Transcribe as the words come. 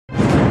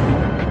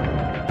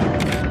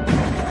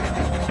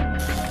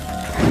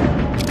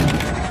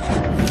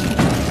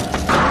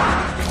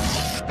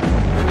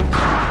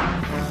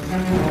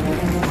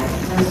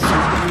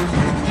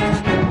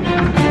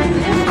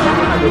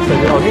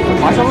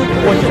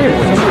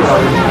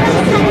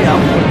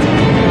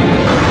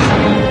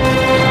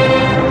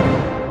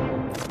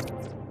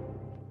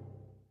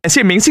感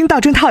谢明星大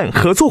侦探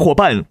合作伙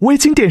伴微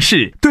鲸电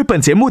视对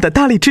本节目的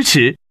大力支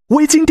持。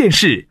微鲸电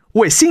视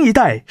为新一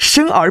代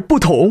生而不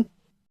同。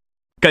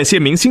感谢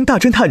明星大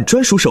侦探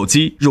专属手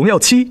机荣耀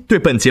7对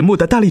本节目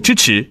的大力支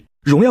持。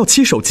荣耀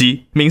7手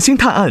机，明星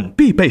探案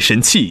必备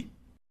神器。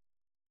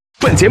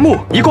本节目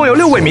一共有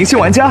6位明星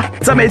玩家，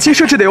在每期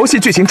设置的游戏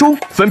剧情中，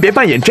分别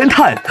扮演侦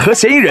探和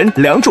嫌疑人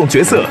2种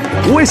角色。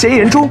5位嫌疑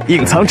人中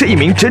隐藏着一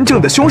名真正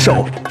的凶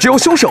手，只有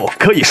凶手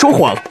可以说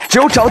谎，只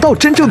有找到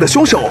真正的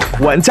凶手，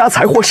玩家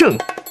才获胜。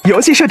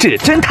游戏设置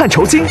侦探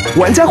酬金，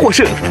玩家获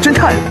胜，侦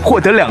探获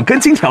得2根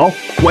金条，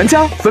玩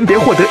家分别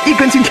获得1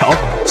根金条。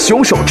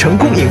凶手成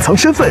功隐藏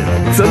身份，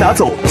则拿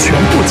走全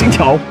部金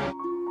条。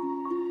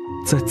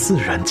在自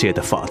然界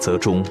的法则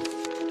中，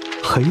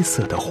黑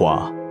色的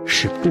花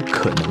是不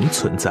可能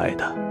存在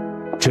的。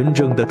真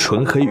正的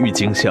纯黑郁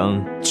金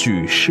香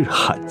举世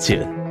罕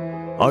见。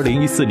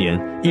2014年，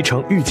一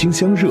场郁金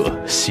香热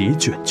席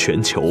卷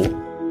全球。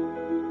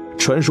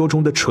传说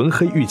中的纯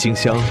黑郁金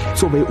香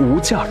作为无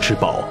价之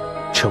宝，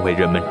成为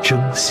人们争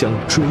相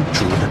追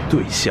逐的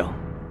对象。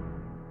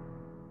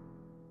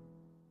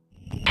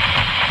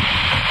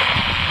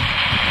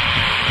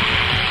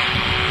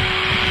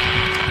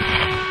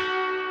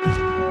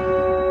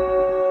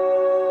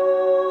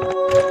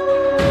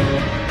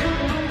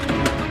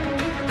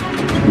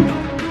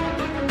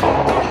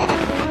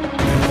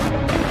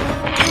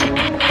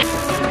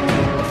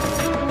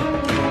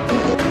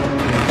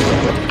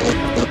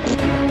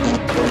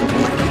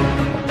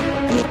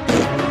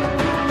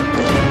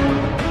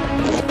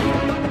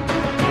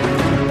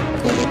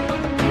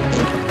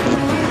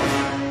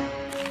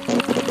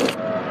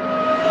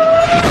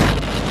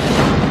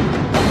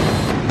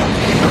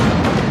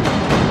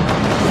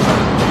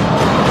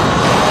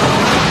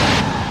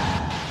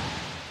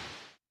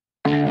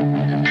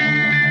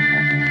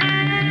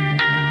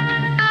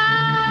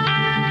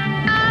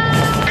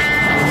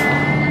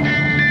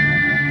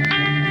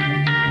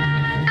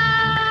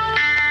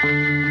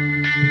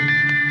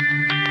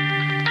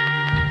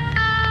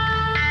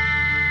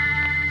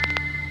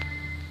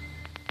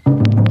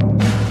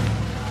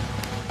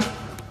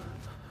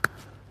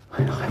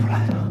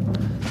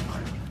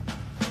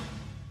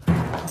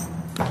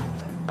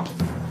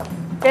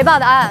谁报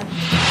的案？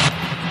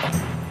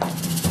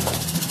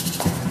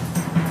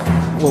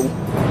我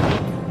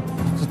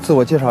自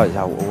我介绍一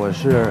下，我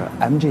是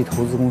MG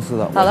投资公司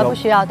的。好了，不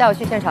需要，带我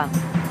去现场。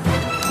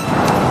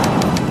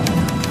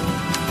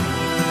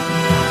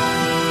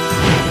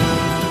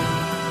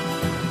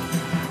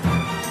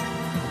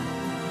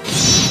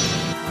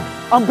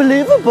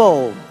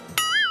Unbelievable！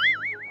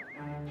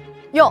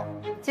 哟，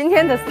今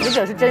天的死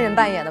者是真人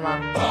扮演的吗？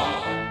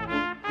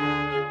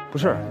不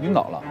是，晕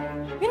倒了。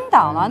晕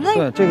倒了？那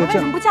对这个为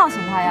什么不叫醒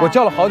他呀？我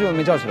叫了好久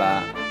没叫起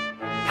来。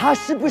他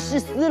是不是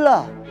死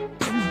了？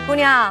姑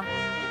娘，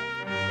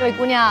这位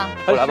姑娘，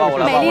我来吧，我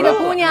来吧，美丽的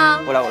姑娘，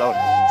我来，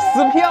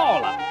撕票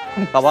了，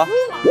老婆，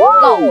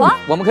老婆，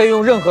我们可以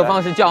用任何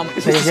方式叫。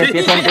行，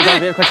别装，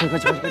快去。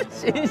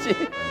行。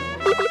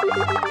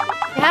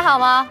你还好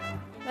吗？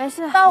没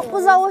事，但不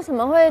知道为什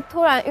么会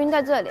突然晕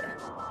在这里。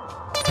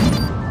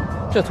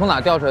这从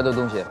哪掉出来的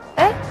东西？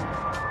哎，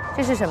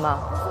这是什么？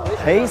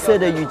黑色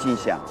的郁金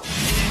香。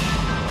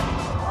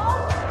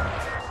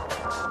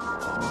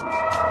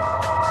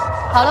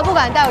好了，不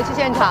管，带我去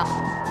现场。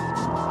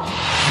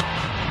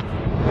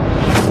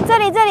这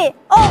里，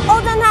欧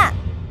侦探。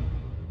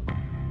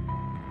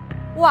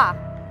哇，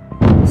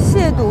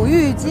亵渎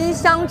郁金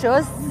香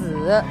者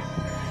死，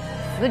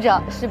死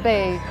者是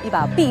被一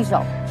把匕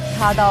首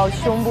插到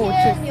胸部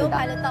致死的。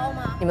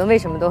你们为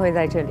什么都会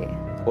在这里？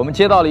我们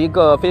接到了一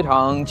个非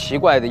常奇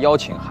怪的邀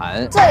请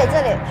函，这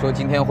里，说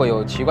今天会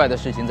有奇怪的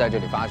事情在这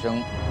里发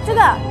生。这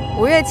个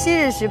5月7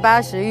日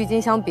18时，郁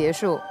金香别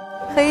墅，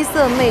黑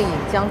色魅影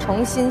将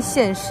重新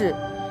现世。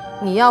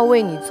你要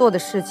为你做的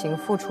事情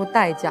付出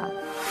代价。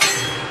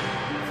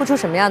付出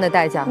什么样的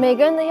代价？每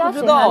个人的邀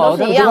请函都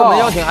是一样的。我们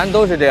邀请函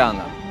都是这样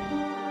的。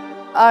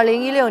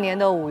2016年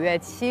的5月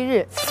7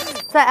日，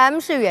在 M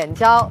市远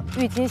郊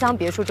郁金香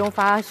别墅中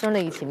发生了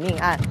一起命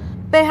案，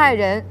被害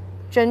人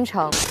真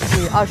诚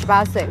是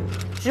28岁，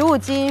植物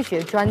基因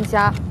学专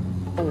家。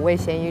5位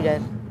嫌疑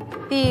人，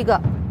第一个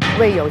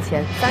魏有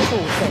钱，35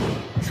岁，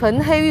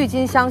纯黑郁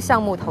金香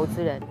项目投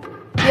资人。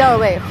第2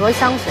位何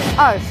香水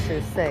，20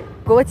岁，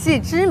国际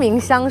知名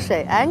香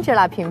水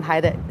Angela 品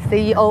牌的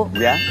CEO，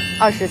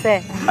 20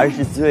岁。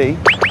20岁。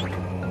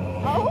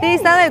第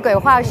3位鬼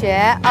化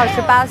学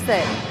，28岁，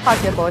化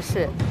学博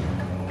士。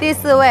第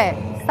4位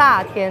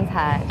萨天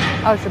才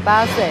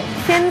，28岁，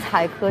天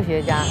才科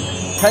学家。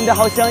看得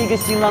好像一个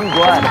新郎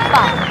官。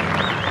棒。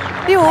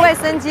第5位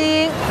孙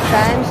基因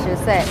，30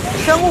岁，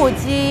生物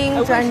基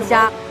因专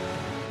家。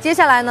接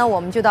下来呢，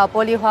我们就到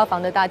玻璃花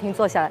房的大厅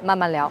坐下来慢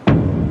慢聊。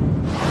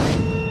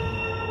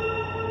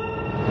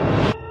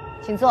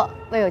请坐，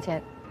魏有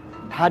钱。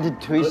他的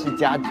腿是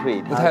假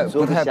腿，不太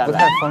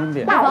方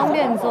便，不方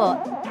便坐。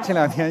这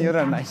2天有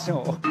点难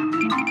受。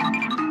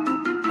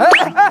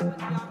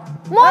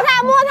摸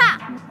它摸它，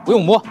不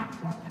用摸。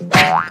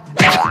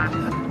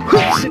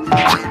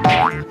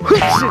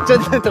是真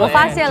的。我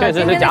发现了，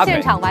今天的确实是假腿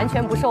现场完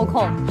全不受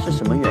控。是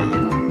什么原因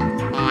呢？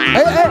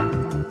哎，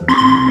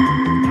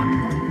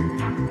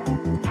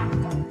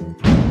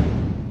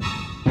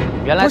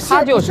原来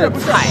他就是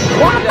采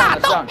花大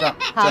盗。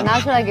好，拿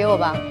出来给我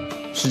吧。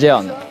是这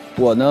样的，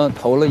我呢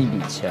投了一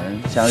笔钱，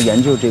想要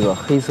研究这个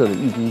黑色的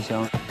郁金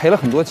香，赔了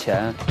很多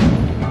钱。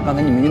刚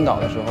才你们晕倒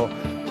的时候，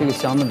这个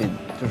箱子里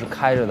就是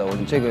开着的。我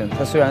这个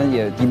它虽然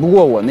也抵不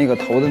过我那个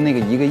投的那个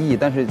1个亿，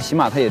但是起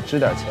码它也值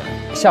点钱。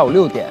下午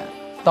6点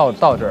到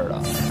这儿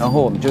了，然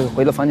后我们就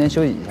回了房间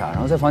休息一下，然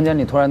后在房间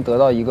里突然得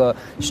到一个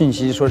讯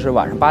息，说是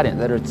晚上8点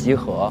在这儿集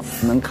合，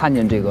能看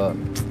见这个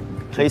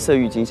黑色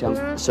郁金香。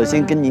首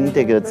先跟您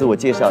这个自我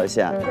介绍一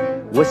下，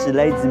我是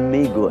来自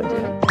美国的，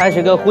他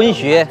是个混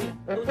血。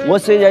我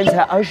虽然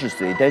才20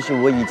岁，但是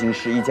我已经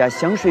是一家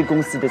香水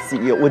公司的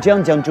CEO。我这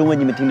样讲中文，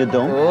你们听得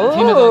懂？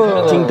听得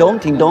懂，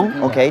听懂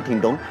 ，OK， 听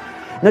懂。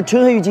那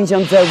纯黑郁金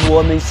香在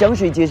我们香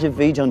水界是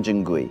非常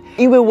珍贵，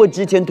因为我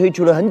之前推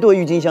出了很多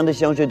郁金香的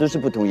香水，都是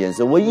不同颜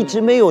色，我一直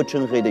没有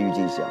纯黑的郁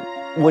金香。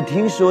我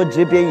听说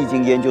这边已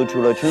经研究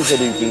出了纯黑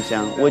的郁金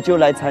香，我就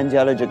来参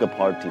加了这个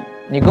party。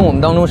你跟我们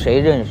当中谁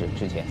认识？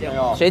之前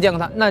谁见过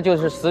他？那就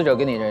是死者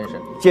跟你认识。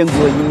见过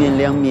1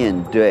面2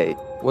面，对。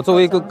我作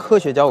为一个科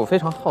学家，我非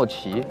常好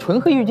奇，纯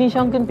黑郁金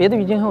香跟别的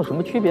郁金香有什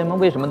么区别吗？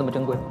为什么那么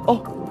珍贵？哦，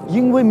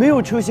因为没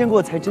有出现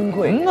过才珍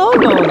贵。 No。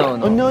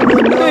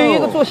对于一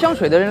个做香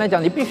水的人来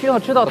讲，你必须要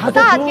知道它的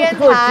大天才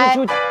独特之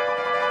处。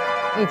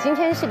你今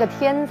天是个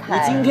天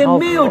才，今天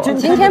没有侦探，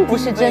今天不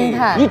是侦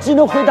探，你只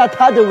能回答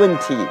他的问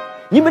题。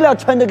你们俩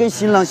穿的跟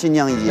新郎新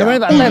娘一样，要不然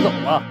你把他带走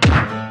了。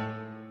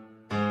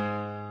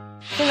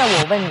现在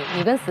我问你，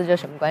你跟死者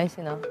什么关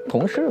系呢？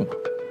同事嘛，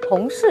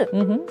同事。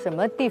哼，什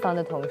么地方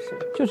的同事？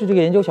就是这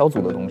个研究小组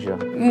的同事啊。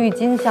郁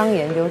金香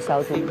研究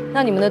小组。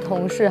那你们的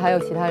同事还有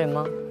其他人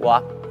吗？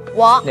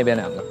我那边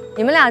2个。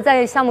你们俩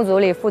在项目组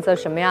里负责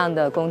什么样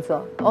的工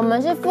作？我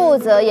们是负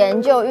责研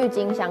究郁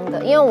金香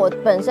的，因为我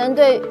本身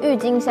对郁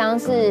金香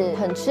是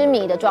很痴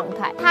迷的状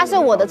态。他是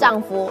我的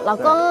丈夫，老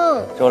公。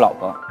是我老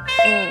婆。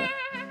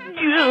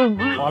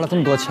花了这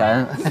么多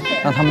钱，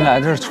让他们来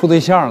这儿处对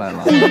象来了。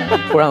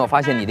突然我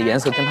发现你的颜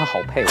色跟他好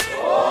配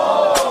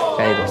哦。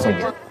下一朵送给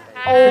你。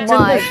 Oh 真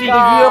的是一个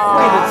约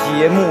会的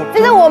节目，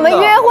这是我们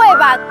约会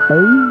吧？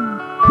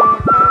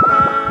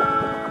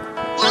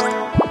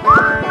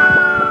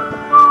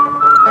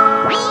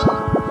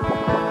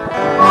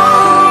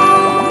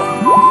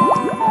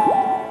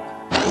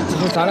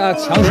咱俩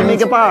强行那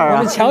个伴儿啊，我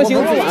们强行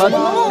组合。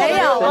没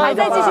有，我还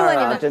在继续问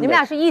你们，你们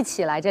俩是一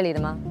起来这里的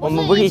吗？我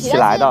们不是一起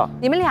来的，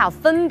你们俩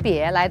分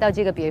别来到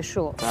这个别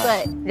墅，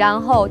对然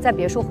后在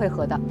别墅会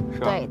合的。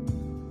对，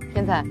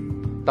天才，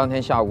当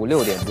天下午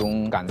6点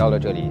钟赶到了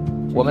这里，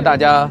我们大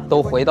家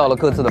都回到了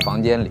各自的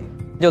房间里。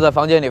就在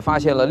房间里发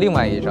现了另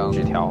外一张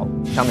纸条，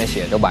上面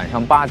写着晚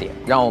上8点，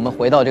让我们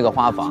回到这个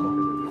花房。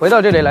回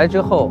到这里来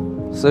之后，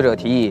死者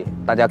提议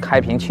大家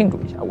开瓶庆祝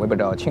一下，我也不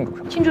知道庆祝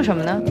什么。庆祝什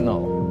么呢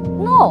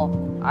No,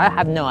 I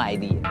have no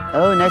idea.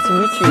 Oh, nice to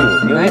meet you.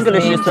 Your Nice to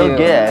English is meet so you.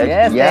 good.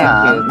 Yes,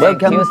 Yeah. thank you.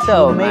 Thank you Welcome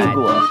so to 美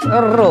国。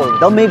 much.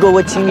 到美国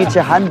我请你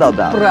吃汉堡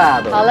包。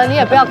好了，你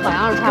也不要烤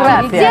羊肉串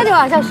了，你接着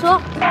往下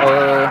说。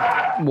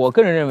我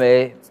个人认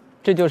为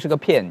这就是个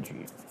骗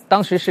局。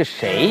当时是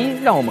谁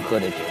让我们喝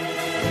的酒？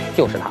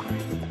就是他，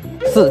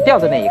死掉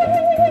的那一个。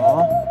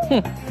哦，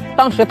哼，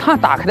当时他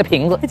打开的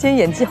瓶子。他今天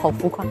演技好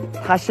浮夸。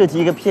他设计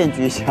一个骗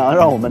局，想要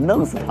让我们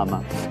弄死他吗？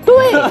对，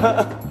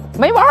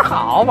没玩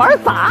好，玩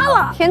砸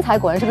了。天才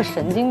果然是个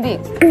神经病。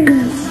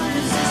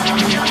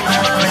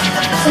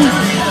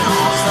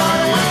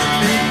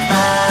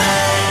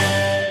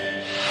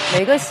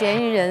每个嫌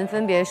疑人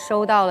分别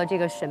收到了这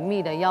个神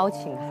秘的邀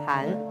请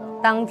函，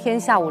当天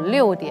下午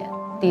6点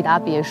抵达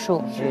别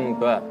墅，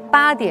对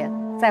8点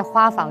在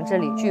花房这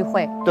里聚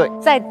会。对，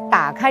在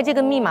打开这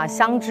个密码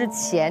箱之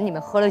前，你们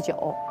喝了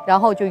酒，然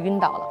后就晕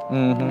倒了。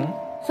嗯哼，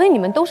所以你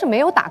们都是没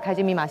有打开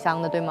这密码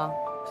箱的，对吗？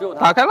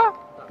打开了。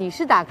你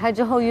是打开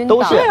之后晕倒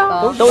的，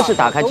都是都是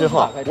打开之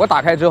后，我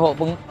打开之后，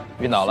嘣，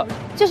晕倒了。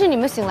这是你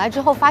们醒来之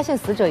后发现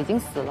死者已经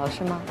死了，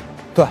是吗？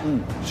对，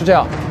是这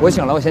样。我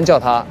醒了，我先叫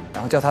他，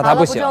然后叫他，他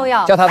不醒，好了不重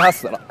要叫他，他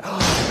死了。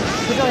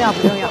不重要，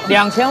不重要。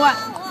 2000万。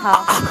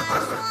好，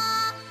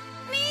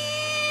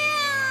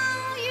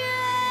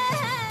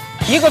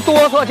一个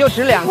哆嗦就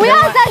值2000万。不要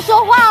再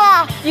说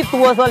话了。一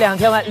哆嗦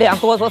2000万，2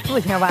哆嗦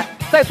4000万，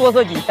再哆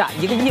嗦几下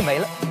，1个亿没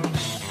了。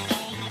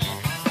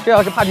这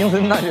要是帕金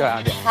森那就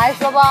啥去？还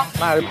说吧，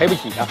那是赔不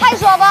起啊。还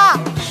说吧，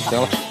行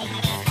了，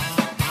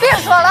别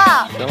说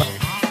了。行了。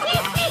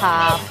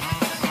好，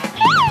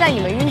在你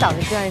们晕倒的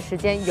这段时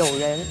间，有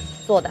人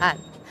做的案。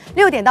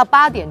6点到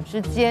8点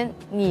之间，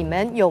你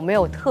们有没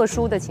有特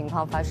殊的情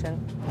况发生？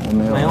我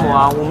没有，没有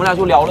啊，我们俩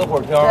就聊了会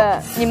儿天。对，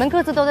你们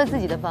各自都在自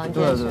己的房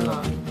间，是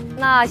吗？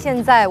那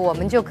现在我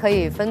们就可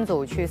以分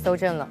组去搜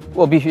证了。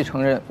我必须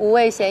承认， 5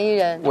位嫌疑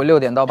人，我6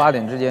点到8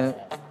点之间，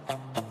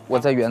我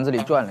在园子里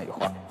转了一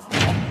会儿。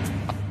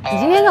你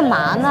今天干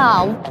嘛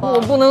呢？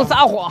我不能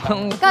撒谎。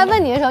刚才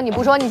问你的时候你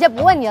不说，你现在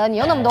不问你了，你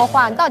又那么多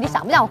话，你到底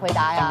想不想回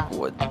答呀？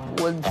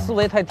我思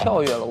维太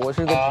跳跃了，我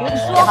是个天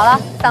使。好了，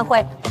散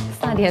会。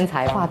3天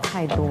才话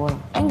太多了，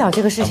晕倒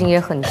这个事情也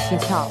很蹊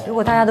跷。如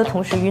果大家都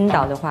同时晕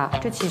倒的话，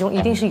这其中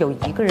一定是有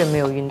一个人没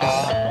有晕倒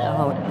的，然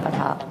后把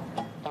他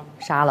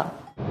杀了。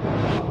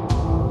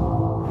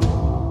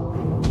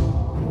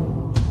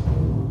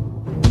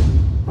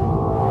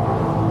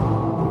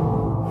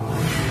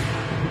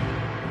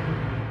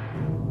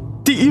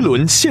第1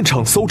轮现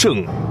场搜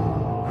证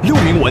，6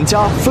名玩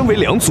家分为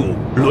2组，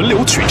轮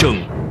流取证，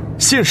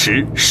限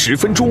时10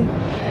分钟，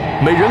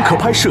每人可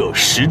拍摄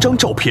10张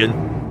照片。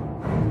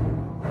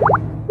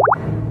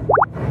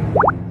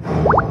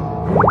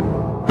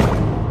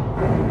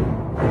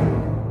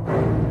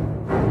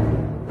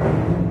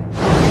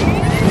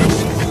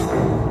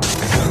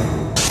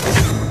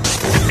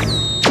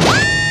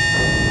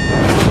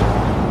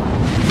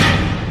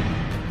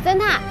侦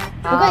探，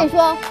我跟你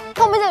说，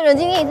后面这个人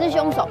今天一定是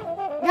凶手。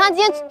你看他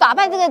今天打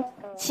扮这个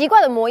奇怪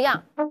的模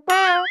样。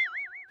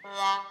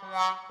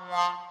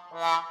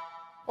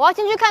我要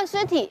先去看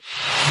尸体。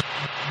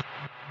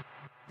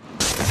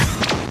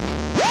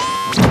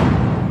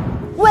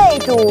未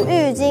睹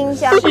郁金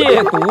香。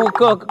亵渎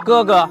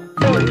哥哥。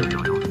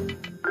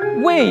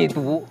未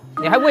毒，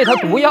你还喂他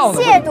毒药呢？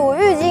亵渎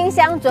郁金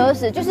香者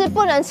死，就是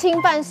不能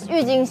侵犯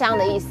郁金香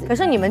的意思。可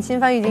是你们侵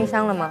犯郁金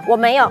香了吗？我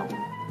没有，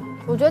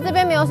我觉得这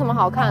边没有什么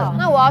好看的，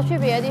那我要去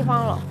别的地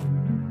方了。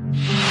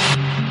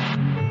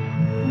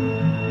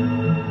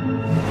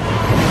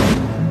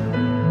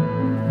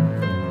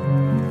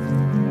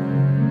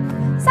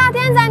夏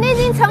天仔，你已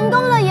经成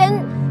功的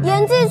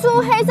研制出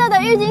黑色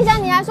的郁金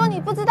香，你还说你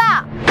不知道？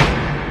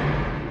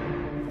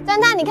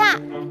侦探，你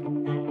看。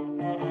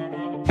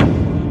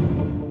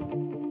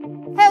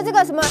还有这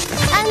个什么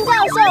安教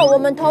授，我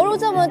们投入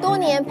这么多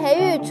年培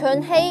育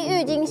纯黑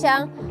郁金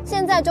香，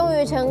现在终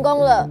于成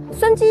功了。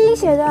孙基英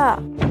写的。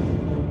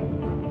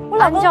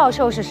安教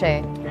授是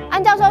谁？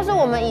安教授是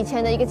我们以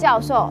前的一个教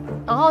授，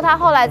然后他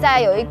后来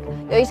在有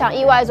一场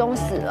意外中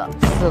死了。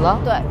死了？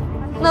对。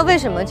那为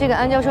什么这个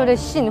安教授的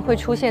信会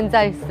出现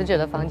在死者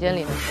的房间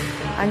里呢？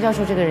安教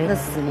授这个人的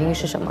死因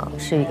是什么？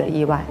是一个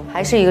意外，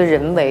还是一个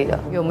人为的？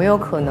有没有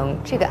可能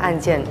这个案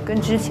件跟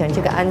之前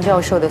这个安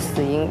教授的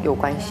死因有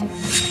关系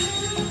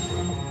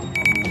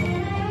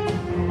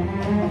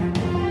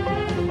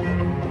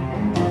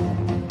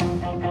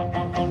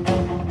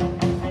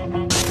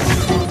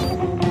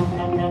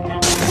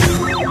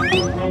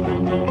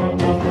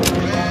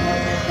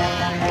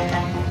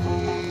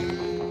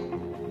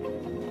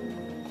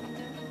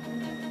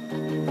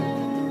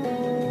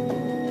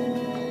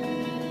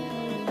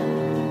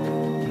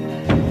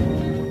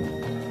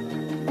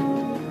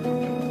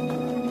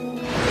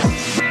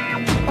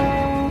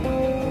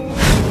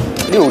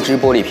？6只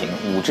玻璃瓶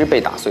，5只被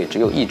打碎，只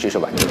有1只是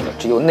完整的，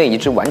只有那1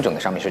只完整的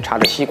上面是插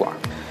着吸管。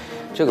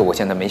这个我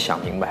现在没想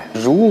明白。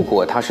如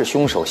果他是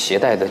凶手携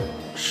带的，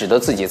使得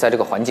自己在这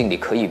个环境里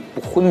可以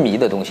不昏迷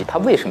的东西，他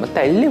为什么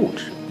带6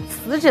只？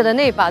死者的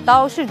那把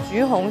刀是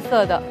橘红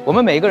色的。我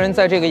们每个人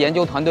在这个研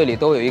究团队里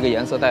都有一个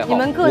颜色代号。你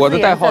们各自我的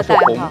代号是红，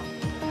颜色代号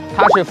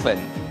她是粉，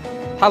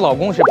她老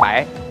公是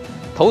白，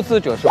投资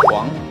者是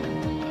黄，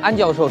安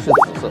教授是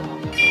紫色。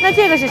那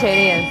这个是谁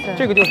的颜色？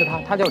这个就是他，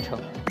他叫程。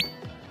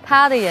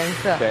他的颜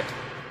色。对。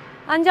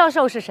安教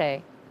授是谁？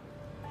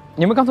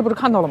你们刚才不是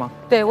看到了吗？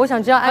对，我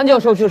想知道安教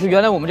授就是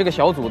原来我们这个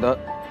小组的。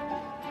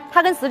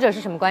他跟死者是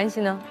什么关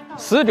系呢？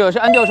死者是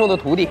安教授的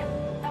徒弟。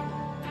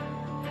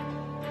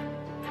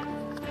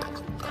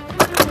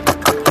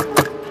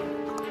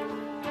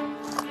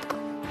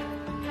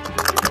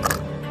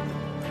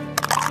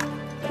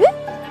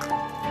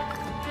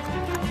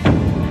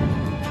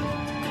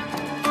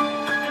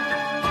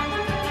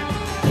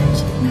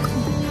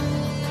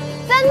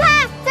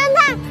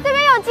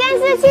监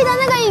视器的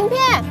那个影片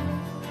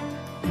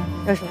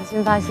有什么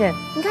新发现？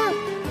你看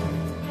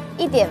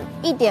，1点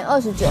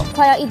29，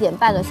快要1点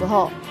半的时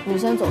候，女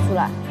生走出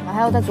来，然后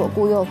还要再左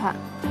顾右盼。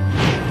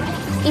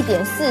1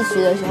点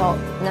40的时候，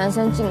男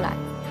生进来，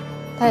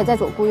他也在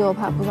左顾右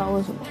盼，不知道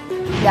为什么。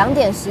2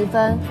点10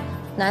分，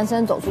男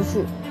生走出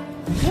去，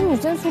那女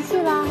生出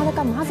去啦，她在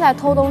干嘛？她是来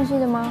偷东西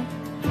的吗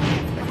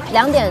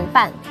？2点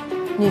半，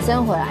女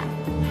生回来，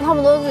他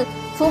们都是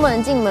出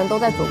门进门都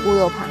在左顾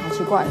右盼，好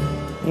奇怪。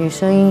女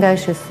生应该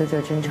是死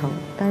者真诚，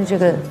但是这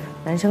个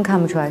男生看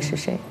不出来是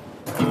谁。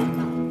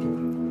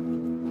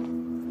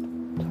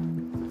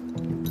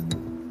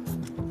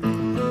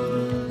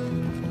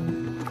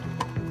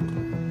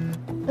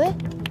哎，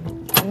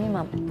密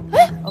码。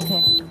哎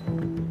 ，OK，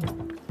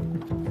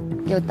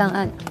 有档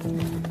案。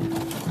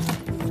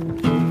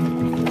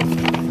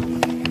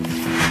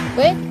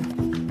喂，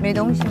没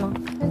东西吗？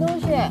没东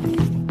西。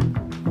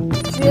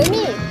绝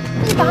密，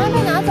那档案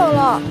被拿走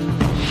了。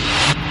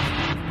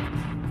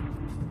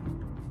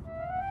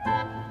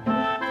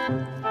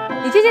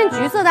你这件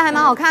橘色的还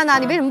蛮好看的，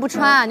你为什么不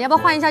穿啊？你要不要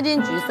换一下这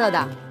件橘色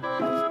的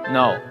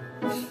 ？No。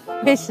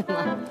为什么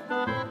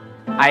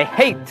 ？I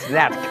hate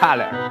that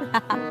color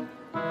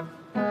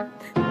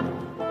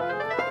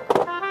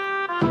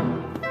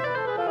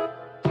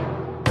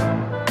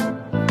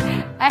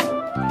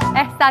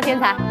哎，撒天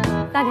才，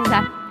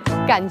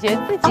感觉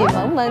自己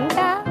萌萌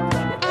哒。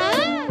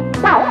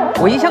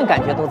我一向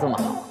感觉都这么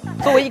好。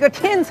作为一个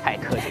天才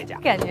科学家，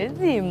感觉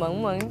自己萌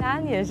萌哒，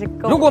你也是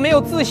够。如果没有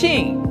自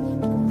信，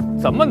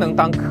怎么能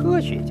当科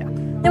学家？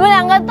你们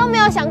两个都没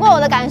有想过我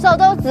的感受，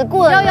都只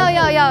顾了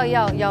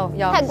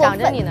要，太过分想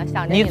着你呢，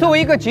想着你作为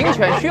一个警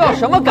犬，需要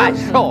什么感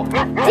受？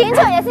警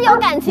犬也是有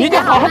感情的，你就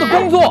好好的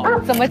工作。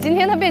怎么今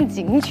天他变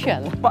警犬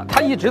了？不，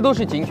他一直都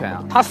是警犬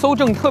啊，他搜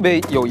证特别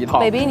有一套。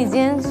 baby， 你今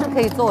天是可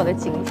以做我的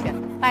警犬，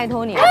拜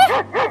托你了。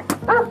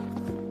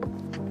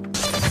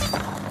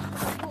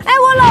哎，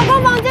我老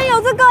公房间有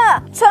这个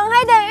纯黑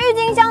的郁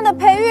金香的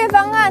培育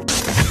方案。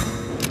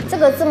这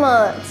个这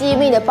么机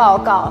密的报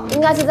告，应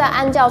该是在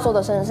安教授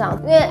的身上，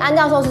因为安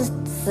教授是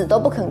死都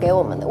不肯给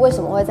我们的，为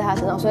什么会在他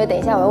身上？所以等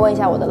一下我会问一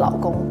下我的老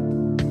公。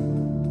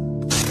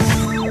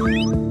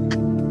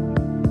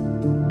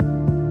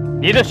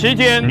你的时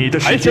间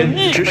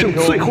只剩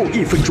最后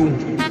1分钟，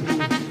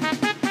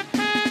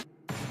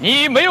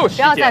你没有时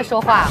间。不要再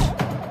说话。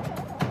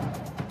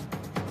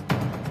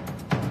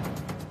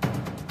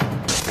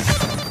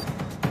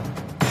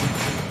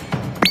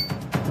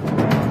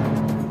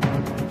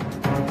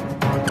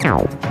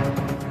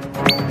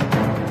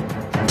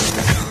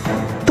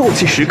 倒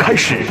计时开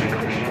始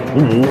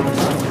，5、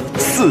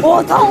4，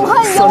我痛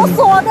恨有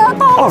锁的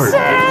东西。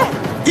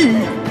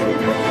2、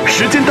1，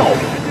时间到，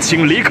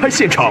请离开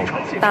现场。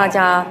大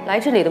家来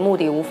这里的目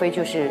的无非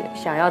就是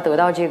想要得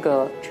到这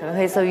个纯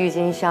黑色郁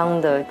金香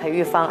的培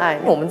育方案。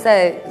我们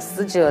在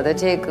死者的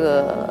这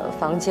个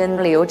房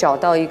间里有找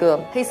到一个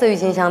黑色郁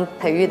金香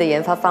培育的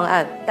研发方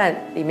案，但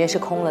里面是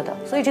空了的，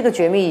所以这个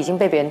绝密已经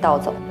被别人盗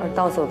走，而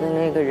盗走的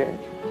那个人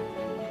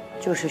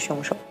就是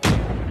凶手。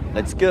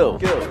 Let's go！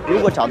 如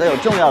果找到有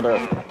重要的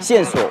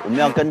线索，我们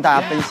要跟大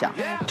家分享。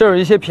这有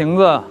一些瓶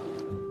子，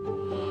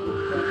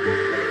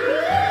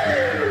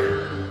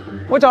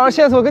我找着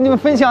线索跟你们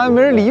分享，又没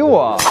人理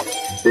我。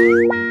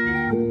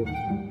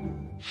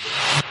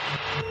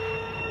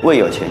魏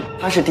有钱，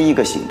他是第一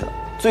个醒的，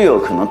最有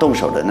可能动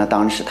手的那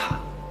当然是他，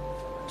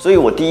所以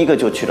我第一个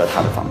就去了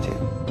他的房间。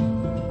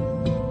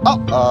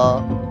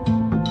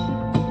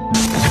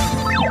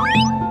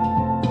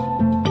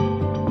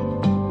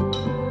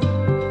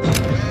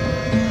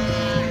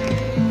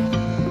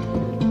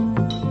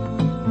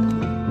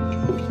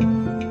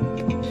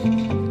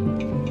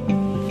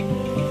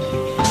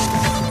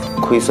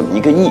亏损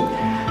1个亿，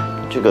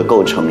这个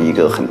构成一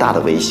个很大的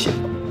威胁。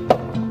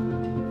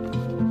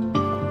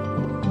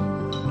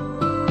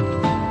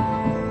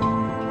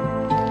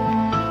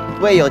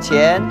魏有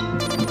钱，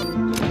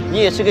你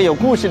也是个有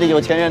故事的有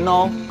钱人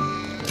哦。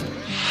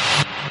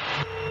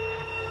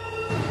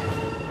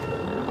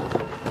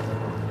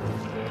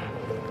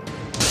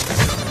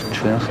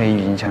纯黑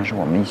郁金香是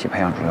我们一起培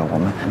养出来的，我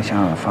们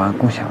想有发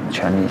共享的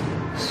权利。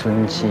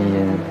孙基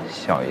因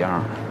小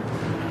样。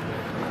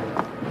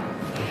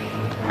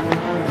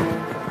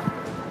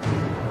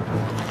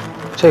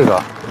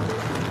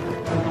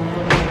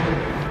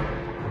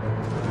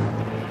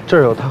 这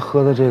儿有他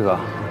喝的这个，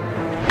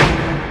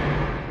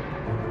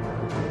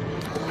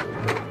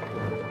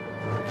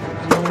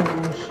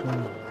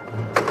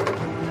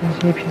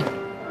这一瓶。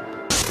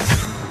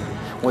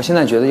我现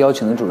在觉得邀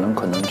请的主人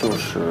可能就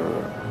是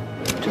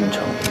真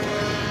诚，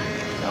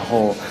然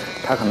后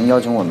他可能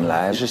邀请我们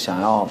来是想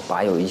要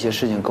把有一些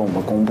事情跟我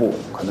们公布，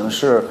可能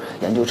是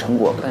研究成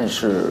果，但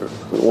是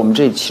我们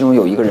这其中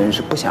有一个人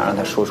是不想让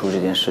他说出这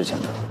件事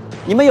情的。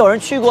 你们有人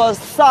去过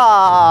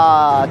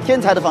撒天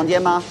才的房间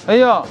吗？哎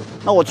呀，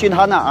那我去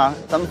他那儿啊，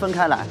咱们分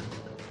开来。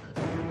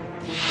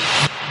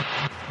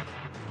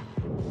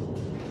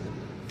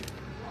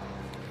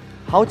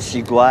好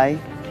奇怪，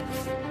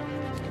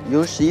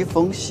又是一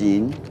封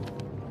信，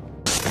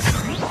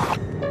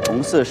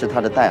红色是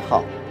他的代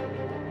号。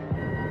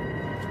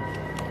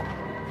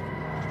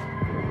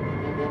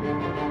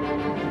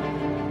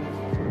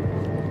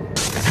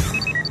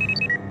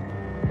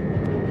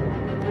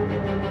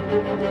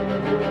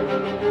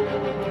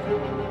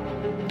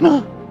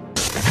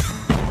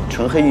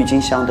纯黑郁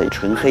金香的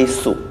纯黑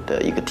素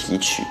的一个提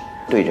取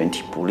对人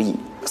体不利。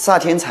撒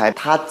天才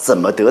他怎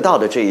么得到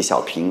的这一小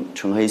瓶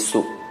纯黑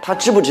素？他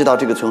知不知道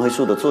这个纯黑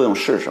素的作用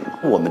是什么？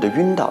我们的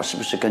晕倒是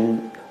不是跟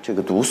这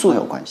个毒素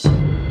有关系？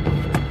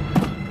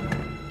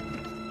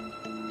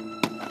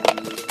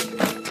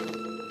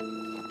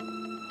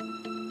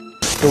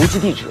邮寄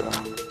地址。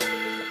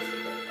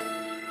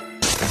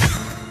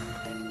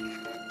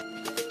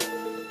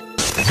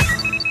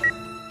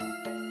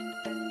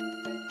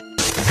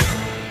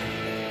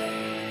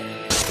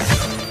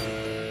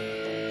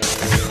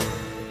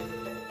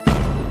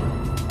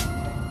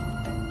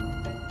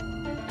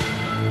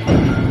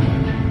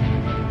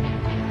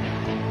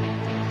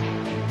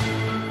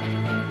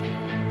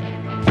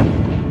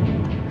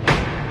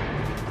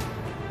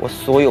 我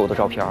所有的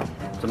照片，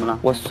怎么了？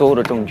我所有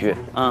的证据，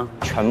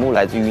全部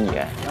来自于你。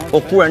我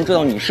忽然知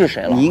道你是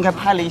谁了。你应该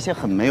拍了一些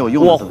很没有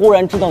用的。我忽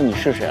然知道你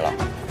是谁了，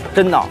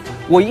真的，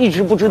我一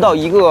直不知道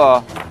一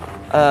个，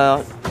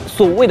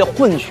所谓的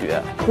混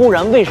血，忽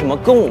然为什么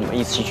跟我们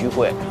一起聚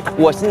会？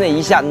我现在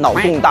一下脑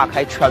洞大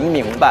开，全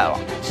明白了。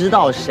知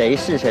道谁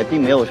是谁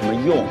并没有什么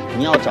用，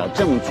你要找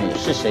证据，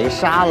是谁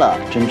杀了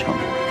真诚。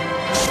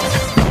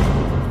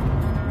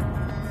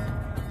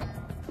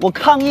我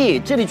抗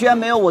议，这里居然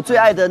没有我最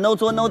爱的 No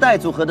作 No Die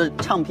组合的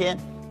唱片。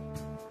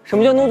什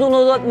么叫 No 作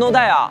No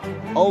Die 啊？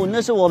哦，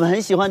那是我们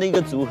很喜欢的一个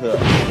组合。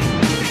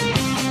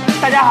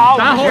大家好，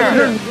我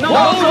是 No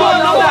作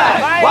No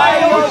Die，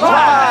 欢迎串。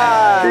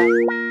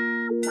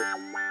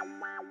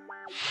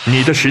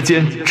你的时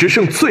间只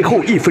剩最后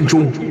1分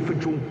钟。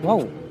哇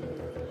哦，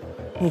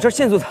你这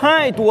线索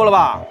太多了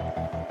吧？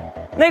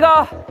那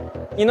个，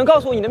你能告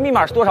诉我你的密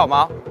码是多少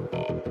吗？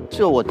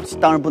这我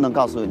当然不能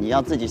告诉你，你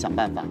要自己想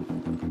办法。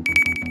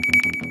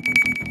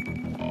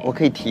我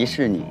可以提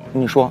示你，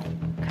你说，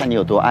看你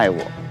有多爱我。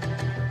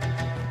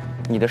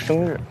你的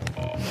生日。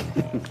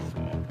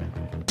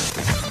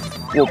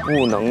我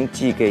不能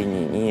寄给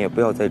你，你也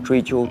不要再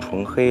追究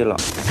纯黑了。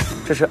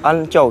这是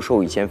安教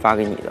授以前发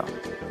给你的。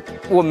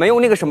我没有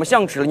那个什么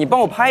相纸了，你帮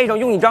我拍一张，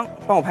用一张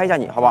帮我拍一下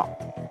你，好不好？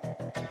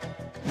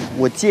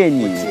我借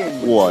你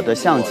我的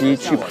相机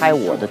去拍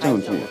我的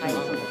证据，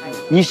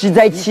你是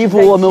在欺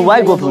负我们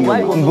外国朋友吗？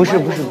不是。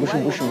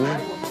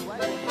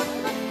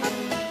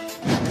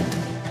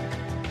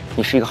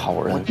你是一个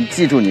好人，你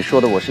记住你说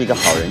的，我是一个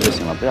好人就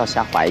行了，不要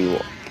瞎怀疑我。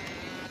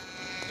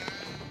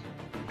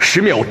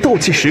10秒倒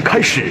计时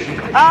开始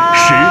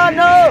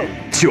，10、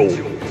9、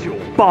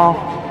8、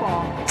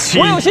7，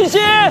我有信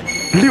心。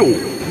6、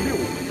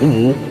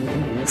5、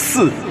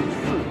4、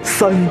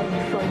3、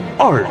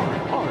2、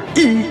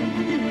1。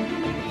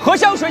喝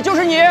香水就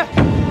是你。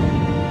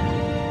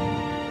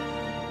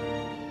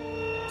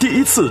第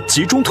一次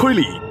集中推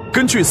理，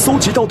根据搜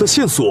集到的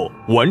线索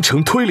完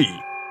成推理。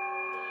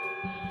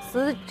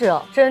死者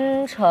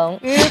真诚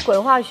与鬼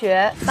化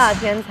学大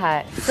天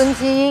才孙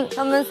基英，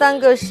他们3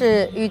个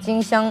是郁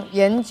金香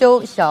研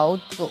究小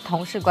组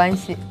同事关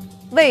系。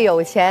魏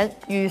有钱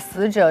与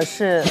死者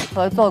是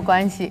合作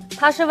关系，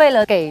他是为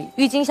了给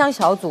郁金香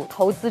小组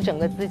投资整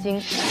个资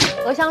金。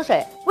何香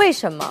水为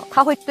什么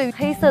他会对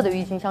黑色的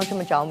郁金香这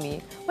么着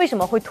迷？为什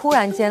么会突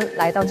然间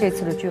来到这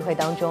次的聚会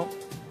当中？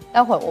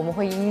待会儿我们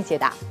会一一解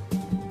答。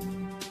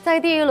在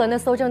第1轮的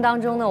搜证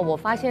当中呢，我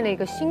发现了一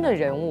个新的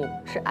人物，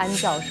是安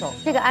教授。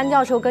这个安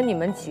教授跟你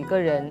们几个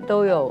人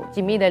都有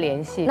紧密的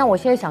联系。那我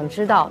现在想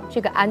知道，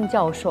这个安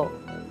教授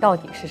到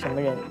底是什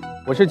么人？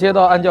我是接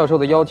到安教授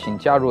的邀请，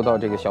加入到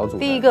这个小组。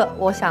第一个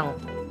我想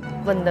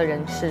问的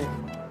人是，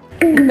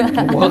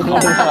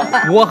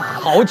我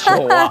好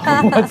糗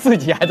啊！我自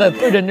己还在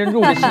认真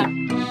入的戏。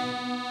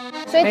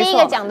所以第一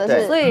个讲的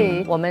是，所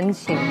以我们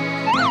请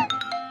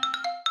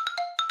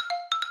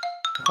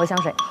何香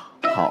水。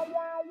好。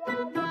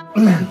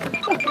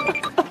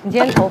你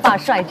今天头发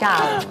帅炸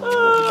了。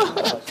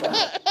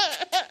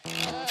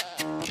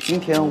今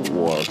天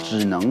我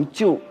只能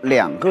就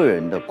2个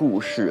人的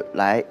故事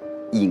来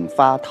引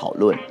发讨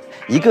论，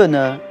一个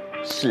呢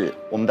是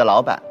我们的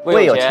老板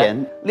魏有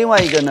钱，另外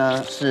一个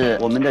呢是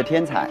我们的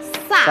天才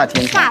大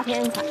天才。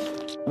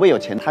魏有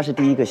钱他是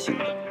第一个醒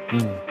的。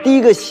第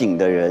一个醒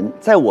的人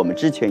在我们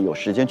之前有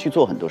时间去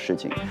做很多事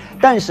情，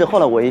但是后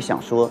来我也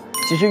想说，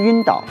其实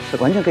晕倒是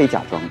完全可以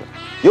假装的，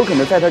有可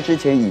能在他之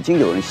前已经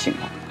有人醒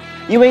了，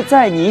因为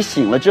在你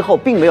醒了之后，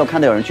并没有看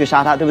到有人去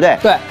杀他，对不对？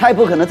对，他也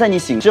不可能在你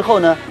醒之后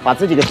呢，把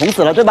自己给捅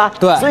死了，对吧？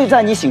对，所以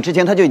在你醒之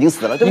前他就已经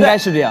死了，对不对？应该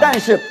是这样，但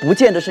是不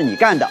见得是你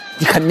干的，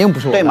你肯定不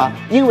是我，对吗？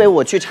因为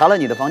我去查了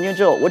你的房间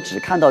之后，我只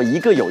看到一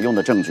个有用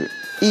的证据，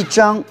一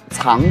张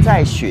藏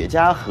在雪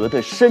茄盒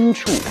的深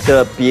处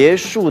的别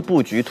墅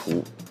布局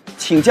图。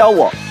请教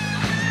我，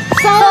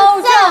搜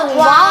证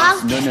王。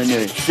No，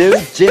 搜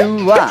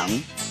证王。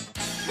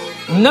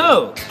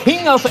No，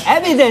 King of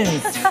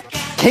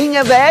Evidence。King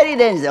of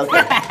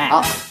Evidence。OK，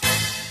 好。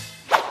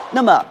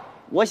那么，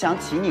我想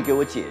请你给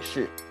我解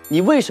释，你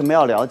为什么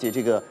要了解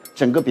这个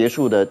整个别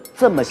墅的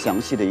这么详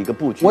细的一个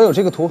布局？我有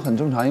这个图很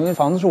正常，因为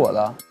房子是我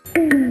的。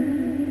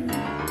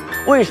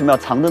为什么要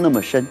藏得那么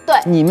深？对，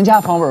你们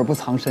家房本不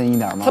藏深一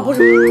点吗？它不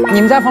是，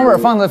你们家房本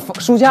放在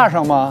书架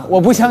上吗？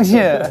我不相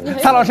信。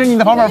蔡老师，你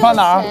的房本放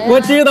哪儿？我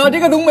知道这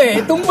个东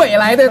北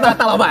来的大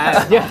老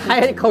板，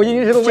还口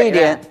音是东北。这一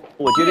点，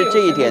我觉得这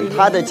一点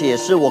他的解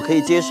释我可以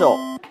接受。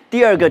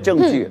第2个证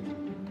据，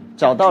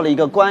找到了一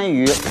个关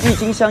于郁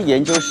金香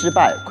研究失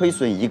败、亏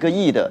损1个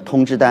亿的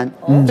通知单。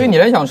对你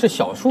来讲是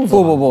小数字。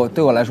不，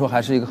对我来说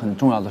还是一个很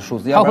重要的数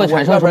字。它会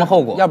产生什么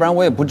后果？要不然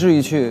我也不至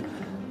于去。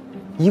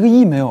1个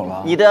亿没有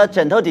了。你的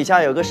枕头底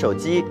下有个手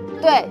机。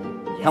对。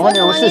谈话内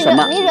容是什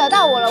么？你惹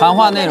到我了。谈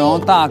话内容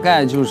大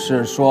概就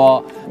是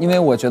说，因为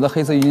我觉得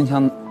黑色郁金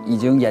香已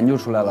经研究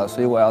出来了，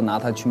所以我要拿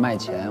它去卖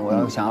钱，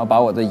我想要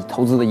把我的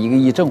投资的1个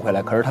亿挣回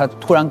来。可是他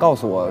突然告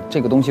诉我，这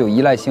个东西有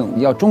依赖性，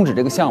要终止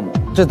这个项目，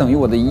这等于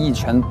我的1亿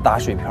全打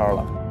水漂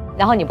了。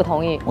然后你不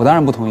同意？我当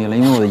然不同意了，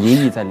因为我的1个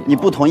亿在里面。你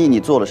不同意，你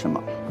做了什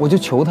么？我就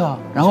求他，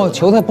然后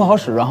求他不好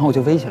使，然后我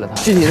就威胁了他。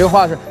具体这个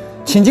话是，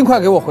请尽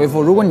快给我回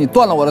复，如果你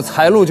断了我的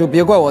财路，就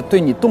别怪我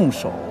对你动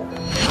手。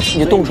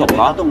你动手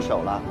了？动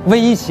手了。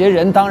威胁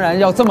人当然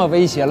要这么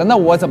威胁了，那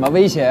我怎么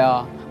威胁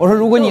啊？我说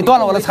如果你断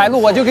了我的财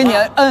路，我就给你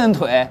摁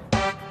腿。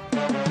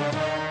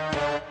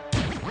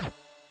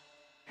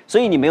所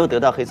以你没有得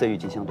到黑色郁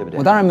金香，对不对？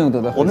我当然没有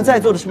得到。我们在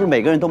座的是不是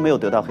每个人都没有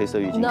得到黑色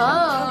郁金香？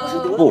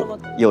不，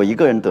有一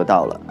个人得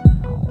到了。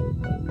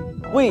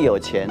魏有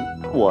钱，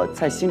我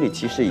在心里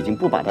其实已经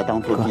不把他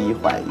当做第一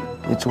怀疑。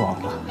别装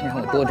了，让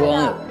我多装一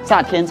会儿，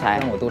撒天才，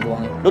让我多装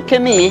一会儿。 Look at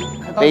me,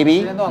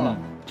 baby。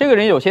这个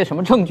人有些什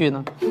么证据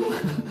呢？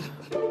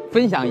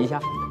分享一下。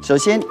首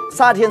先，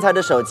撒天才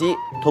的手机，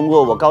通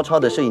过我高超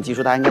的摄影技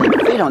术，大家应该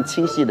能非常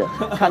清晰的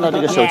看到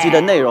这个手机的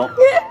内容。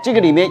这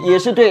个里面也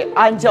是对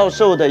安教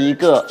授的一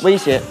个威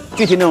胁。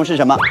具体内容是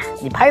什么？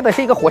你拍的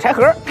是一个火柴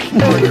盒。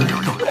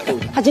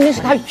他今天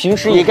是他平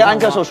时你跟安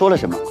教授说了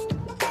什么？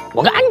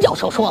我跟安教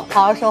授说，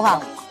好好说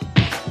话。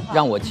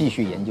让我继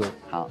续研究。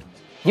好，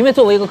因为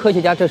作为一个科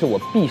学家，这是我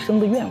毕生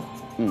的愿望。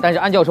但是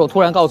安教授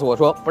突然告诉我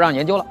说不让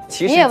研究了。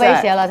其实你也威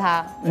胁了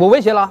他，我威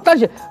胁了，但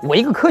是我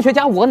一个科学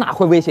家，我哪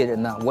会威胁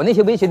人呢？我那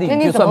些威胁的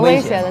语句算威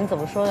胁？了？你怎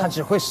么说的？他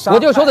只会杀。我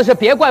就说的是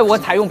别怪我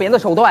采用别的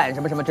手段，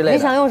什么什么之类的。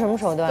你想用什么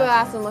手段？对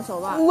啊，什么手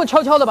段？我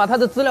悄悄的把他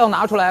的资料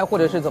拿出来，或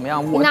者是怎么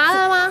样？你拿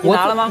了吗？你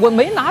拿了吗？我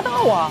没拿到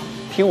啊。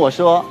听我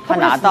说，他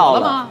拿到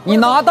了吗？你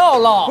拿到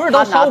了，不是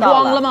都烧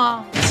光了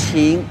吗？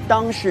请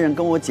当事人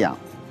跟我讲，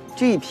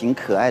这一瓶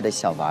可爱的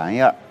小玩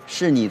意儿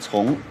是你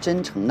从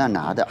真诚那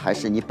拿的，还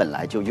是你本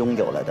来就拥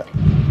有了的？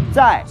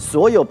在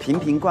所有瓶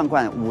瓶罐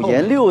罐、五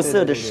颜六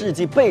色的试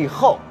剂背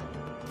后，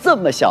这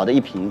么小的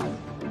一瓶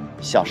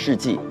小试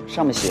剂，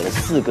上面写了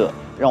4个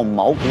让我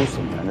毛骨悚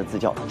然的字，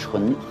叫“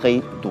纯黑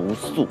毒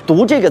素”。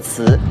毒这个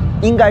词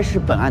应该是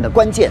本案的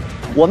关键。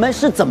我们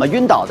是怎么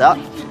晕倒的？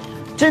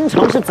真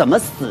诚是怎么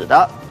死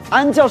的？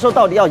安教授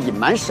到底要隐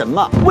瞒什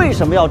么？为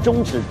什么要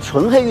终止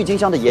纯黑郁金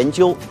香的研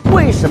究？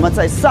为什么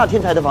在撒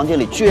天才的房间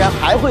里居然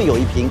还会有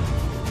一瓶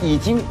已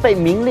经被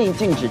明令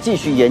禁止继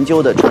续研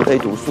究的纯黑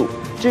毒素？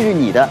这是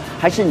你的，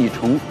还是你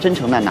从真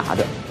诚那拿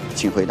的？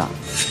请回答。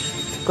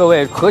各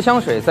位，何香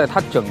水在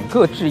他整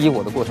个质疑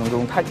我的过程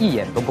中，他一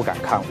眼都不敢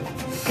看我。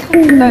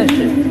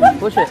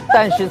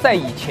但是在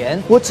以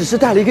前，我只是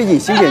戴了一个隐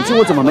形眼镜，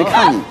我怎么没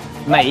看你？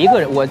每一个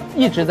人，我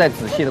一直在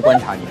仔细的观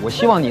察你，我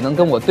希望你能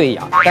跟我对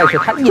眼，但是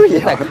他一直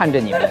在看着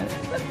你们。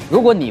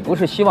如果你不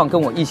是希望跟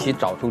我一起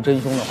找出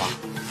真凶的话，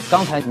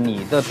刚才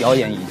你的表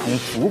演已经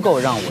足够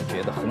让我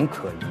觉得很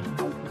可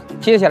疑。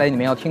接下来你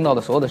们要听到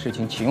的所有的事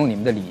情，请用你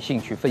们的理性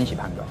去分析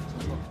判断。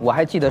我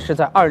还记得是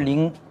在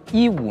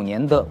2015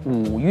年的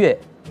5月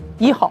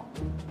1号，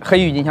黑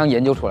郁金香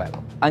研究出来了。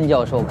安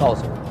教授告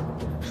诉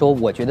我，说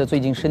我觉得最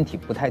近身体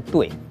不太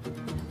对，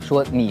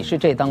说你是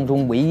这当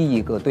中唯一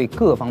一个对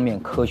各方面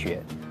科学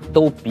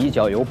都比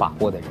较有把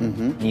握的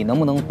人。你能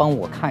不能帮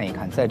我看一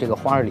看，在这个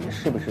花儿里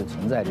是不是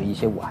存在着一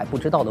些我还不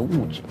知道的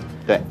物质？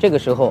对，这个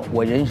时候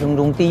我人生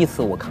中第一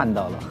次我看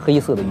到了黑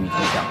色的郁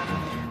金香。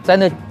在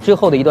那之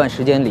后的一段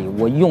时间里，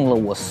我用了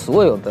我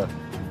所有的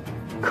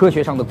科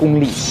学上的功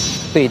力，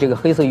对这个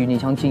黑色郁金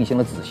香进行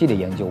了仔细的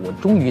研究。我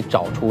终于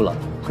找出了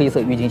黑色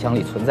郁金香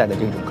里存在的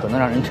这种可能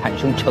让人产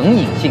生成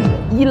瘾性的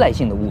依赖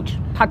性的物质。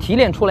它提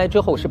炼出来之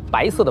后是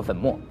白色的粉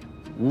末，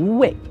无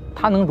味，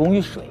它能溶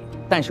于水，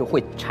但是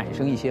会产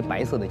生一些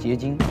白色的结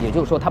晶，也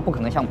就是说它不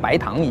可能像白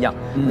糖一样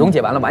溶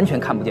解完了完全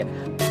看不见。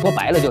说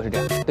白了就是这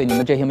样。对你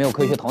们这些没有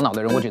科学头脑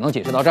的人，我只能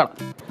解释到这儿了。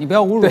你不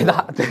要侮辱我。对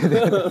的，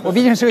对，我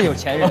毕竟是个有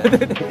钱人。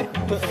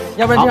对，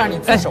要不然就让你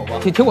自首吧。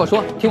听我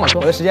说，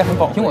我的时间很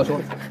宝贵。听我说，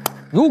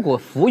如果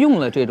服用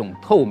了这种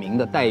透明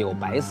的带有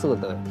白色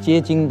的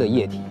结晶的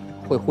液体，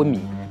会昏迷。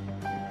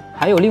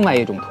还有另外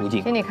一种途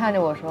径，请你看着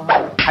我说话。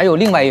还有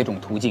另外一种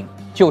途径，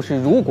就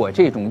是如果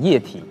这种液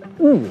体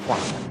雾化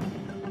了，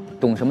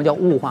懂什么叫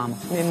雾化吗？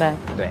明白。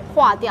对，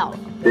化掉了。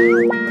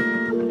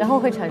然后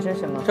会产生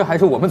什么？这还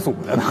是我们组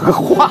的呢。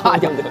化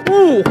掉，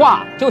雾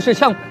化就是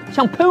像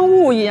喷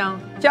雾一样，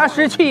加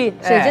湿器、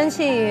水蒸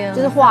气，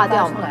就是化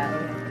掉嘛。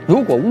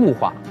如果雾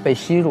化被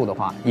吸入的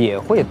话，也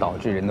会导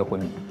致人的昏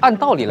迷。按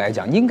道理来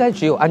讲，应该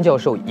只有安教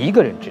授一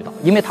个人知道，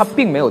因为他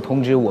并没有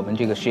通知我们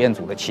这个实验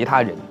组的其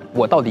他人，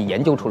我到底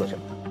研究出了什么。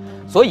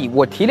所以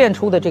我提炼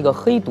出的这个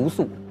黑毒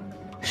素，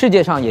世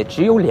界上也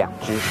只有2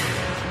支。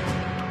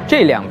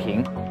这2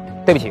瓶，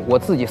对不起，我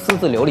自己私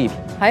自留了1瓶，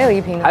还有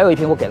一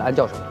瓶我给了安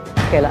教授。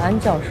给了安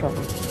教授。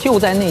就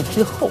在那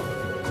之后，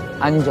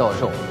安教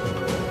授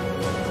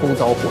突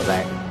遭火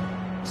灾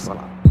死了。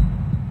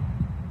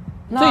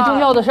最重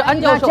要的是安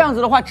教授，这样子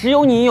的话，只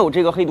有你有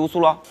这个黑毒素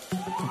了。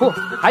不，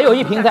还有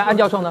1瓶在安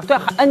教授呢。对，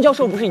安教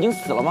授不是已经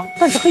死了吗？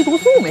但是黑毒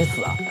素没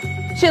死啊。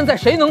现在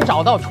谁能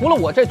找到除了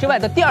我这之外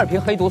的第2瓶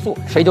黑毒素，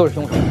谁就是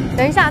凶手。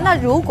等一下，那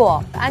如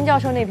果安教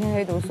授那瓶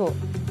黑毒素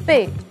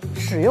被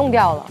使用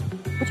掉了，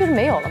不就是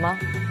没有了吗？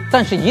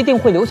但是一定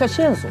会留下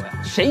线索呀，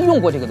谁用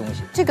过这个东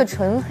西？这个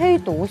纯黑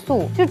毒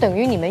素就等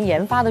于你们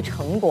研发的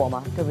成果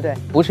嘛，对不对？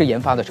不是研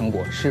发的成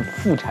果，是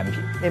副产品。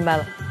明白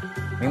了，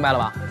明白了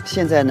吧？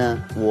现在呢，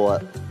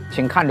我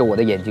请看着我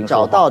的眼睛，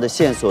找到的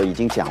线索已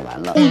经讲完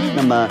了。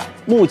那么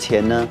目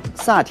前呢，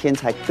撒天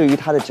才对于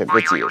他的整个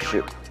解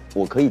释，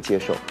我可以接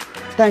受，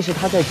但是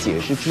他在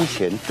解释之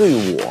前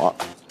对我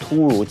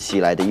突如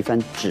其来的一番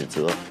指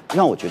责，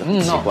让我觉得很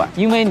奇怪。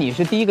因为你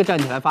是第一个站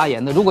起来发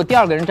言的，如果第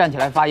二个人站起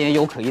来发言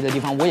有可疑的地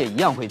方，我也一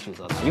样会指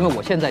责他，因为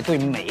我现在对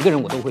每一个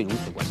人我都会如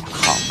此观察。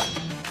好，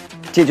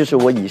这就是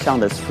我以上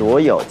的所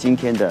有今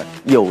天的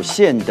有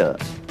限的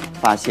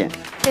发现。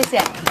谢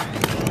谢。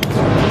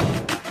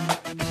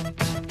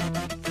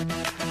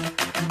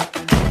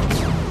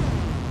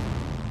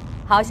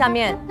好，下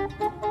面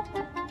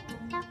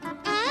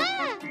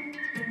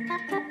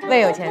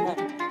魏有钱，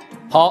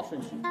好，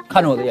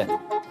看着我的眼睛，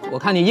我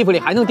看你衣服里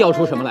还能掉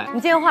出什么来。你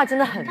今天话真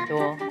的很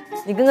多，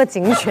你跟个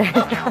警犬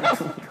一样。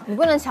你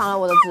不能抢了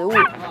我的职务。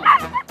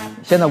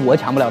现在我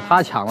抢不了，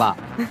他抢了，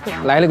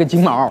来了个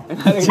金毛，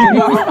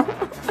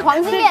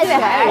黄金猎犬，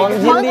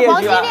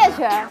黄金猎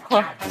犬，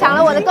抢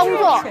了我的工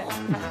作。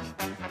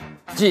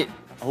记，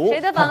谁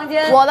的房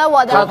间？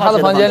我的。他的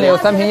房间里有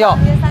3瓶药，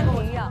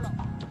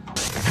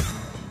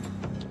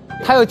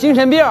他有精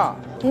神病。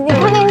你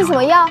看那是什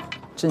么药？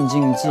镇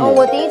静剂、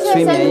我的确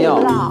催眠药、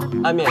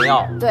安眠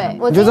药。对，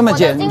你就这么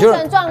解，精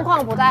神状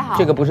况不太好。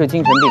这个不是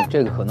精神病，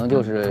这个可能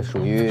就是属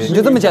于。你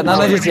就这么简单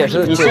的去解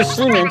释？你是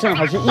失眠症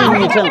还是抑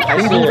郁症还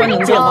是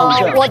健忘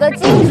症？我的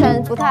精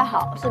神不太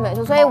好，是没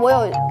错，所以我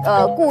有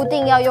固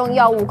定要用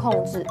药物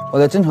控制。我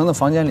在真诚的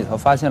房间里头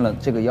发现了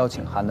这个邀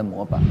请函的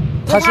模板，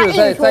它是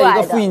在一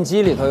个复印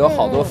机里头有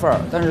好多份儿，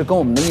但是跟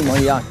我们的一模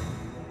一样，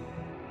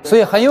所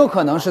以很有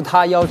可能是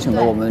他邀请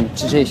了我们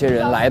这些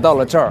人来到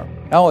了这儿。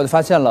然后我就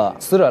发现了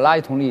死者垃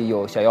圾桶里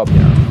有小药瓶，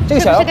这个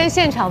小药是跟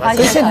现场发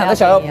现，跟现场的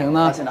小药瓶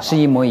呢是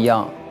一模一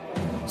样，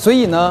所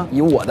以呢，以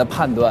我的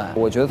判断，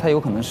我觉得它有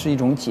可能是一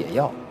种解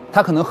药，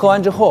他可能喝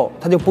完之后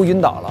他就不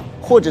晕倒了，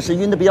或者是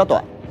晕的比较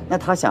短。那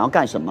他想要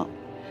干什么？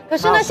可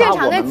是那现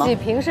场那几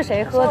瓶是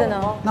谁喝的呢？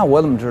那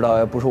我怎么知道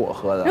呀？不是我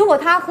喝的。如果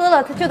他喝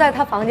了，他就在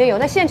他房间有，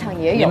那现场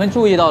也有。你们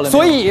注意到了没有？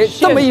所以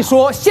这么一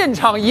说，现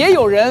场也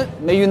有人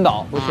没晕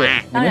倒。不是，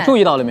你们注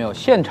意到了没有？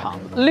现场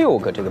6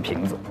个这个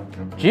瓶子，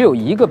只有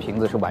1个瓶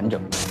子是完整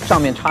的，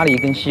上面插了一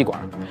根吸管，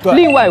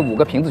另外5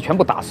个瓶子全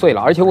部打碎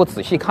了，而且我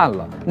仔细看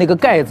了，那个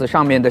盖子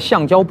上面的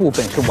橡胶部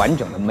分是完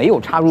整的，没有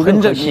插入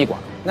任何吸管，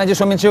那就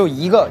说明只有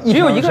一个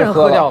人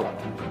喝掉了。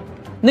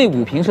那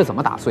5瓶是怎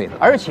么打碎的？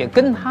而且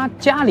跟他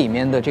家里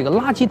面的这个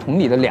垃圾桶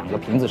里的2个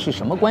瓶子是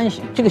什么关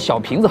系？这个小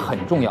瓶子很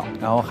重要。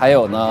然后还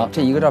有呢，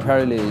这一个照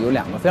片里有2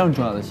个非常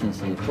重要的信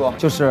息，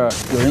就是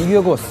有人约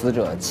过死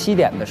者7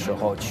点的时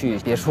候去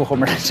别墅后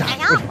面的茶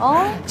会。哦，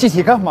具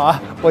体干嘛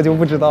我就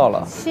不知道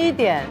了。7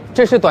点，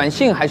这是短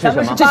信还是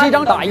什么？这是一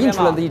张打印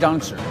出来的一张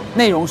纸，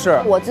内容是：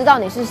我知道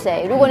你是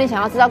谁。如果你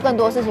想要知道更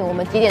多事情，我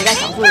们几点再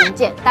讲述一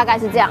件，大概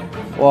是这样。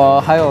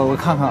我还有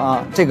看看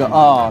啊，这个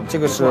这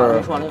个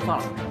是说完了就算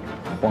了。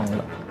慌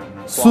了，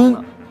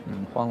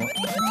慌了，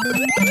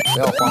不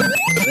要慌。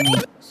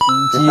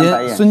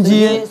孙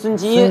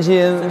基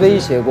因威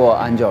胁过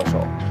安教授，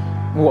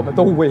我们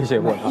都威胁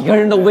过他，一个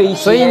人都威胁。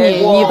所以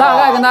你大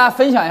概跟大家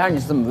分享一下你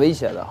是怎么威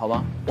胁的，好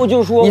吧？我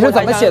就说你是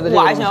怎么写的这个？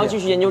我还想要继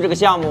续研究这个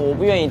项目，我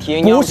不愿意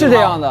停。不是这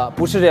样的，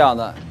不是这样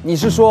的。你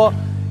是说，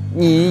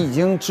你已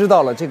经知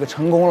道了这个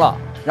成功了。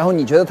然后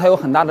你觉得它有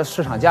很大的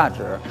市场价值，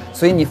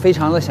所以你非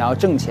常的想要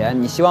挣钱，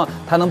你希望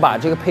他能把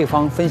这个配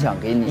方分享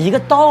给你。一个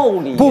道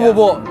理。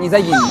不，你在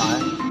隐瞒，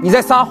你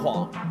在撒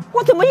谎。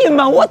我怎么隐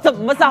瞒？我怎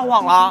么撒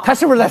谎了？他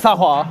是不是在撒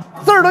谎？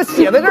字儿都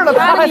写在这儿了，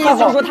他的意思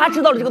就是说他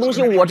知道了这个东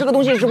西，我这个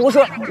东西只不过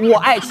说我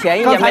爱钱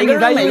一点。每个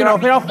人以一种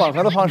非常缓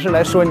和的方式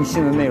来说你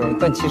信的内容，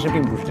但其实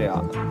并不是这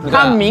样的。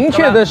他明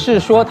确的是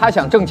说他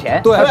想挣钱，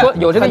对，他说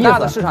有这个意思，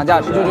的市场价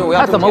值，就是我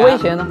要。他怎么威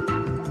胁呢？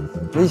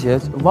威胁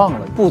忘了，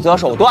不择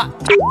手段，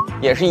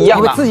也是一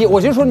样的。自己，我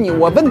就说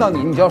我问到你，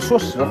你就要说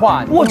实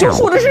话。我就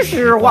说的是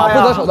实话呀，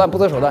不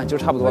择手段就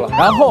差不多了。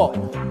然后，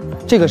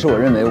这个是我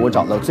认为我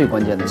找到最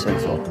关键的线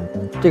索。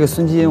这个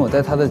孙基因，我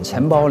在他的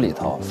钱包里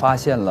头发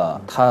现了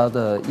他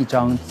的一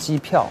张机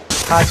票，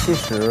他其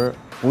实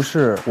不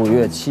是5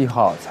月7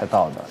号才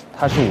到的，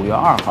他是5月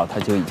2号他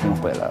就已经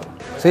回来了。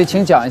所以，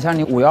请讲一下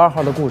你5月2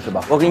号的故事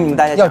吧。我给你们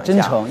大家讲一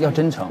下要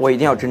真诚，我一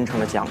定要真诚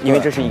的讲，因为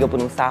这是一个不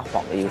能撒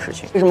谎的一个事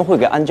情。为什么会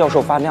给安教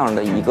授发那样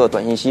的一个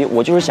短信息？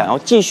我就是想要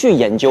继续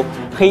研究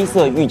黑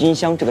色郁金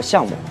香这个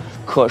项目，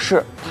可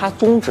是他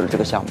终止了这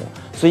个项目，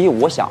所以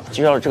我想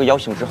接到了这个邀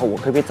请之后，我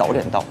可不可以早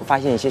点到，发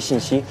现一些信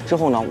息之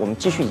后呢，我们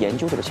继续研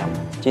究这个项目，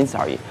仅此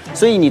而已。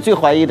所以你最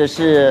怀疑的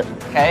是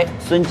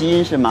孙基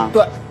因是吗？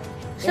对，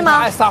是吗？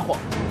爱撒谎。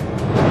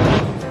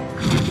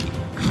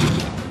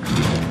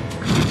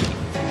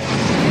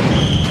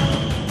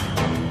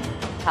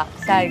好，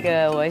下一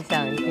个我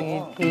想听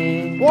一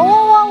听。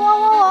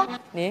我，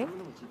你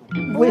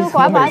为什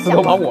么每次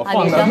都把我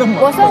放在那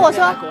么？我说，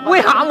为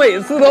啥每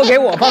次都给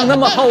我放那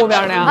么后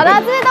边呢？好的，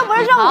这些都不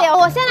是重点。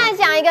我先来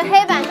讲一个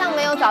黑板上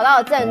没有找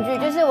到的证据，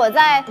就是我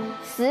在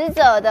死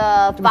者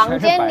的房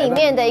间里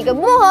面的一个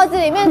木盒子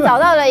里面找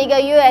到了一个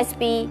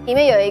USB， 里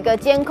面有一个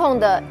监控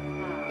的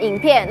影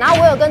片，然后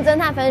我有跟侦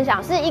探分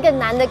享，是一个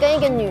男的跟一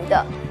个女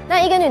的。那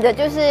一个女的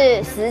就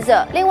是死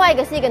者，另外一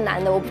个是一个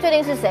男的，我不确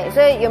定是谁，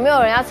所以有没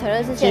有人要承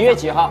认是现场？几月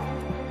几号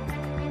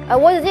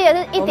我只记得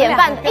是1点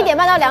半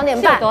到2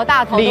点半。有多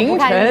大头都不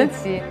看日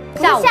期。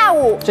下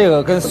午。这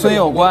个跟孙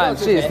有关，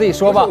自己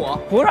说吧。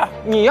不是，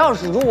你要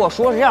是如果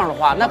说是这样的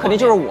话，那肯定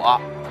就是我。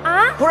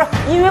啊，不是，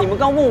因为你们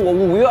刚问我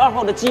5月2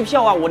号的机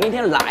票啊，我那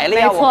天来了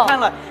呀，我看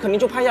了，肯定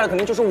就拍下来，肯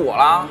定就是我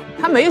啦。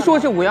他没说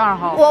是5月2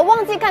号，我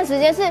忘记看时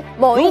间是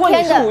某一天的。如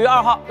果你是5月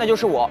2号，那就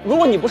是我；如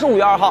果你不是5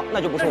月2号，那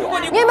就不是我。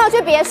你有没有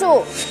去别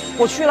墅？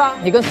我去了。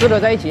你跟死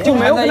者在一起，就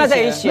没有跟他在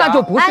一起，那就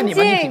不是你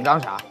们，你紧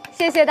张啥？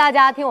谢谢大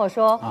家听我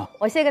说，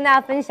我先跟大家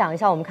分享一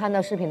下我们看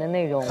到视频的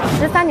内容。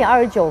13点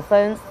29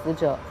分，死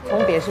者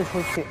从别室出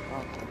去。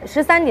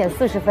13点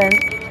40分，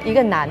一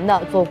个男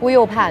的左顾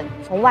右盼，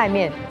从外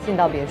面进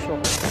到别墅。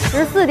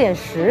14点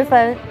10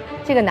分，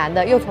这个男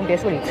的又从别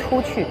墅里出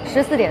去。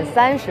14点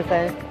30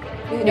分，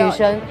女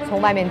生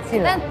从外面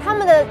进来。但他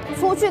们的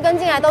出去跟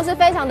进来都是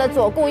非常的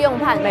左顾右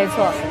盼。没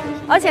错，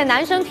而且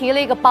男生提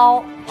了一个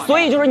包。所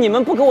以就是你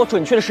们不给我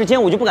准确的时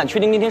间，我就不敢确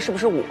定那天是不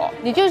是我。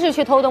你就是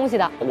去偷东西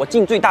的。我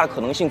尽最大的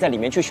可能性在里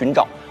面去寻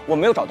找，我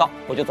没有找到，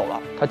我就走了。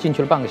他进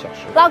去了半个小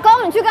时。老公，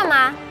你去干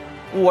嘛？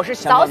我是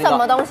想找什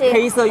么东西？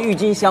黑色郁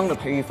金香的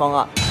培育方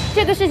案。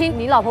这个事情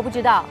你老婆不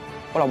知道。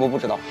我老婆不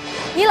知道。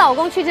你老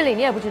公去这里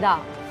你也不知道。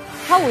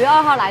他5月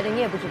2号来的你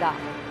也不知道。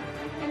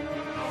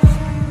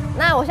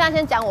那我现在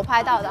先讲我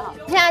拍到的哈。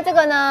现在这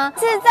个呢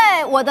是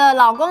在我的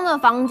老公的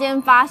房间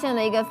发现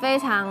了一个非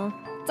常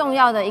重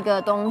要的一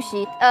个东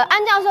西。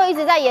安教授一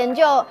直在研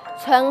究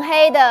纯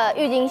黑的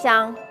郁金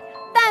香。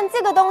但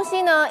这个东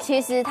西呢，其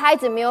实他一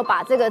直没有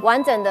把这个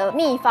完整的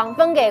秘方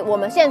分给我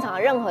们现场的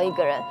任何一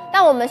个人。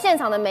但我们现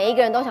场的每一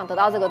个人都想得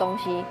到这个东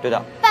西。对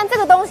的。但这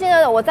个东西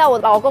呢，我在我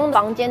老公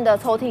房间的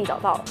抽屉里找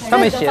到了。上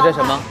面写着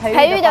什么？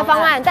培育的方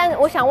案。但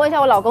我想问一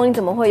下我老公，你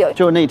怎么会有？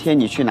就是那天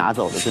你去拿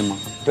走的，对吗？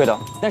对的。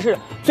但是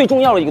最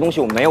重要的一个东西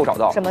我没有找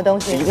到。什么东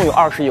西？一共有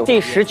20页，第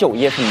19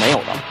页是没有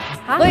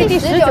的。所以第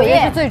19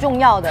页是最重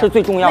要的，是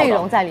最重要的内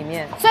容在里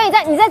面。所以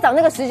你在找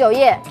那个19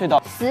页。对的。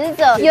死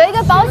者有一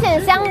个保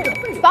险箱，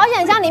保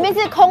险箱里面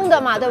是空的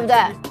嘛，对不对？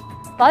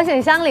保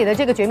险箱里的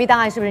这个绝密档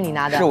案是不是你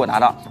拿的？是我拿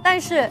的。但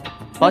是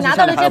你拿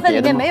到的这份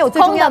里面没有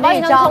最重要的那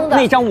一张。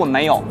那张我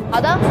没有。好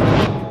的。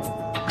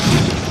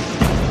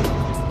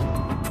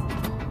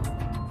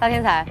大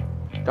天才，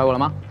找我了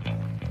吗？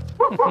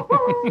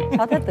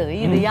瞧他得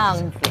意的样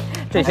子。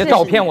这些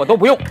照片我都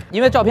不用，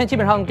因为照片基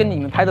本上跟你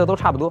们拍的都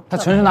差不多。他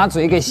纯是拿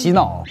嘴给洗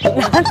脑，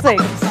拿嘴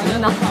洗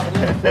脑。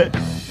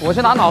我是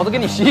拿脑子给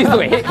你洗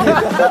嘴。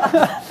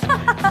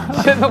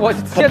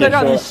现在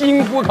让你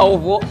心服口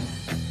服。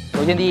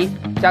首先第一，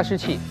加湿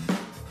器，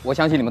我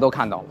相信你们都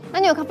看到了。那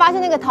你有发现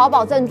那个淘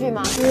宝证据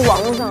吗？就是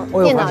网络上、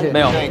电脑里没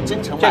有？对，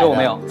真诚这个我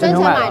没有。真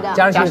诚买的，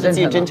加湿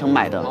器真诚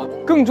买的。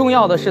更重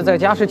要的是，在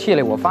加湿器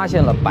里我发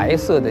现了白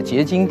色的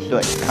结晶体，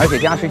对，而且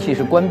加湿器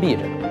是关闭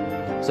着的。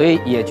所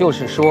以也就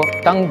是说，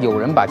当有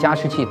人把加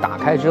湿器打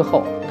开之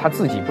后，他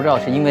自己不知道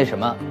是因为什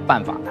么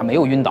办法，他没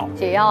有晕倒，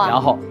解药啊，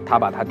然后他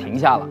把它停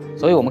下了。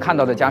所以我们看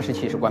到的加湿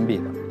器是关闭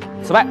的。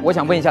此外，我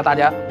想问一下大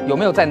家，有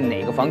没有在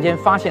哪个房间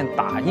发现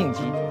打印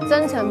机？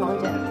真诚房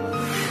间。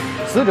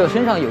死者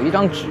身上有一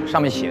张纸，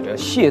上面写着“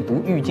亵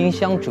渎郁金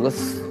香者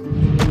死”，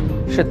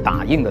是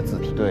打印的字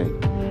体。对。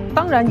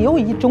当然，也有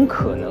一种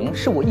可能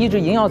是我一直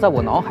萦绕在我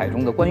脑海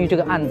中的关于这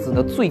个案子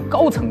的最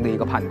高层的一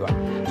个判断，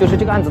就是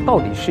这个案子到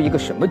底是一个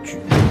什么局？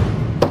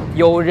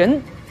有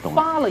人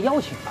发了邀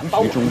请函把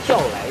我们叫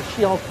来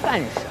是要干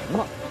什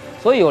么？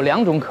所以有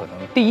2种可能：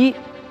第一，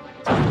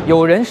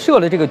有人设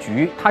了这个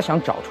局，他想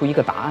找出一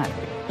个答案，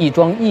一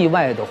桩意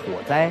外的火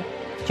灾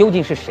究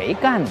竟是谁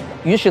干的？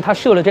于是他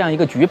设了这样一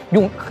个局，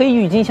用黑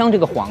郁金香这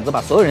个幌子把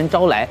所有人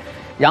招来，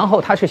然后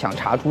他是想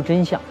查出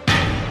真相，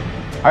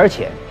而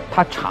且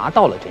他查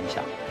到了真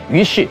相，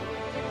于是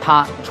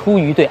他出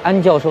于对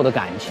安教授的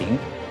感情，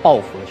报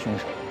复了凶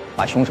手，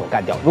把凶手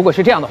干掉。如果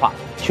是这样的话，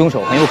凶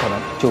手很有可能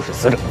就是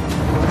死者。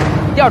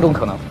第2种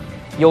可能，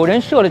有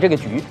人设了这个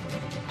局，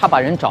他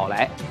把人找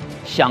来，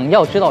想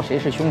要知道谁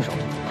是凶手。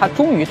他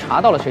终于查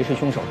到了谁是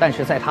凶手，但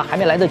是在他还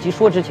没来得及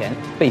说之前，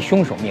被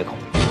凶手灭口，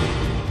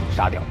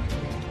杀掉。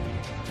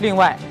另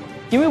外，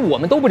因为我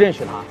们都不认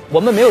识他，我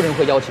们没有人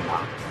会邀请他。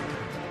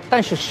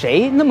但是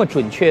谁那么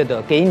准确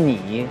地给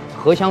你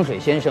何香水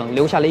先生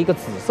留下了一个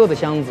紫色的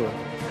箱子，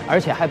而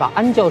且还把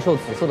安教授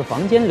紫色的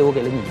房间留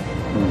给了你？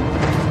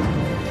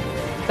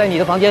在你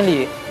的房间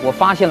里，我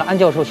发现了安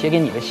教授写给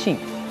你的信。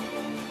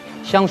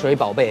香水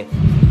宝贝，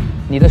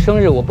你的生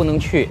日我不能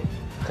去，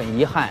很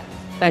遗憾，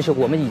但是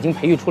我们已经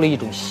培育出了一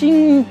种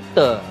新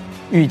的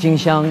郁金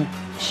香，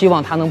希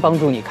望它能帮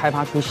助你开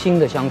发出新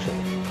的香水。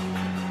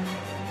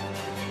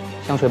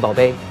香水宝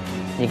贝，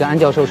你跟安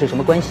教授是什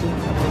么关系？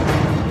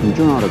很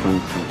重要的关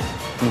系。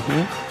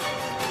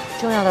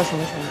重要到什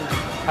么程度？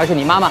还是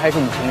你妈妈，还是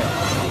你情人？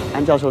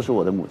安教授是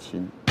我的母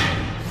亲。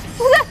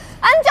不是，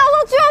安教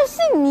授居然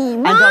是你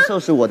妈？安教授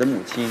是我的母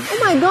亲。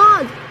Oh my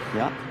god！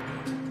 呀，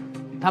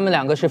他们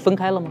2个是分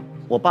开了吗？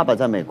我爸爸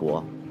在美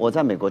国，我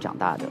在美国长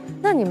大的。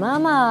那你妈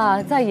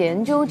妈在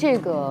研究这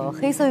个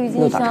黑色郁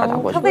金香，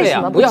她为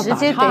什么不直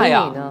接给你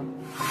呢？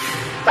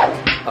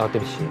对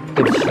不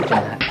起，侦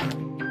探。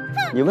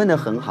你问得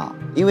很好，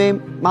因为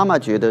妈妈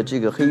觉得这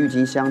个黑郁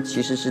金香其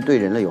实是对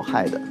人类有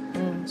害的，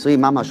所以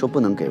妈妈说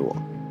不能给我，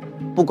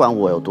不管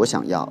我有多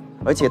想要，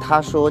而且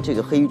她说这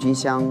个黑郁金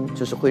香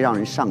就是会让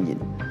人上瘾，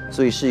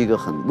所以是一个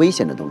很危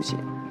险的东西，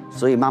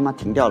所以妈妈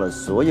停掉了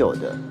所有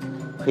的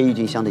黑郁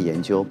金香的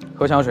研究。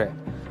何香水，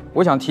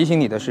我想提醒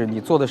你的是，你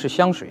做的是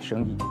香水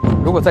生意，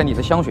如果在你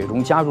的香水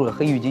中加入了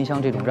黑郁金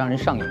香这种让人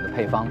上瘾的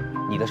配方，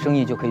你的生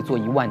意就可以做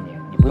10000年，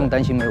你不用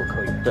担心没有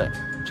客源。对。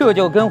这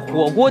就跟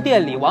火锅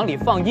店里往里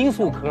放罂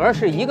粟壳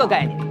是一个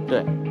概念。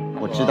对，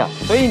我知道。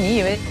所以你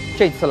以为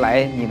这次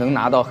来你能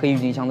拿到黑郁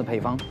金香的配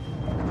方？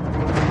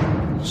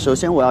首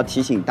先我要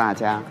提醒大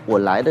家，我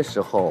来的时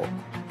候，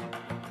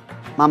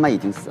妈妈已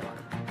经死了。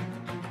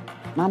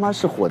妈妈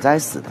是火灾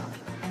死的，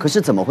可是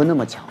怎么会那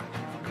么巧？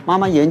妈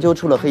妈研究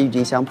出了黑郁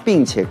金香，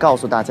并且告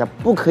诉大家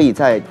不可以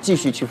再继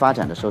续去发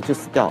展的时候就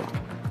死掉了，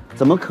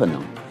怎么可能？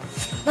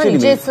那你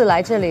这次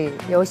来这里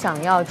有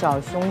想要找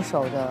凶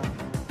手的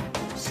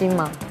心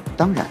吗？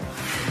当然，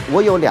我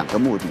有2个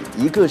目的，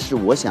一个是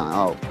我想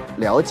要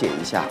了解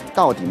一下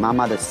到底妈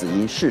妈的死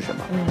因是什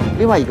么，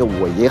另外一个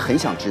我也很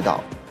想知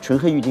道纯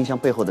黑郁金香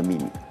背后的秘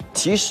密。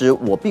其实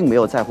我并没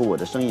有在乎我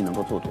的生意能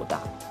够做多大，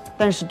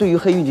但是对于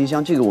黑郁金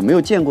香这个我没有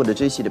见过的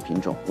珍稀的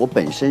品种，我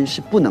本身是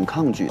不能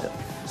抗拒的。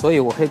所以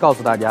我可以告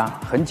诉大家，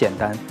很简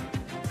单，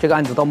这个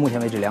案子到目前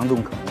为止2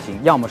种可能性，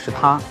要么是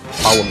他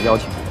把我们邀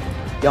请来，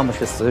要么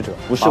是死者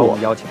不是我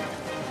们邀请来。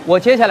我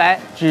接下来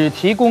只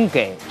提供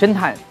给侦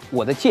探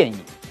我的建议，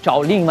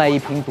找另外一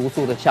瓶毒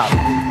素的下落。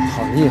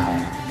好厉害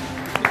啊！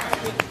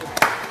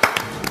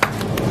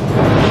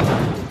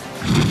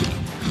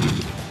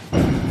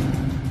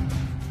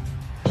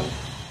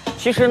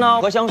其实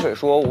呢，何香水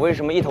说，我为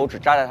什么一头只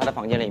扎在他的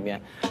房间里面，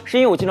是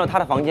因为我进到他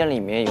的房间里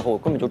面以后，我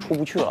根本就出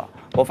不去了。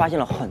我发现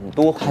了很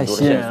多的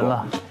线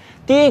索。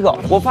第一个，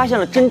我发现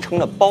了真诚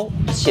的包，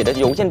写的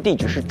邮件地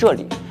址是这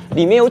里，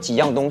里面有几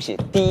样东西。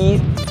第一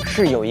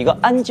是有一个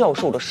安教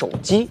授的手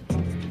机，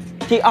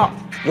第二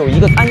有一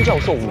个安教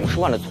授50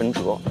万的存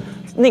折。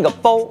那个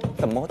包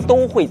怎么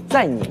都会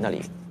在你那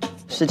里？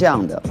是这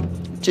样的，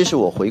这是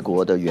我回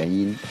国的原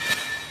因。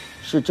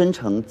是真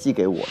诚寄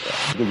给我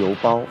的一个邮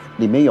包，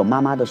里面有妈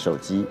妈的手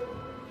机。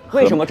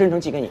为什么真诚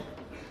寄给你？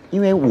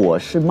因为我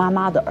是妈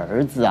妈的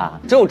儿子啊。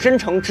只有真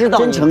诚知道。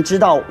真诚知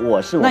道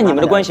我是我妈妈的儿子。那你们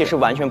的关系是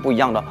完全不一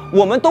样的。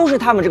我们都是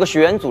他们这个学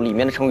员组里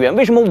面的成员，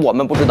为什么我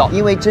们不知道？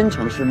因为真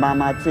诚是妈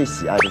妈最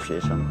喜爱的学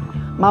生，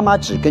妈妈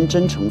只跟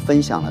真诚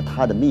分享了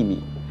她的秘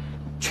密，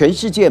全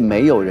世界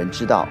没有人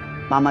知道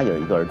妈妈有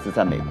一个儿子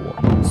在美国。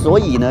所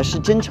以呢，是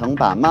真诚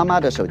把妈妈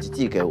的手机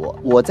寄给我，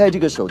我在这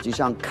个手机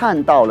上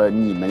看到了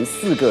你们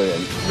4个人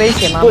威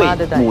胁妈妈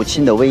的对母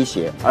亲的威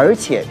胁，而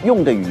且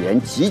用的语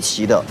言极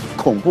其的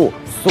恐怖，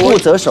不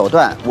择手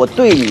段，我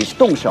对你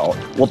动手，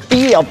我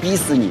要逼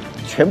死你，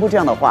全部这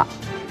样的话，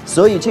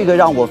所以这个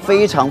让我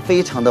非常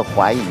非常的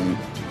怀疑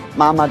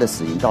妈妈的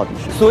死因到底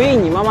是什么。所以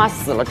你妈妈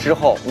死了之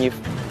后，你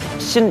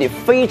心里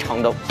非常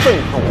的愤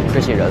恨我们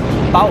这些人，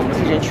把我们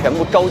这些人全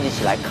部召集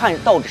起来，看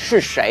到底是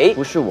谁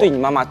不是我对你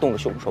妈妈动了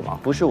凶手吗？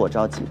不是我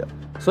召集的。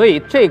所以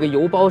这个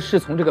邮包是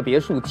从这个别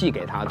墅寄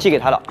给他的，寄给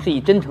他的，是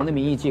以真诚的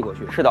名义寄过去。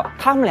是的，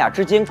他们俩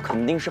之间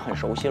肯定是很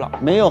熟悉了。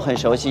没有很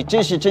熟悉，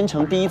这是真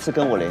诚第一次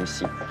跟我联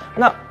系。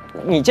那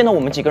你见到我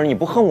们几个人，你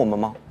不恨我们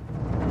吗？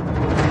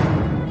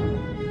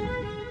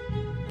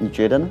你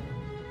觉得呢？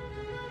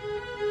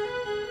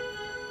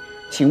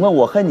请问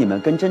我恨你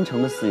们跟真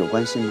诚的死有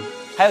关系吗？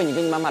还有你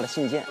跟你妈妈的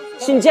信件，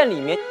信件里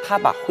面他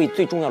把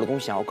最重要的东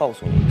西想要告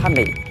诉你，他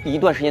每一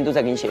段时间都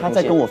在给你写封信。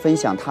他在跟我分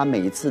享他每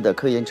一次的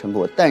科研成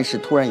果，但是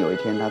突然有一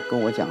天他跟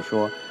我讲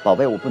说：“宝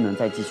贝，我不能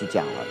再继续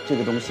讲了，这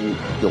个东西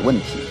有问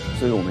题，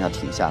所以我们要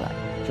停下来。”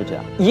就这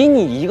样。以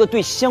你一个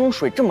对香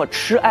水这么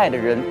痴爱的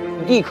人，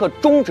立刻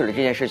终止了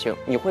这件事情，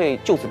你会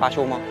就此罢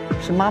休吗？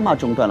是妈妈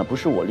中断了，不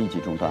是我立即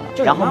中断了。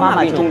然后妈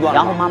妈就中断了，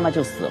然后妈妈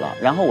就死了，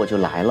然后我就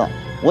来了。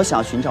我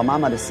想寻找妈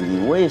妈的死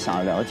因，我也想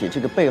要了解这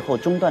个背后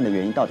中断的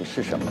原因到底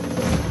是什么。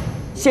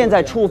现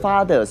在触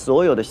发的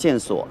所有的线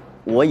索，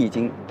我已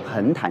经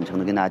很坦诚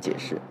地跟大家解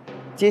释。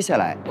接下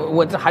来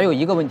我这还有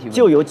一个问题，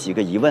就有几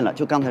个疑问了，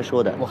就刚才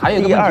说的。我还有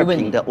一个问题问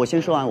你。第2瓶的，我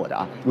先说完我的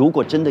啊。如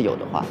果真的有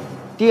的话，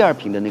第2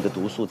瓶的那个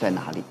毒素在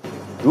哪里？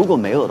如果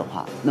没有的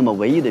话，那么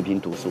唯一的一瓶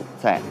毒素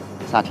在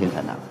沙天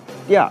才那儿。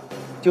第2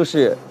就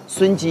是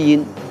孙基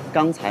因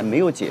刚才没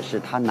有解释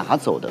他拿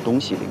走的东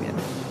西里面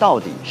到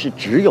底是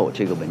只有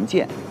这个文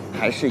件，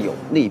还是有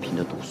那一瓶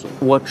的毒素。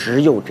我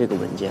只有这个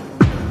文件。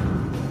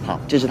好，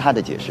这是他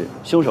的解释，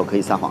凶手可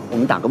以撒谎，我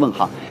们打个问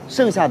号。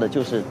剩下的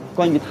就是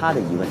关于他的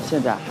疑问，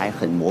现在还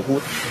很模糊。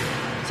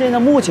现在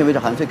目前为止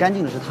好像最干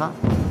净的是他，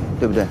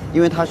对不对？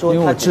因为他说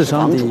他只是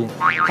房主，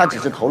他只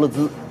是投了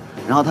资，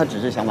然后他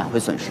只是想挽回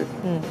损失。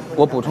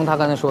我补充他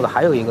刚才说的，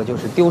还有一个就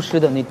是丢失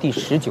的那第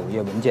19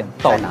页文件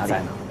到哪里？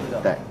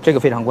对，这个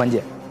非常关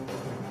键。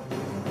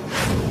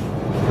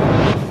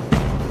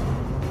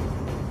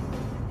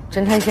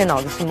侦探现在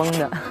脑子是懵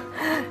的。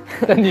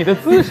但你的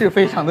姿势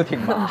非常的挺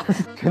拔，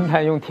侦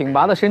探用挺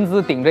拔的身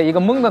姿顶着一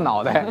个懵的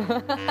脑袋，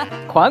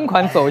款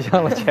款走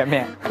向了前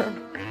面。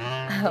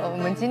我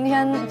们今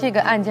天这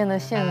个案件的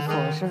线索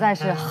实在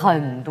是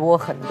很多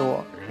很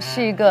多，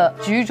是一个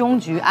局中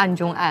局、案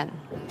中案。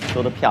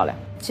说得漂亮。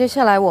接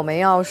下来我们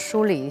要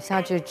梳理一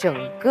下这整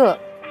个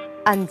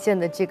案件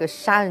的这个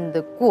杀人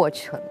的过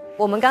程。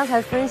我们刚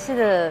才分析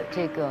的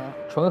这个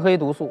纯黑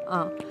毒素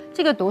啊，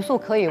这个毒素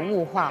可以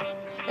雾化，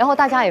然后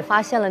大家也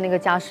发现了那个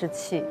加湿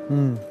器。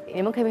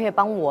你们可不可以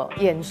帮我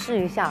演示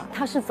一下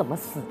他是怎么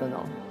死的呢？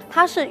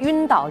他是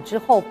晕倒之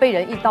后被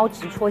人一刀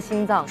直戳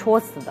心脏戳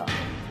死的，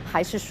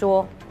还是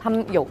说他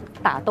们有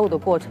打斗的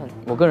过程？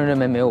我个人认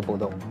为没有搏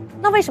斗。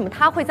那为什么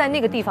他会在那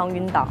个地方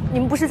晕倒？你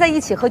们不是在一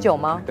起喝酒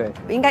吗？对，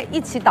应该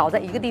一起倒在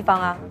一个地方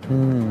啊。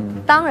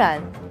当然，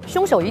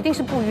凶手一定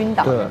是不晕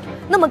倒的。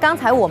那么刚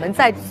才我们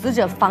在死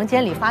者房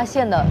间里发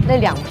现了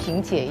那2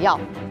瓶解药，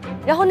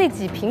然后那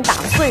几瓶打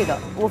碎的，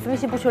我分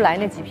析不出来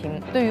那几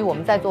瓶对于我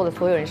们在座的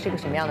所有人是个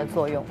什么样的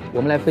作用。我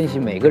们来分析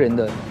每个人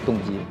的动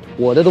机。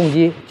我的动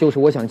机就是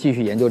我想继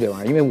续研究这玩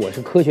意儿，因为我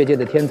是科学界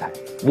的天才，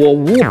我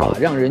无法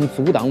让人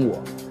阻挡我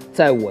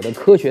在我的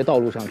科学道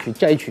路上去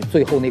摘取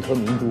最后那颗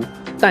明珠，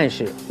但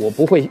是我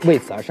不会为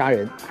此而杀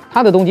人。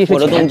他的动机是钱，我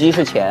的动机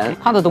是钱，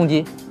他的动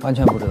机完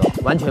全不知道，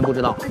完全不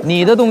知道。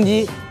你的动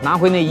机拿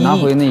回那1亿，拿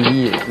回那1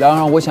亿，然后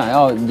让我想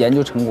要研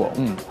究成果。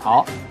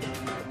好。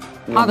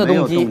他的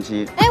动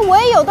机，哎，我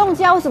也有动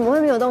机啊，我怎么会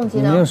没有动机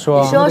呢？你没有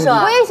说，你说说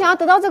啊。我也想要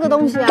得到这个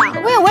东西啊，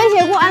我也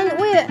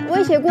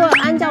威胁过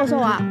安教授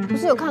啊，不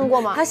是有看过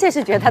吗？他现在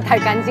是觉得他太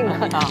干净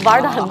了，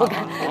玩得很不干。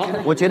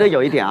我觉得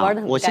有一点啊玩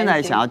得很，我现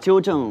在想要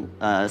纠正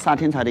撒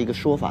天才的一个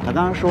说法，他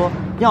刚刚说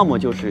要么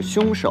就是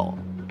凶手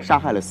杀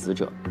害了死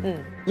者，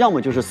要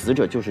么就是死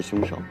者就是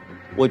凶手。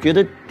我觉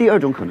得第2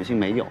种可能性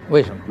没有。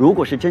为什么？如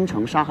果是真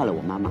诚杀害了我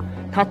妈妈，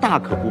他大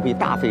可不必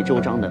大费周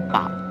章的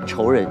把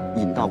仇人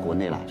引到国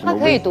内来。他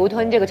可以独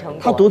吞这个成果。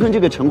他独吞这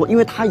个成果，因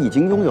为他已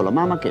经拥有了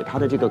妈妈给他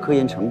的这个科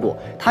研成果，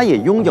他也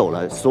拥有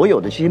了所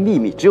有的这些秘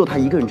密，只有他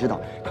一个人知道，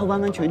他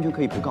完完全全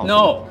可以不告诉你。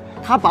No。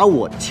他把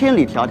我千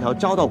里迢迢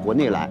招到国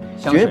内来，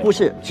绝不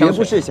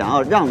是想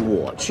要让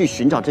我去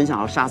寻找真相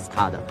而杀死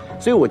他的，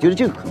所以我觉得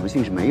这个可能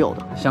性是没有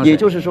的。也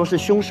就是说，是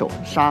凶手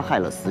杀害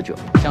了死者。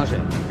香水，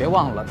别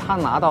忘了他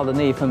拿到的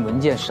那一份文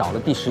件少了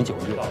第19页。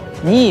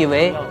你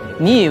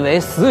以为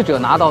死者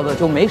拿到的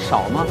就没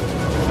少吗？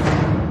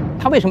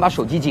他为什么把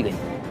手机寄给你？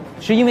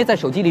是因为在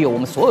手机里有我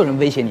们所有人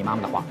威胁你妈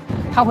妈的话，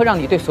他会让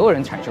你对所有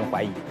人产生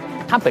怀疑，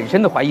他本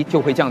身的怀疑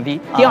就会降低。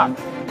第2，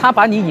他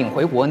把你引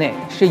回国内，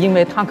是因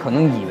为他可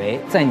能以为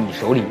在你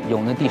手里有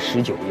那第19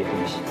页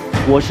东西。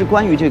我是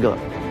关于这个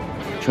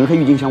纯黑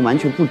郁金香完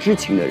全不知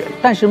情的人，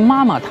但是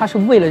妈妈她是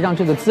为了让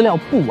这个资料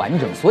不完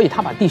整，所以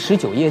她把第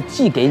19页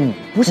寄给你。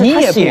不是你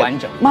也不完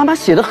整。妈妈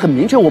写的很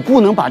明确，我不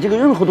能把这个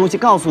任何东西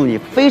告诉你，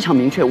非常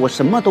明确，我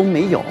什么都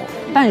没有。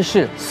但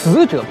是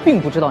死者并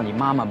不知道你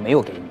妈妈没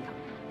有给你啊，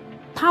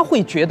他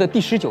会觉得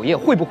第19页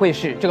会不会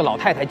是这个老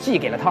太太寄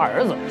给了他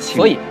儿子？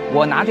所以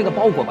我拿这个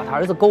包裹把他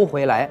儿子勾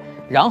回来，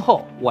然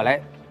后我来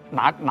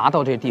拿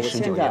到这第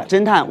19页。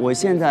侦探，我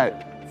现在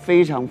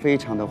非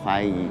常的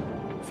怀疑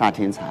撒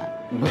天才，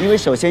因为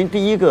首先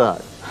第一个，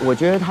我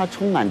觉得他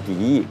充满敌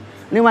意。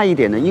另外一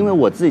点呢，因为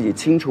我自己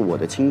清楚我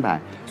的清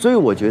白，所以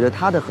我觉得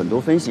他的很多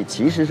分析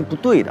其实是不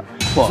对的。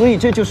所以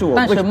这就是我。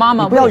但是妈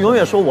妈，你不要永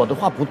远说我的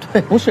话不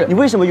对。不是，你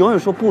为什么永远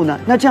说不呢？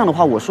那这样的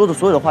话，我说的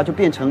所有的话就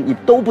变成你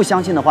都不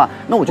相信的话，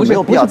那我就没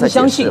有必要再解释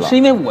了。不相信，是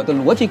因为我的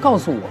逻辑告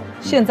诉我，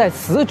现在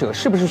死者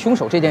是不是凶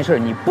手这件事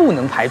你不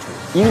能排除。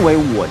因为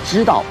我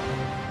知道，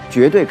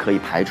绝对可以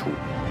排除。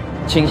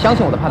请相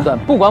信我的判断，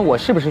不管我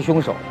是不是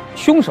凶手，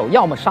凶手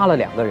要么杀了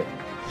2个人，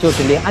就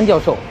是连安教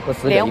授和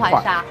死者一块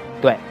儿，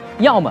对，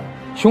要么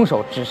凶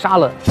手只杀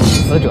了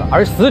死者，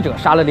而死者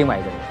杀了另外一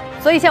个人。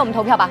所以现在我们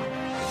投票吧。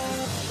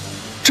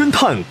侦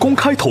探公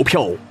开投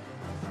票，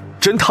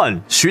侦探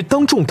需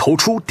当众投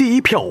出第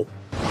1票。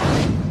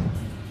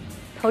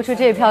投出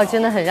这一票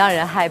真的很让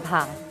人害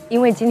怕，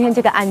因为今天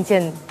这个案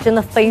件真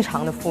的非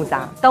常的复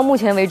杂。到目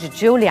前为止，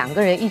只有2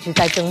个人一直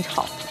在争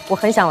吵。我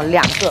很想有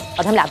2个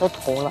把他们俩都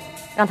投了，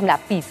让他们俩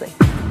闭嘴。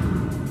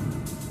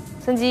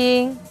孙基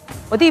英，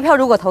我第1票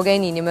如果投给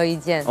你，你有没有意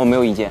见？我没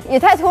有意见。也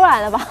太突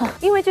然了吧？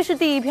因为这是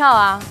第1票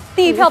啊，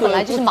第1票本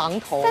来就是盲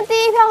投。但第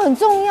1票很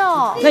重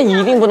要。那你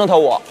一定不能投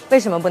我。为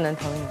什么不能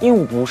投你？因为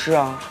我不是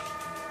啊。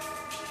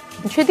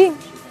你确定？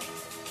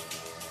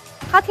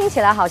他听起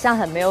来好像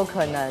很没有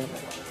可能，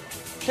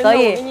所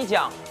以我跟你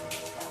讲，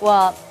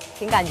我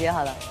凭感觉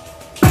好了。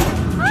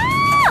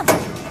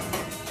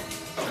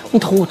你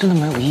投我真的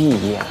没有意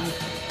义。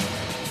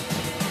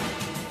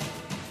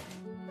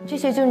这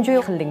些证据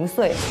很零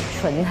碎，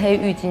纯黑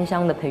郁金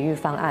香的培育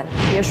方案，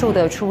别墅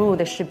的出入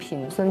的视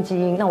频，孙基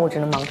英，那我只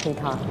能盲推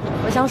他。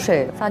何香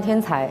水、撒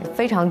天才，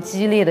非常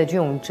激烈的这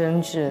种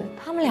争执，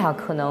他们俩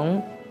可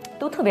能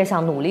都特别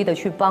想努力的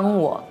去帮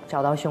我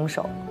找到凶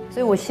手，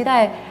所以我期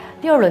待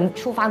第2轮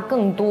触发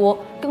更多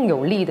更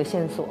有力的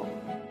线索。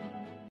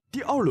第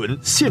2轮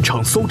现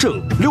场搜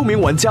证，6名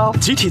玩家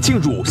集体进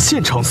入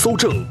现场搜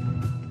证。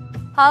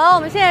好了，我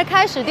们现在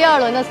开始第2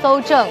轮的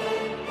搜证。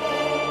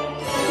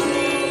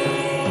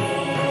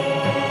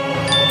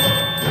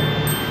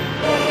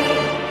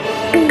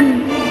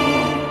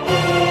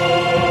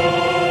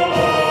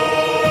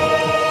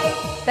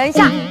一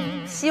下，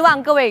希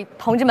望各位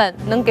同志们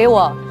能给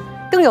我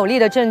更有力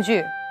的证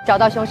据，找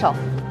到凶手。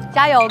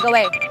加油，各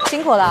位，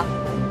辛苦了。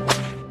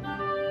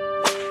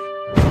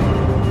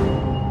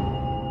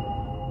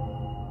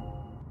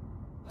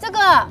这个，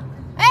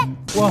哎，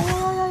哇，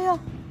有，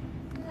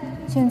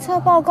检测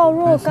报告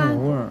若干，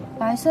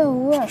白色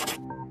无味，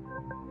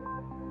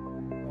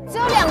只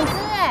有2只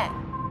哎。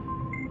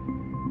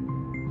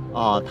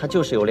哦，它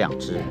就是有2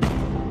只。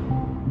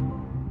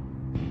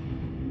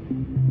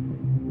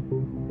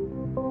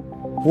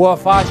我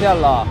发现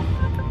了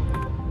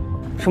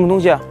什么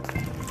东西？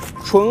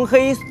纯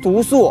黑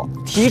毒素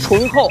提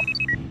纯后，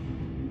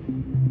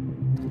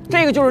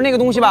这个就是那个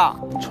东西吧？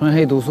纯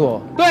黑毒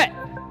素，对，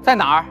在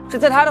哪儿？是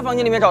在他的房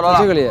间里面找到的。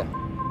这个里，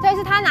这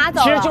是他拿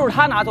走了。其实就是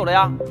他拿走的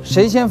呀。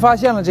谁先发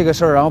现了这个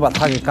事儿，然后把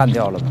他给干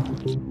掉了呢？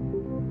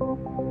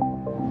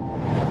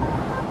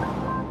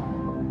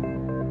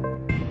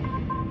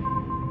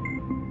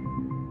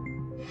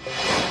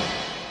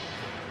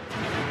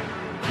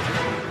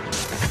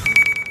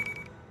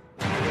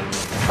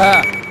哎，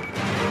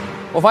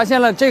我发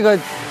现了这个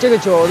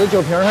酒的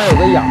酒瓶上有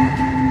个眼儿。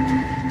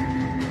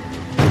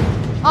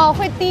哦，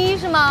会滴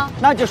是吗？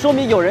那就说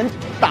明有人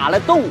打了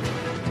洞，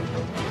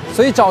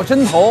所以找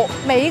针头。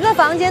每一个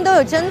房间都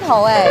有针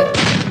头哎。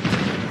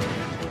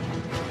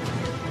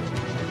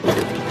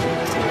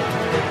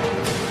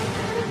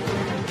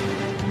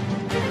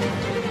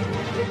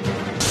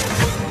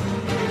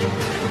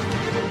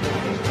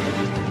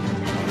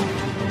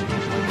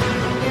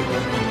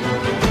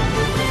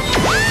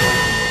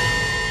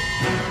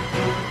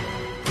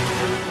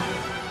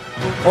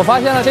我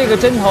发现了这个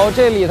针头，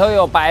这里头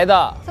有白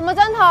的。什么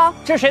针头？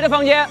这是谁的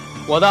房间？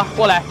我的，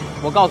过来，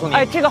我告诉你。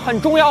哎，这个很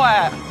重要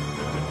哎。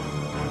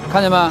看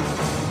见吗？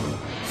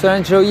虽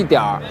然只有一点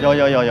儿。有，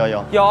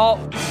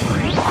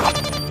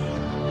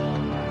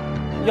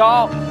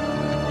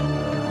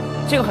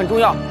这个很重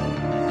要。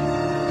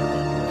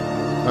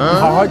你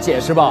好好解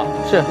释吧。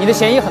是你的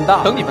嫌疑很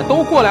大。等你们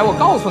都过来，我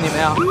告诉你们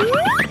呀。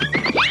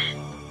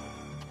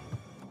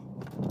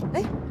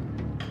哎，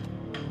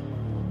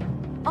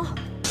哦。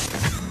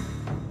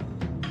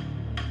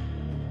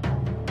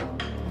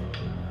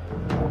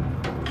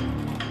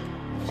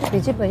笔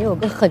记本有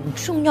个很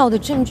重要的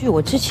证据，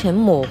我之前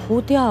模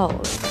糊掉了。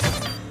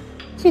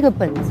这个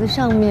本子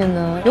上面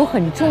呢，有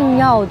很重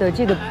要的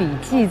这个笔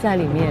记在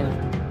里面。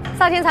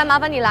邵天才，麻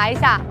烦你来一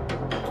下。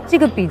这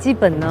个笔记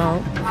本呢，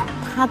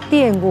他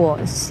垫过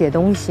写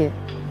东西，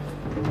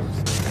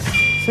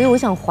所以我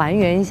想还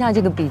原一下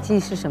这个笔记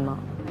是什么。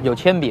有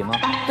铅笔吗？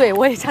对，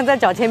我也想再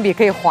找铅笔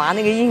可以划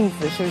那个印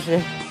子，是不是？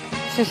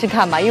试试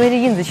看吧，因为这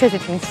印子确实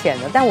挺浅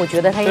的，但我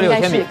觉得它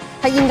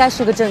应该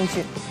是个证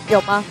据，有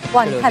吗？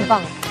哇，你太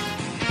棒了！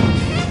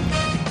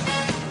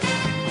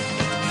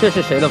这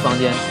是谁的房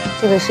间？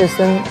这个是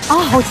森啊，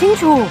好清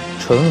楚。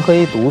纯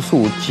黑毒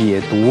素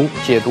解毒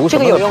这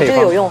个有用，这个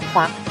有用，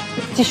划，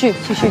继续，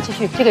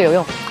这个有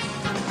用，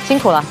辛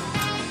苦了。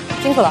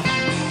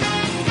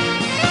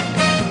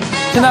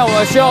现在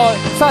我需要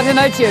萨天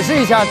来解释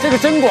一下这个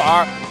针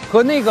管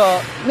和那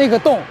个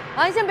洞。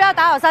啊，你先不要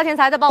打扰邵天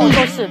才，再帮我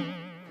做事。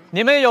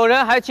你们有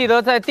人还记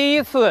得在第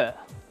一次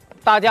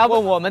大家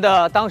问我们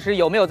的当时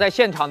有没有在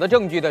现场的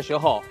证据的时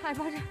候，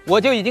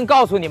我就已经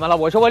告诉你们了，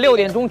我说我6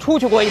点钟出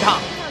去过一趟，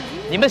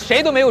你们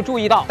谁都没有注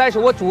意到，但是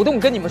我主动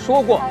跟你们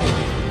说过。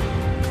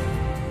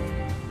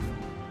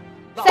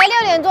谁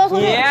6点多出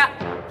去？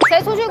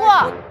谁出去过？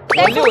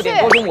谁出去？6点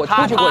多钟我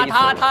出去过一次。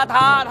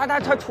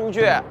他出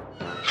去。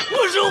我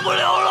受不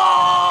了了。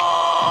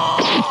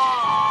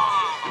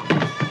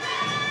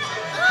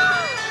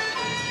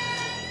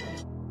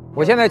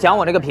我现在讲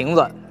我那个瓶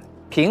子，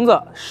瓶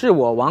子是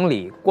我往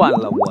里灌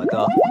了我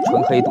的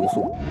纯黑毒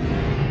素。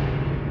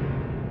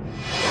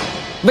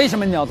为什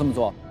么你要这么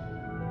做？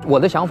我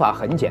的想法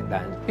很简单，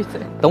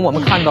等我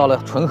们看到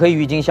了纯黑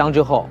郁金香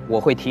之后，我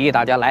会提议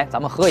大家来，咱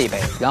们喝一杯，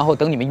然后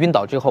等你们晕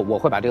倒之后，我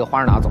会把这个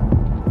花拿走。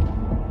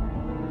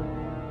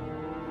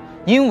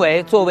因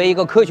为作为一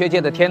个科学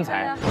界的天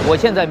才，我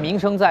现在名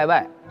声在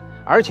外，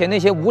而且那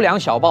些无良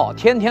小报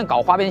天天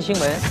搞花边新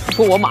闻，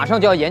说我马上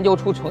就要研究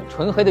出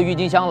纯黑的郁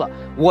金香了。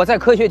我在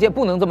科学界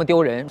不能这么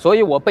丢人，所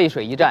以我背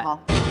水一战。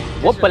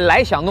我本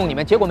来想弄你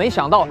们，结果没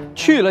想到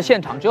去了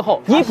现场之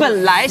后，你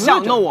本来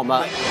想弄我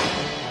们。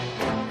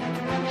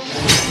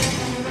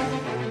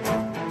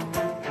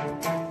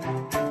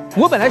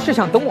我本来是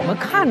想等我们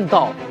看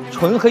到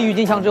纯黑郁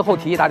金香之后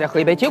提议大家喝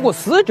一杯，结果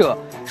死者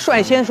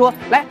率先说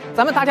来，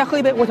咱们大家喝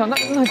一杯。我想那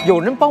有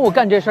人帮我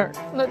干这事儿，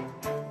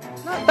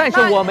但是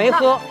我没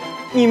喝，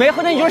你没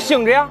喝，那你就是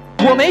醒着呀。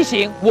我没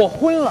醒，我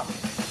昏了。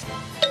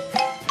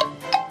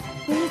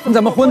你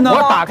怎么昏呢？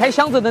我打开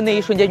箱子的那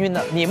一瞬间晕的。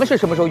你们是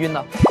什么时候晕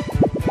的？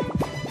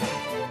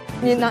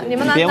你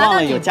们别忘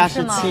了有加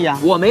湿器呀。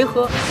我没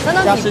喝。难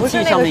道你不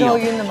是那个时候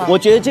晕的吗？我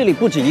觉得这里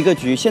不止一个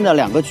局，现在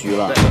2个局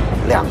了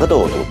，2个都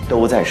有毒，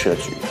都在设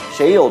局。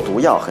谁有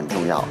毒药很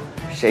重要，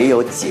谁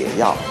有解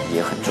药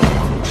也很重要，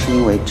是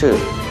因为这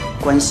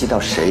关系到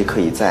谁可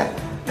以在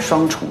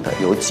双重的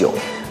有酒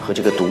和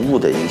这个毒物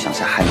的影响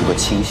下还能够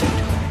清醒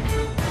着。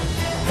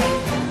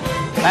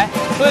来，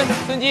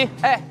孙基，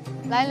哎。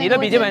来，你的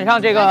笔记本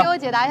上这个来给我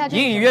解答一下这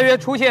个隐隐约约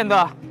出现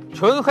的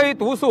纯黑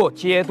毒素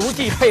解毒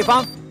剂配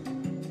方，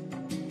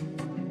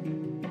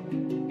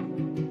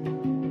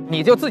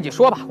你就自己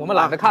说吧，我们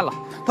懒得看了。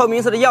透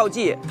明色的药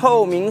剂，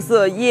透明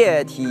色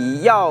液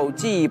体药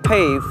剂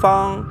配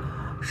方。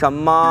什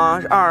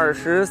么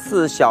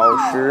24小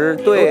时？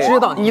对，知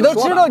道你都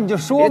知道你就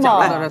说嘛。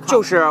哎，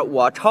就是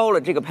我抄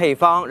了这个配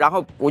方，然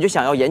后我就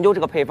想要研究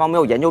这个配方，没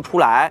有研究出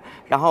来，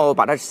然后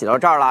把它写到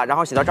这儿了，然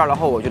后写到这儿了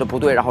后，我觉得不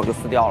对，然后我就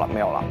撕掉了，没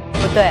有了。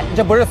不对，你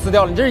这不是撕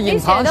掉了，你这是隐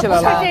藏起来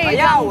了。哎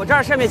呀，我这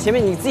儿上面前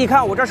面你自己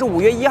看，我这是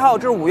5月1号，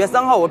这是5月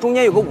3号，我中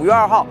间有个5月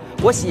2号，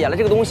我写了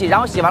这个东西，然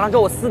后写完了之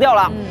后我撕掉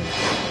了。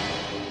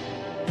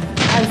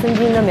按孙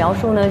金的描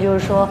述呢，就是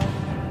说。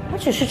我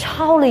只是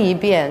抄了一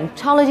遍，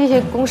抄了这些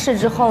公式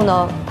之后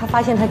呢，他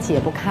发现他解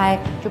不开，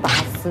就把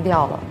它撕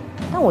掉了。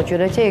但我觉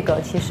得这个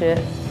其实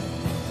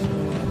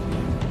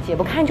解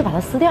不开就把它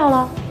撕掉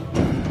了。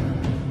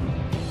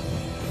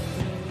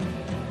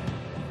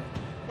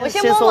我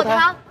先摸摸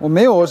它，我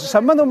没有，我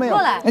什么都没有。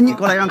过来，哎，你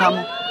过来让他摸。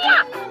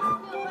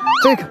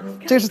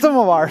这是这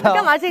么玩的？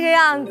干嘛这个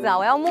样子啊？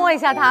我要摸一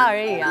下它而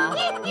已啊。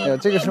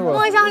这个是我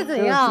摸一下会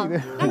怎样？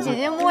让姐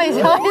姐摸一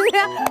下会这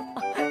样。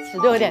尺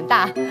度有点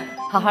大，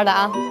好好的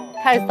啊，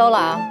开始搜了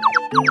啊。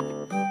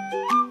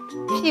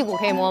屁股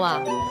可以摸吗？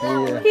可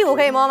以。屁股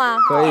可以摸吗？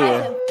可以。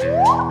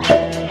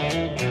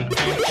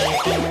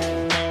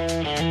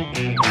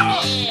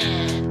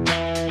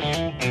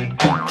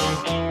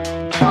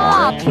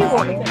哇，屁股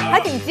还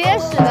挺结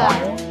实的。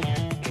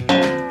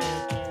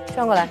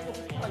转过来，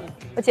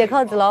我解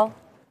扣子喽。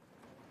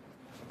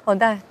口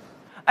袋。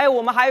哎，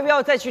我们还要不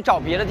要再去找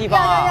别的地方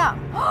啊？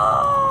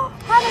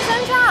他的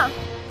身上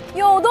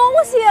有东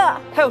西。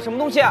他有什么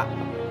东西啊？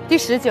第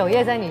19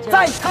页在你这儿。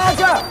在他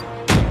这儿。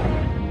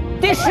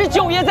第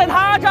19页在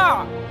他这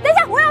儿。等一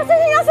下，我有事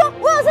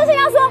情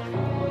要说，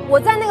我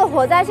在那个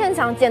火灾现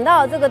场捡到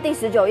了这个第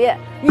19页。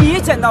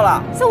你捡到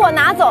了？是我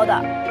拿走的。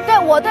对，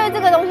我对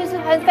这个东西是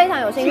非常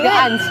有兴趣。一个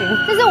案情，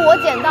这是我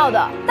捡到的，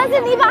但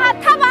是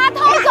他把它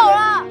偷走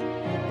了。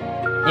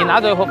你拿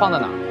走以后放在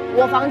哪？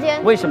我房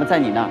间。为什么在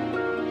你那儿？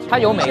他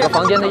有每个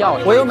房间的钥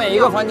匙。我有每一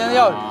个房间的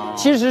钥匙。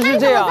其实是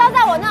这样。你怎么知道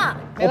在我那？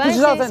没关系，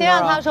我不知道在哪儿啊。先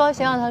让他说，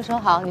先让他说。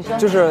好，你说。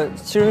其实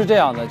是这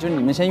样的，就是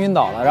你们先晕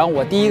倒了，然后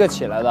我第一个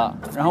起来的，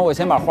然后我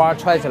先把花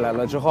揣起来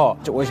了之后，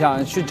我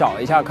想去找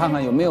一下看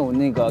看有没有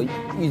那个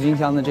郁金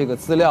香的这个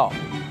资料，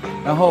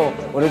然后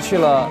我就去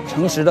了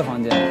诚实的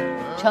房间。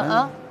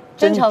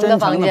真诚的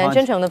房间，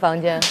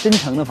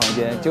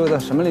结果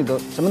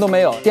什么都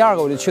没有。第二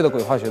个我就去了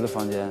鬼化学的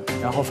房间，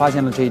然后发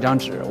现了这一张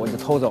纸，我就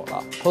偷走了。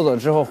偷走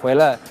之后回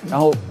来，然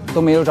后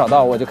都没有找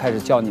到，我就开始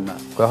叫你们。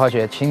鬼化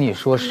学，请你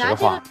说实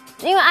话。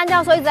因为安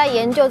教授一直在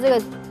研究这个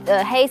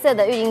黑色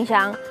的郁金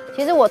香，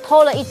其实我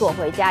偷了一朵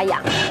回家养。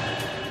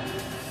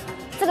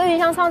这个郁金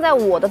香放在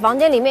我的房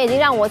间里面，已经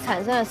让我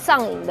产生了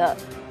上瘾的，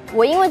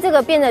我因为这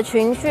个变得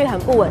情绪很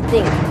不稳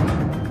定。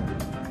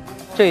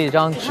这一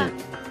张纸。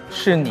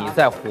是你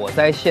在火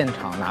灾现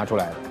场拿出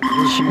来的，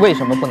为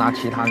什么不拿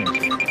其他那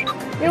些？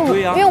因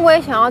为我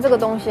也想要这个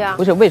东西啊。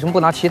不是，为什么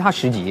不拿其他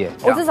10几页？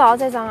我只找到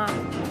这张啊。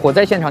火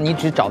灾现场你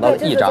只找到了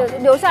一张，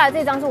留下来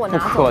这张是我拿走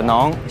的。不可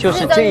能，就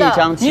是这一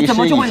张，你怎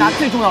么就会拿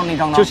最重要的那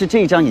张呢？就是这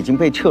一张已经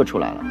被撤出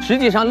来了。实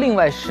际上，另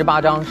外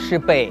18张是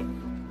被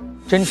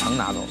真诚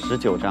拿走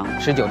，19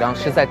张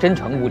是在真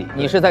诚屋里，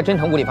你是在真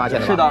诚屋里发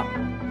现的吗？是的。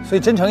所以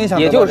真诚也想，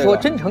也就是说，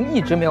真诚一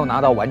直没有拿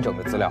到完整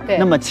的资料。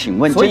那么，请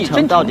问真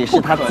诚到底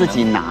是他自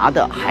己拿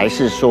的，还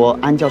是说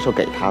安教授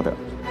给他的？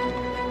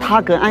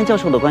他跟安教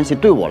授的关系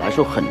对我来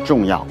说很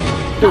重要。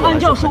那安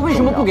教授为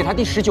什么不给他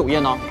第19页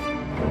呢？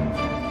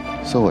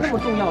搜我这么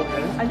重要的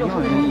人，安教授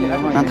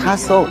让他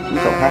搜，你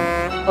走开。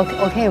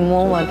我可以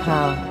摸摸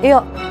他。哎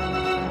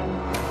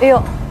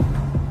呦，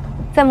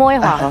再摸一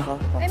会儿。好。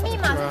哎，密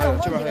码是总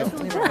共几个数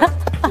字？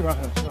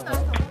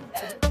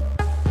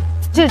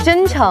就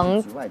真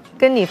诚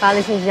跟你发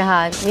了信息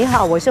哈，你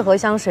好，我是何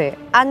香水，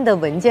安的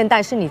文件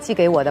袋是你寄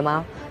给我的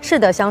吗？是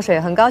的，香水，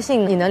很高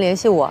兴你能联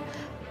系我。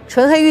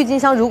纯黑郁金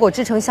香如果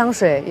制成香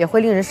水，也会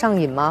令人上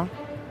瘾吗？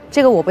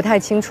这个我不太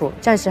清楚，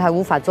暂时还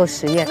无法做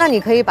实验。那你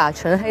可以把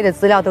纯黑的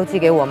资料都寄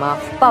给我吗？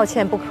抱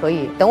歉，不可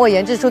以。等我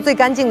研制出最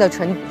干净的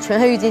纯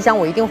黑郁金香，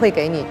我一定会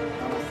给你。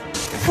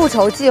复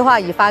仇计划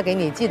已发给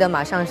你，记得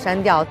马上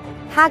删掉。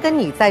他跟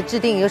你在制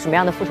定一个什么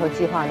样的复仇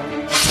计划呢？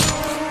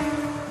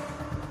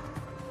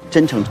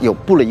真诚有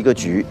布了一个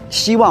局，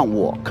希望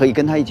我可以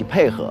跟他一起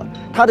配合。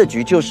他的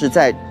局就是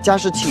在加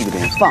湿器里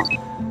面放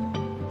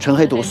纯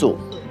黑毒素，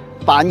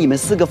把你们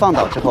4个放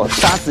倒之后，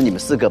杀死你们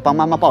4个，帮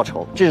妈妈报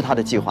仇，这是他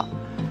的计划。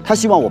他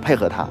希望我配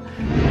合他。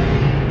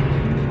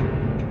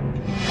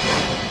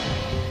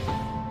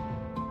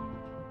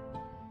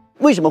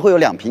为什么会有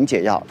2瓶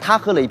解药？他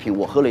喝了1瓶，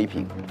我喝了1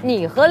瓶。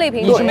你喝了1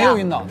瓶，你是没有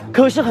晕倒的。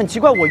可是很奇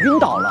怪，我晕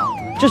倒了，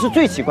这是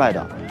最奇怪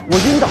的。我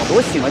晕倒了，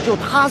我醒了之后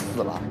他死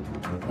了。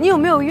你有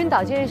没有晕倒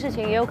这件事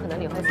情，也有可能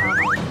你会撒谎。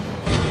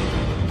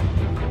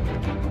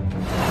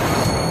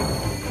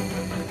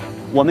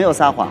我没有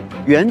撒谎，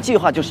原计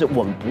划就是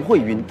我们不会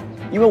晕，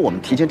因为我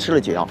们提前吃了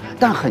解药。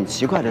但很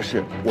奇怪的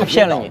是，我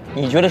骗了你，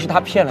你觉得是他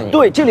骗了你？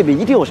对，这里面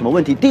一定有什么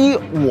问题。第一，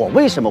我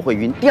为什么会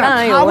晕？第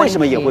二，他为什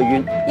么也会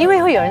晕？因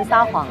为会有人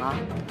撒谎啊，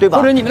对吧？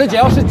或者你们的解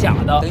药是假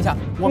的？等一下，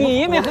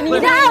你没你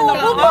看我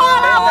不破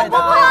了，我不破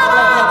了。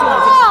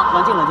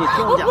冷静，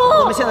听我讲。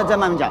我们现在再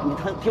慢慢讲，你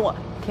听我。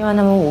听完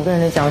他们5个人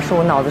的讲述，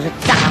我脑子是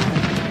炸，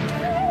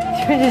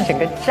就是整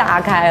个炸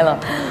开了，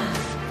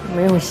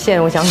没有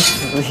线，我想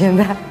死现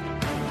在。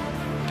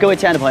各位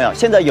亲爱的朋友，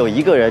现在有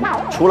一个人，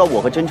除了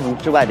我和真诚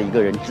之外的一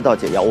个人知道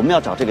解药，我们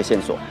要找这个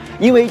线索，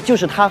因为就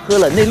是他喝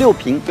了那6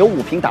瓶，有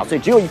5瓶打碎，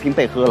只有1瓶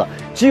被喝了，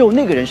只有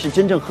那个人是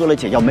真正喝了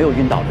解药没有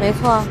晕倒的。没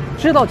错，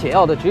知道解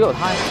药的只有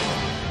他呀。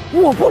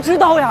我不知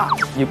道呀，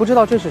你不知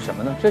道这是什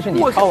么呢？这是你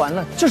抄完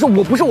了，就是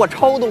我不是我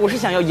抄的，我是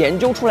想要研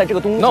究出来这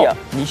个东西。No，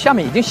 你下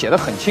面已经写得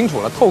很清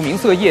楚了，透明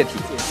色液体，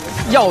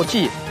药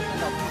剂，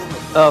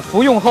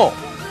服用后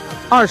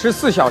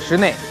24小时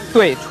内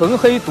对纯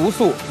黑毒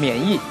素免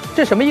疫，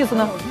这什么意思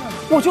呢？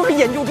我就是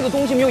研究这个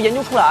东西没有研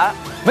究出来，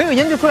没有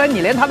研究出来，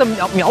你连它的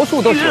描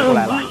述都写出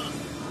来了。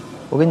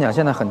我跟你讲，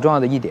现在很重要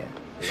的一点，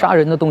杀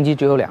人的动机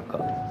只有2个，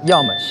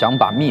要么想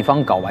把秘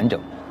方搞完整，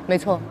没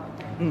错，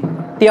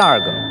第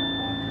二个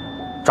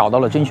找到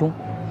了真凶，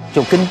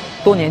就跟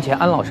多年前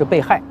安老师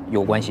被害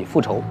有关系，复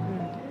仇。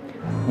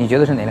你觉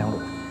得是哪2种？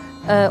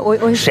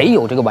我谁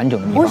有这个完整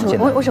的秘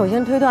方？我首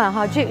先推断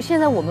哈，现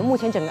在我们目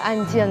前整个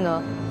案件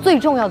呢，最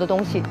重要的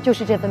东西就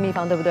是这份秘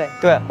方，对不对？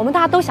对，我们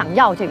大家都想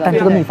要这个。但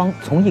这个秘方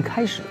从一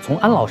开始，从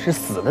安老师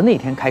死的那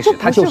天开始，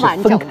它就是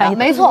分开的，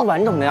没错，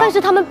完整的呀。但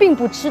是他们并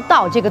不知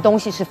道这个东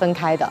西是分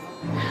开的，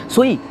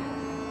所以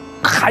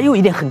还有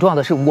一点很重要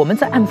的是，我们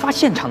在案发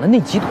现场的那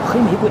几朵黑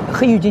玫瑰、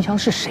黑郁金香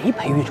是谁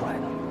培育出来的？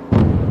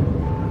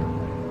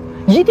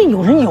一定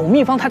有人有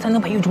秘方，他才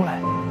能培育出来。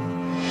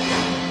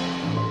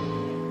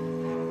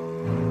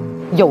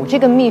有这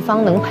个秘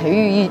方能培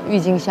育郁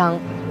金香，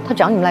他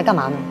找你们来干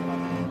嘛呢？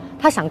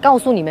他想告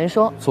诉你们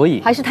说，所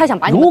以还是他想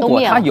把你们都灭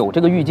了？如果他有这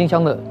个郁金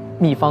香的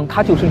秘方，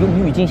他就是用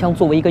郁金香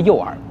作为一个诱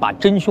饵，把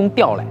真凶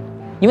调来，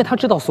因为他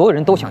知道所有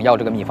人都想要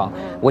这个秘方。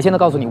我现在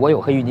告诉你，我有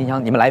黑郁金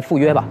香，你们来赴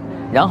约吧。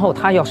然后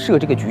他要设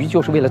这个局，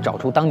就是为了找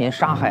出当年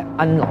杀害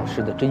安老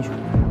师的真凶。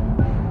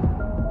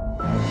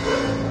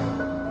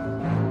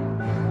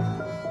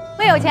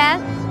会有钱，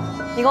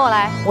你跟我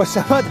来。我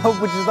什么都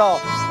不知道，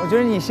我觉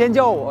得你先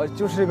叫我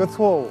就是个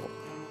错误。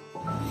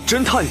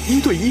侦探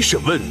1对1审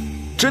问，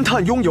侦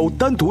探拥有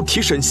单独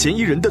提审嫌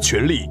疑人的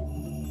权利。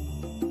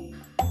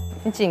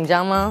你紧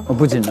张吗？我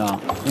不紧张，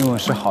因为我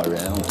是好人，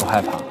我不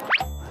害怕，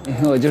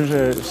因为我就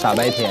是傻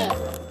白甜。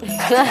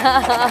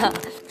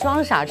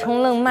装傻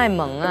充愣卖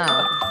萌啊！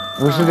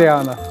不是这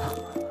样的。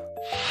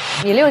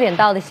你6点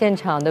到的现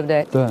场，对不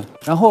对？对，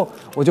然后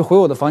我就回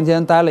我的房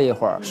间待了一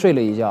会儿，睡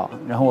了一觉，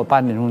然后我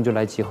8点钟就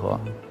来集合。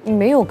你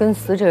没有跟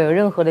死者有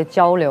任何的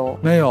交流？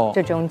没有，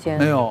这中间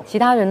没有。其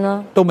他人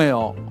呢？都没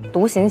有。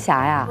独行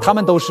侠呀？他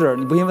们都是，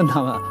你不信问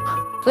他们。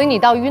所以你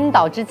到晕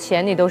倒之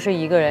前，你都是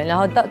一个人，然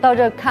后到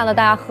这看了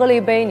大家喝了一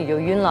杯，你就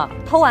晕了，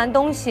偷完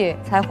东西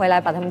才回来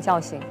把他们叫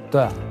醒。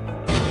对，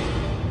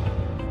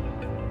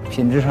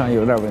品质上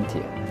有点问题。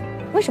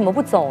为什么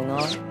不走呢？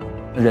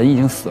人已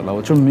经死了，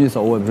我这么一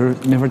走，我不是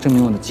没法证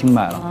明我的清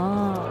白了。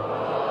啊！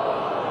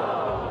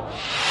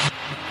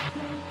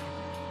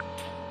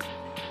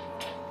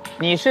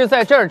你是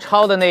在这儿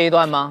抄的那一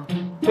段吗？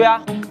对啊，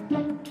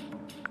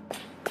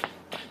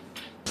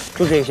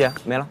就这些，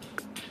没了。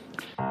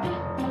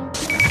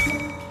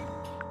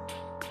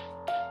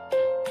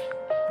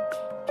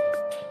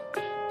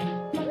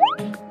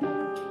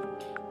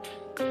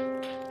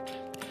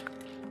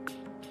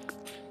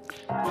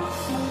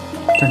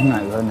这是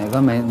哪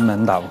个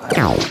门打不开？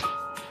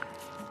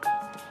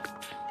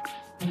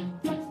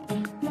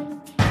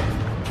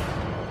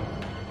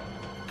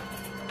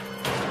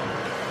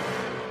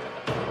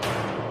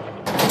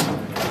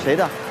谁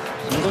的？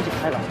什么东西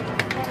开的？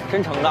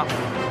真诚的。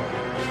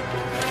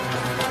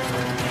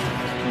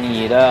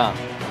你的。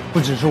不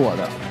只是我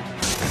的。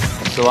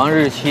死亡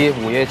日期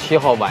5月7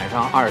号晚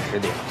上20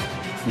点。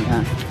你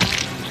看，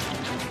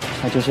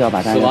他就是要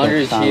把大家死亡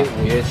日期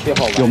5月7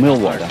号晚上有没有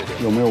我的？ 20点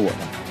有没有我的？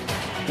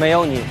没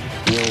有你，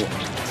没有我。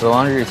死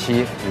亡日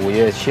期5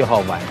月7号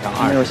晚上20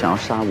点。没有想要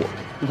杀我，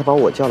那他把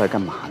我叫来干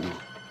嘛呢？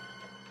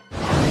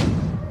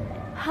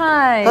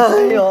太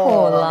辛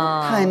苦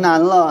了，太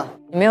难了。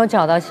你没有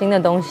找到新的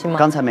东西吗？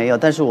刚才没有，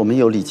但是我们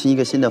有理清一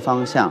个新的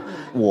方向。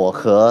我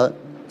和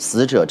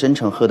死者真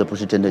诚喝的不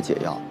是真的解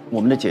药，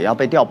我们的解药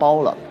被调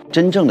包了。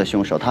真正的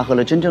凶手他喝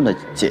了真正的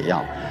解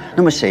药，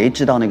那么谁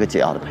知道那个解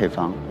药的配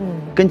方？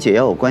跟解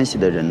药有关系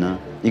的人呢？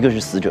一个是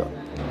死者，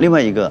另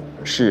外一个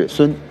是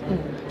孙。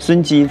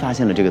孙基因发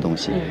现了这个东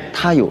西，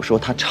他有说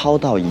他抄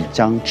到一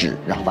张纸，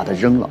然后把它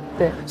扔了。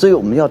对，所以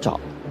我们要找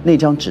那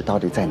张纸到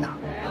底在哪。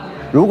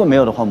如果没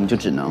有的话，我们就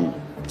只能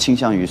倾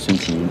向于孙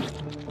基因。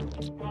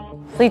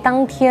所以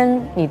当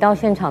天你到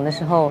现场的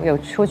时候，有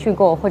出去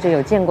过或者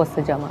有见过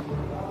死者吗？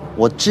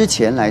我之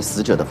前来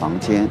死者的房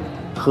间，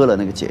喝了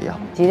那个解药。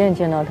几点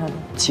见到他的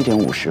？7点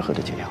50喝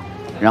的解药，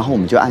然后我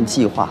们就按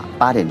计划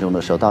8点钟的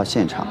时候到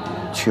现场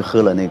去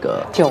喝了那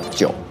个酒。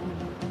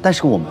但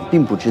是我们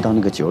并不知道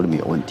那个酒里面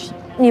有问题。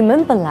你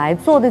们本来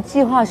做的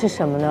计划是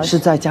什么呢？是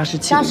在加湿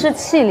器里面。加湿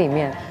器里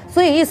面，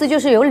所以意思就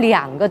是有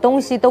2个东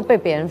西都被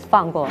别人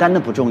放过。但那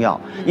不重要，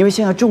因为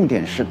现在重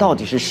点是到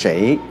底是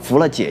谁服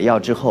了解药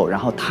之后，然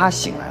后他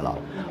醒来了，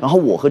然后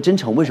我和真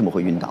诚为什么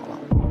会晕倒了？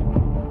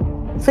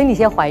所以你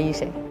现在怀疑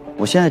谁？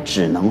我现在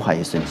只能怀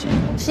疑孙姬，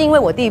是因为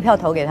我第1票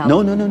投给他吗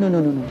 ？No。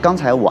刚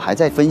才我还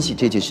在分析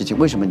这件事情，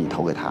为什么你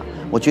投给他？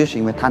我觉得是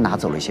因为他拿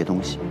走了一些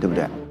东西，对不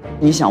对？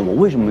你想我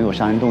为什么没有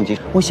杀人动机？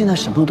我现在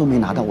什么都没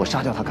拿到，我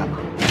杀掉他干嘛？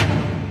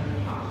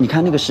你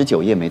看那个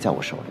19页没在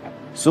我手里，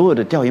所有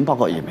的调研报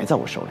告也没在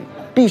我手里，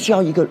必须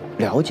要一个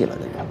了解了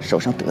的人手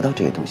上得到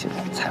这些东西的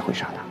人才会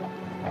杀他。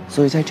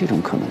所以在这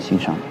种可能性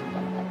上面，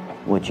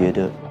我觉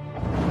得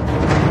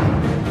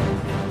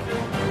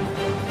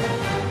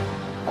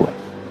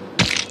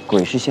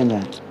鬼是现在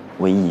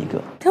唯一一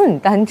个。他很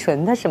单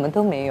纯，他什么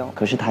都没有。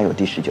可是他有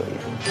第19页。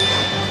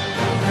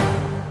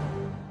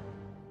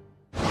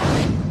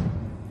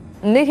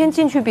你那天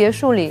进去别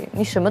墅里，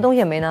你什么东西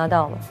也没拿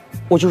到了？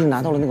我就是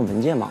拿到了那个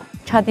文件嘛，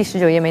差第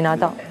19页没拿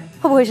到。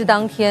会不会是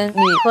当天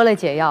你喝了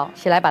解药，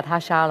起来把他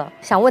杀了，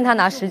想问他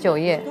拿19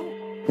页？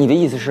你的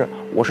意思是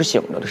我是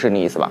醒着的，是那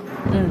意思吧？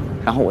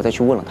然后我再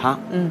去问了他。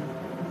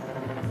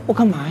我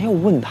干嘛要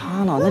问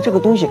他呢？那这个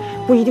东西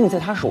不一定在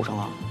他手上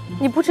啊。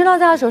你不知道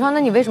在他手上，那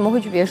你为什么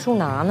会去别墅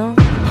拿呢？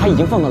他已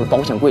经放到了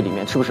保险柜里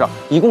面，是不是？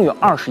一共有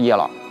20页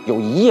了，有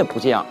1页不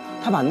见啊。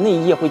他把那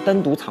一页会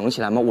单独藏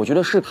起来吗？我觉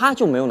得是他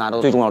就没有拿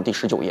到最重要的第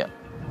19页。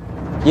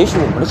也许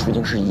我们的处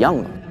境是一样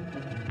的。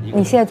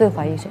你现在最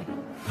怀疑谁？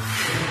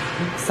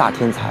撒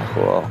天才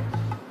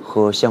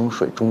和香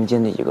水中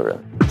间的一个人。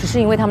只是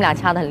因为他们俩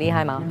掐得很厉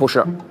害吗？不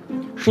是，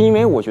是因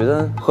为我觉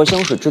得和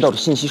香水知道的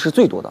信息是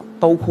最多的，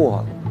包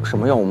括什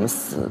么让我们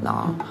死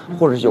呢，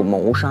或者是有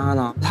谋杀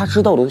呢，他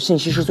知道的信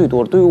息是最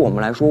多的。对于我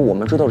们来说，我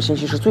们知道的信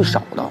息是最少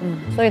的。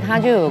所以他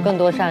就有更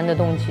多杀人的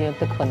动机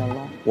的可能了。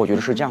我觉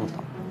得是这样子的。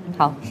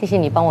好，谢谢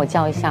你帮我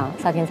叫一下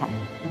撒天才，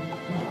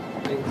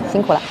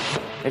辛苦了。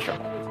没事。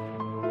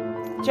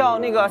叫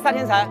那个撒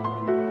天才。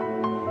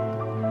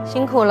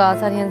辛苦了，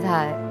撒天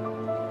才。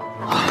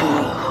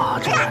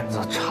这案子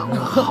藏得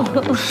好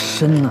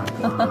深啊！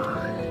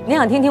你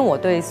想听听我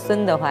对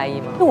孙的怀疑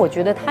吗？就我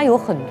觉得他有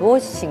很多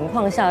情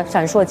况下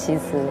闪烁其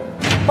词，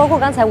包括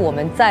刚才我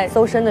们在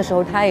搜身的时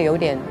候，他也有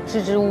点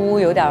支支吾吾，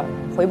有点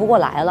回不过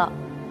来了，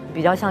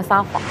比较像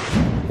撒谎。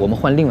我们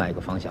换另外一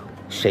个方向，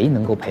谁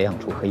能够培养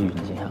出黑郁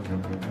金香？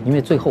因为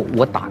最后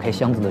我打开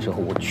箱子的时候，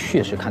我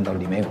确实看到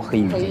里面有黑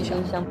郁金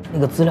香，那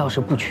个资料是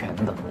不全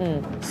的。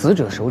死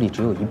者手里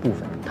只有一部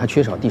分，他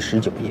缺少第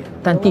19页，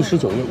但第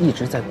19页一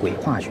直在鬼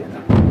化学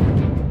呢。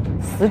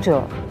死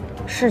者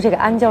是这个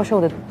安教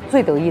授的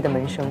最得意的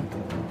门生，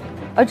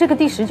而这个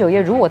第19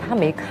页如果他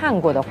没看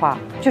过的话，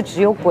就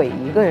只有鬼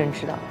一个人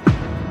知道。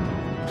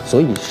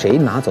所以谁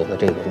拿走了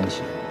这个东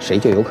西，谁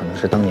就有可能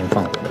是当年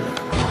放火的人。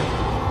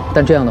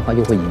但这样的话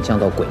又会引向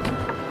到鬼。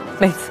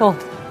没错，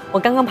我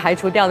刚刚排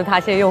除掉的他，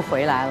现在又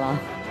回来了。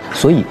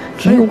所以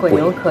只有鬼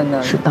有可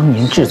能是当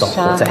年制造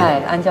火灾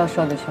的安教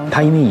授的凶手。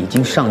他因为已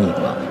经上瘾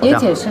了，也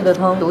解释得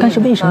通。但是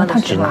为什么他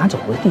只拿走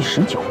了第19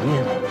页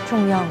呢？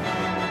重要。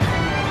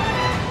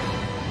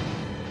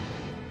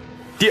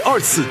第2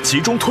次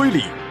集中推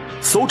理，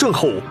搜证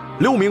后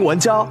6名玩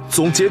家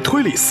总结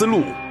推理思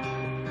路。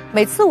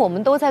每次我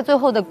们都在最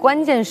后的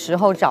关键时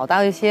候找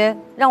到一些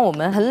让我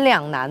们很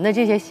两难的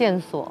这些线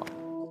索。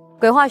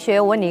鬼化学，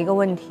我问你一个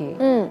问题，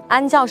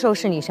安教授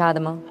是你杀的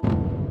吗？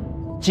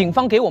警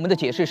方给我们的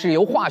解释是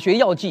由化学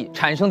药剂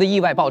产生的意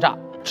外爆炸，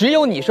只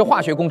有你是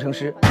化学工程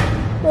师。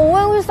我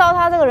会去烧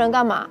他这个人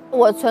干嘛？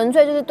我纯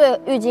粹就是对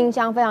郁金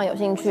香非常有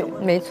兴趣。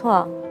没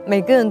错，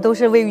每个人都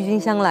是为郁金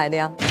香来的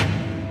呀。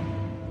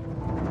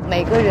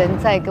每个人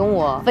再跟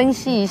我分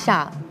析一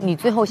下，你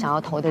最后想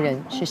要投的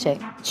人是谁？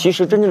其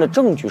实真正的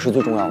证据是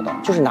最重要的，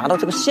就是拿到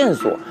这个线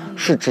索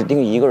是指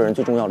定一个人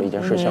最重要的一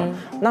件事情。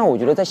那我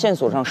觉得在线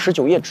索上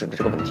19页纸的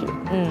这个问题，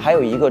还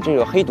有一个这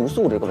个黑毒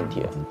素这个问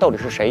题，到底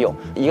是谁有？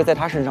一个在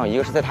他身上，一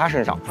个是在他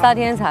身上。撒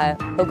天才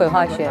和鬼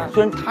化学，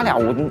虽然他俩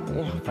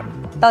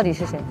到底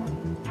是谁？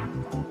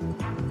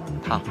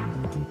他。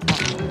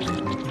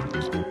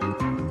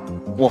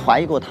我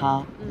怀疑过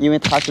他，因为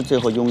他是最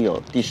后拥有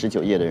第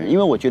19页的人。因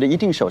为我觉得一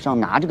定手上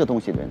拿这个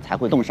东西的人才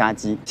会动杀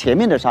机。前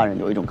面的杀人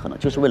有一种可能，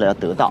就是为了要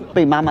得到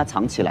被妈妈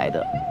藏起来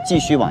的，继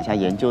续往下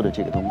研究的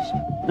这个东西。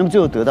那么最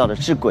后得到的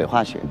是鬼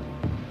化学。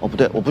哦，不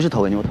对，我不是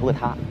投给你，我投给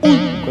他。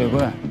鬼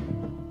怪。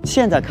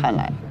现在看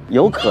来，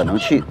有可能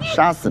去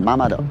杀死妈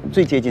妈的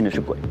最接近的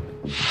是鬼。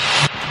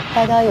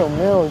大家有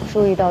没有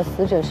注意到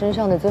死者身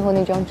上的最后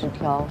那张纸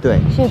条？对，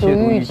亵渎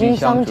郁金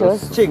香者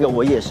死。这个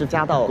我也是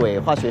加到鬼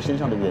化学身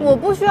上的原因。我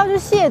不需要去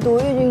亵渎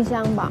郁金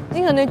香吧？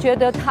你可能觉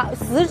得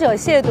死者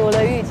亵渎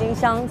了郁金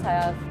香才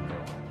要。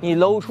你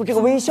露出这个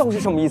微笑是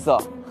什么意思？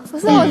不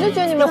是，我就觉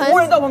得你们很。忽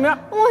然到旁边。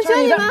我觉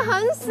得你们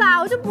很傻，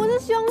我就不是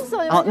凶手。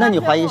好，那你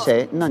怀疑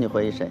谁？那你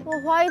怀疑谁？我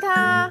怀疑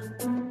他。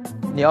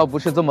你要不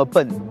是这么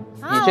笨，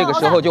你这个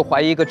时候就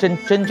怀疑一个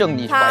真正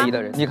你怀疑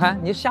的人。你看，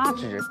你瞎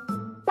指。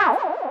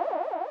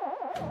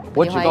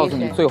我只告诉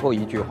你最后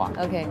一句话。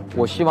OK。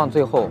我希望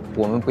最后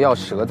我们不要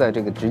折在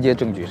这个直接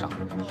证据上。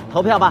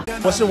投票吧。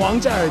我是王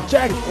嘉尔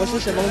Jack， 我是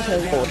沈梦辰，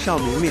我是邵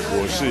明明，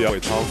我是姚伟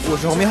涛，我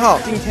是洪明浩。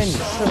今天你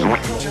吃了吗？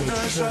我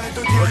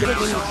给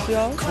你吃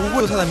啊。不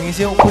会做菜的明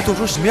星会做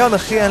出什么样的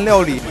黑暗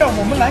料理？让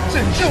我们来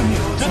拯救你，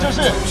这就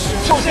是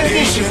受限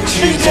地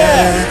区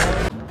间。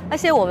而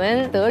且我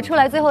们得出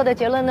来最后的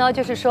结论呢，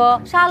就是说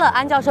杀了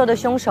安教授的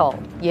凶手，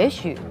也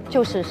许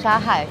就是杀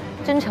害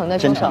真诚的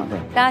凶手。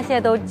大家现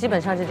在都基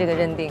本上是这个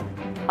认定，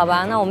好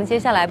吧？那我们接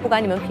下来不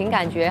管你们凭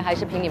感觉还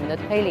是凭你们的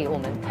推理，我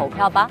们投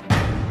票吧。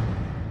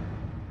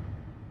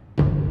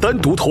单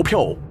独投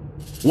票，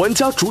玩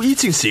家逐一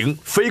进行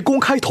非公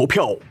开投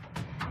票。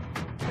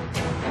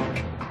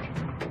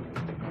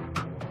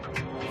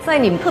在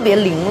你特别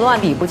凌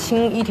乱、理不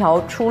清一条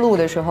出路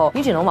的时候，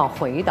你只能往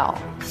回倒，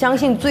相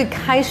信最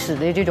开始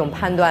的这种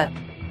判断。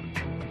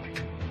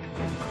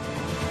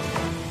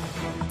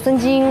孙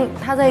基英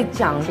他在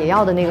讲解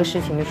药的那个事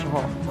情的时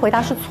候，回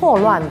答是错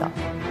乱的，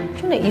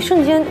就那一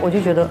瞬间我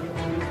就觉得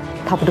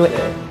他不对。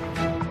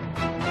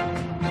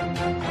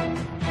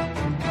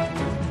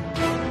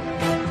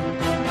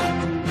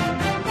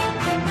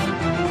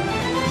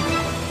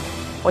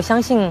我相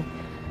信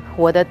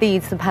我的第一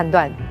次判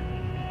断。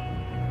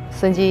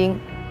孙基英，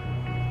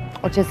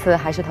我这次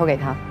还是投给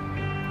他。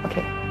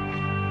OK。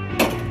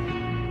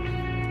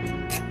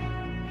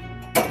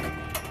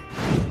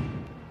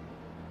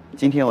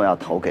今天我要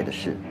投给的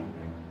是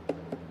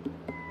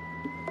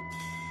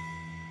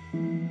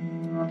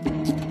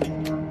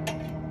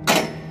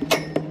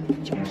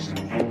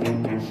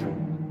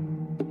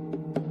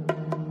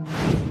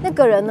那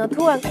个人呢，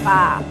突然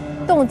把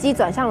动机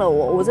转向了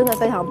我，我真的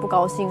非常不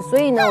高兴。所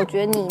以呢，我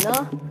觉得你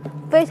呢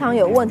非常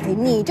有问题，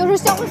你就是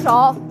凶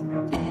手。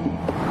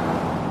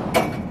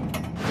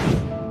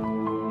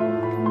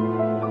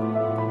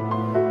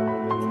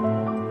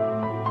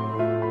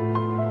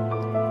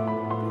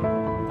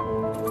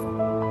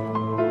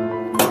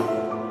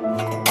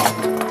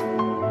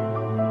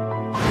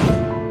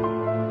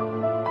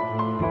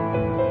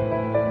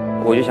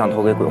我就想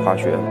投给鬼化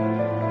学。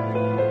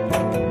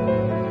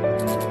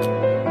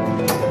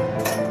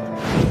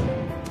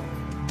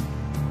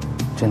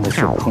真的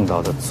是碰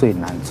到的最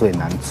难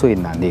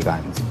的一个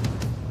案子。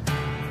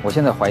我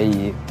现在怀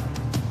疑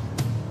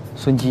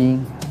孙基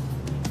英，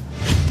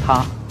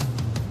他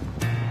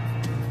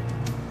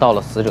到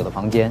了死者的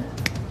房间，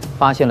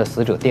发现了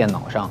死者电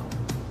脑上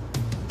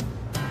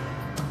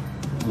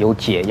有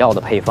解药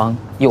的配方，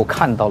又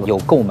看到了有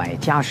购买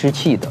加湿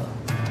器的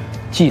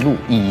记录，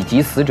以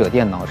及死者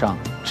电脑上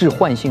致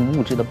幻性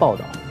物质的报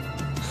道，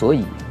所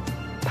以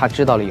他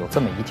知道了有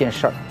这么一件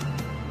事儿。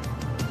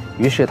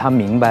于是他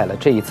明白了，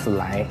这一次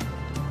来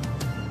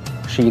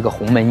是一个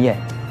鸿门宴，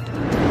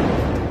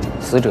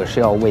死者是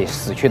要为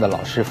死去的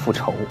老师复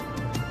仇，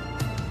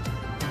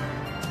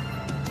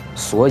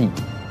所以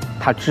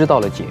他知道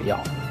了解药，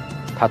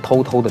他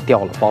偷偷的掉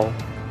了包，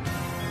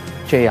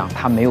这样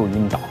他没有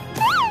晕倒。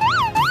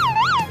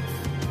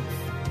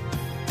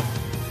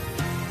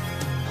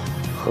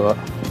和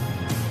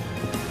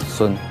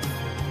孙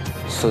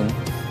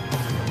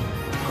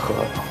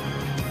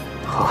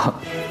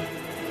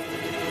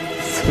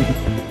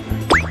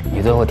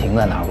你最后停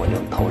在哪儿，我就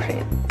投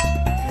谁。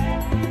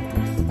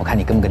我看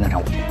你跟不跟得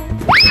上我。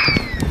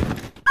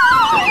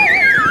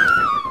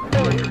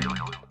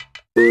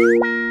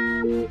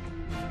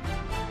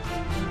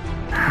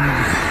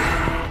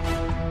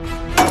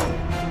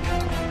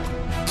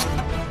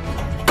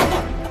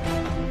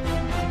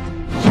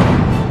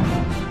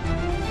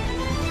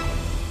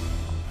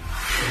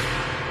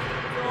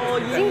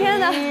今天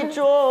呢，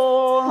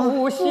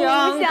互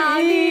相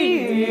的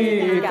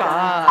预感。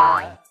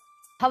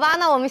好吧，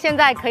那我们现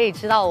在可以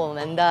知道我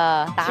们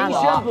的答案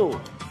了。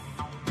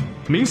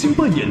明星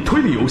扮演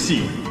推理游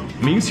戏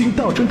《明星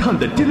大侦探》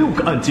的第6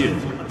个案件，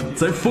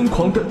在疯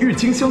狂的郁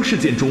金香事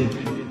件中，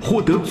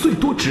获得最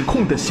多指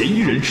控的嫌疑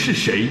人是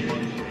谁？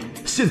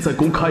现在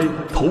公开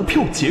投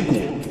票结果。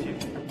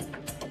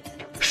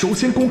首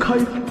先公开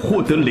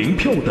获得0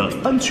票的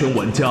安全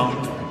玩家，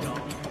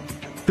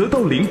得到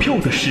0票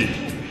的是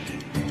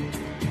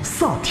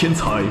撒天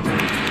才。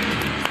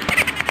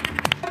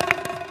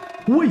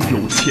魏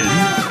有钱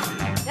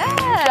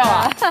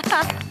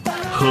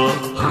和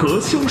何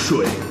香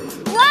水。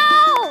哇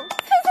哦，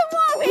这是莫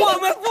名，我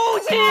们夫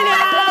妻俩。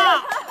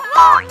莫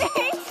名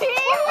其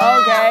妙。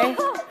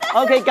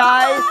Okay,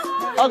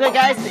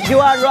 guys, you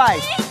are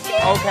right.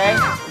 Okay,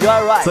 you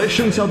are right. 在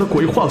剩下的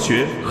鬼化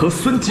学和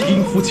孙基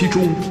英夫妻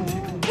中，你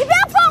不要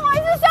放我一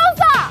只凶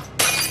手。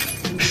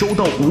收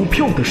到5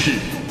票的是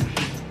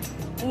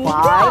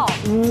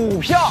5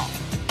票。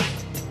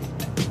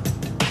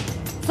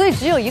所以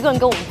只有一个人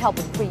跟我们票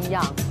不一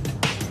样。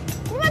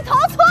你们投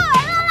错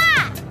人了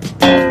啦！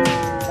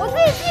我自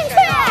己进去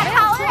了，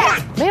好嘞。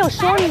没有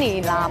说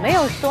你啦，没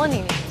有说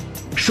你。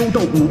收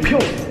到5票，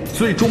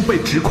最终被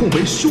指控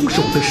为凶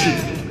手的是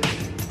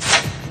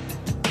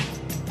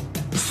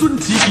孙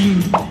基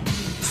英。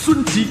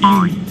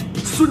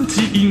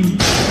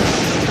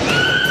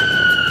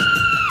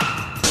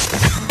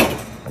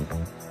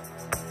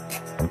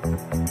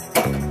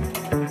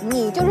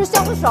就是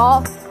凶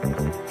手。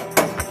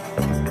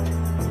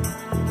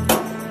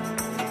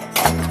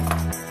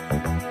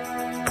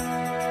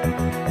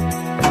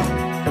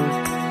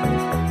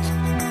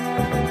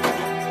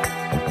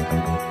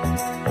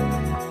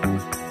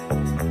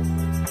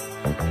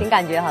凭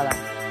感觉好了。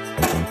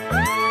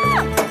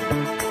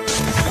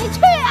你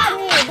去啊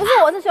你！不是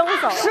我是凶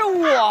手，是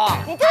我，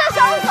你就是凶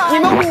手。你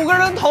们5个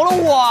人投了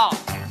我。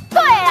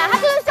对啊，他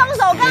就是凶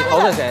手。你投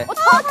的谁？我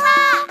投他。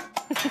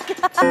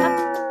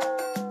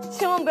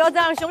千万不要再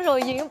让凶手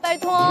赢，拜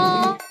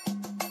托，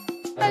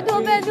拜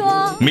托拜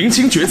托。明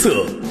星角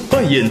色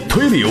扮演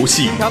推理游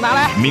戏，票拿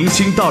来。明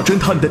星大侦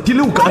探的第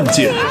6个案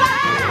件，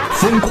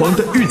疯狂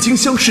的郁金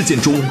香事件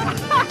中，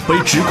被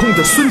指控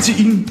的孙继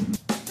英，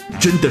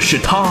真的是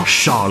他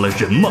杀了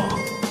人吗？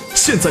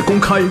现在公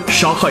开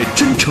杀害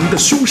真诚的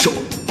凶手，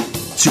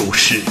就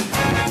是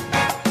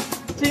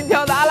金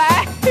票拿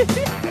来。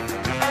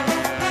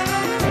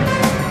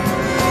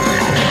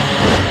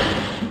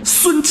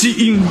孙继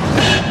英，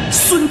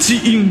孙继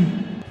英，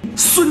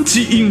孙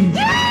继英。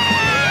金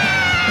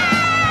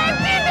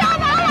票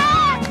拿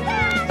来，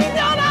金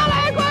票拿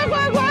来，快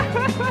快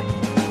快！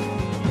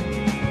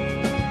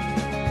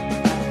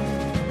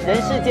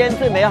人世间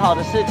最美好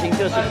的事情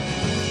就是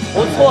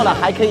不错了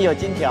还可以有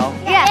金条。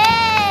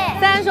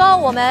虽然说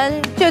我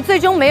们就最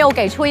终没有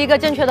给出一个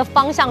正确的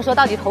方向，说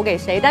到底投给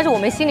谁，但是我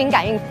们心灵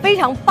感应非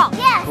常棒。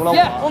除了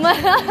我们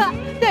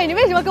对你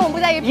为什么跟我们不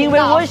在一个频道？因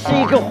为我是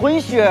一个混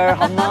血儿，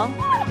好吗？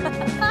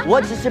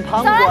我只是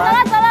旁观。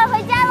走了，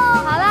回家喽！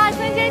好了，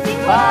孙坚辛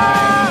苦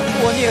了。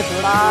作孽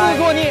死了，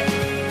作孽。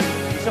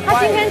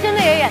他今天真的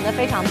也演得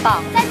非常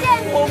棒。再见。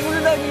我不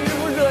知道你是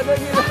不是舍得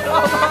你的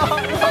爸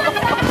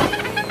爸。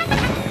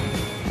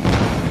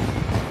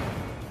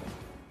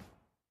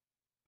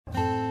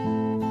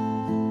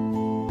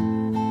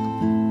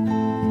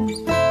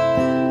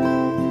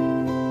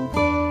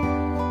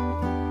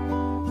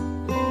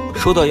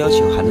收到邀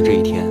请函的这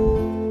一天，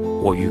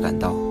我预感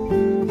到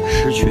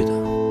失去的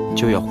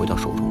就要回到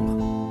手中了。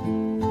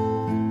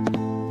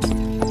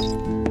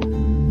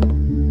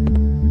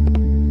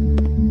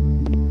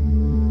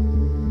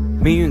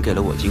命运给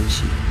了我惊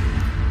喜，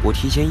我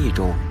提前1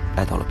周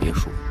来到了别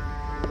墅。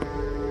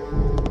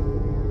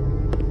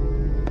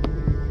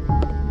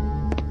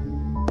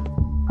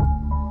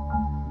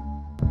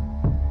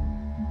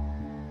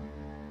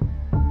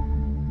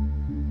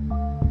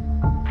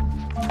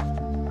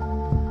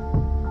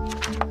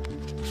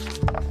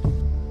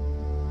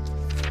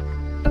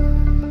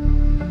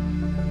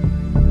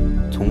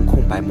从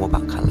空白模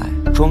板看来，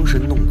装神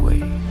弄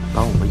鬼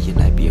把我们引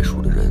来别墅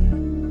的人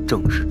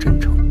正是真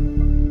诚。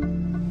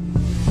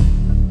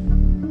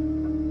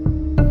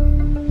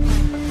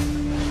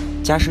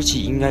加湿器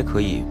应该可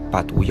以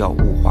把毒药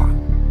雾化，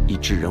以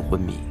致人昏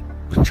迷。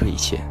这一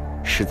切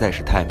实在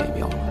是太美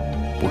妙了，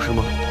不是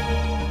吗？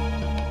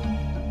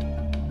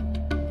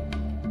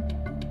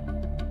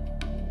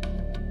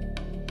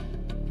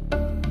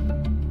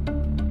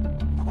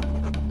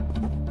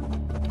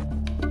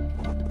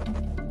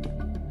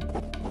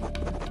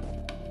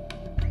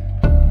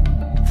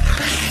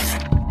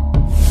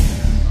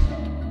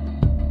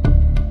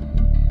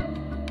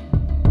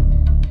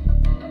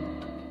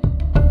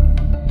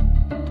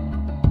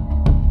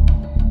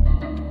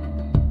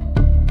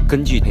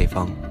根据配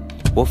方，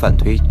我反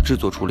推制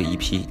作出了一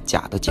批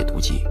假的解毒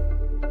剂。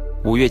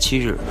5月7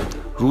日，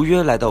如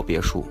约来到别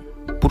墅，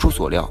不出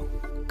所料，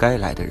该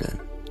来的人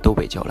都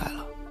被叫来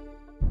了。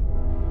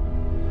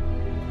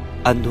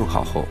安顿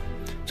好后，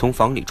从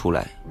房里出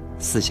来，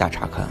四下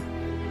查看。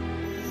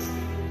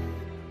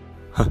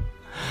哼，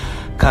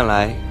看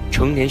来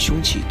成连凶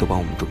器都帮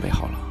我们准备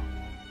好了。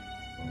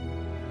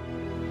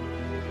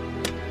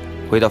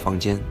回到房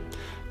间，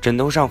枕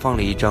头上放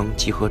了一张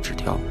集合纸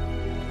条。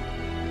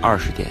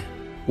20点，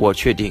我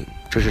确定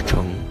这是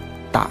程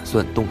打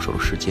算动手的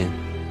时间。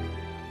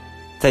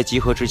在集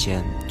合之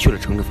前，去了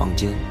程的房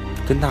间，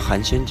跟他寒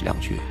暄2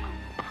句。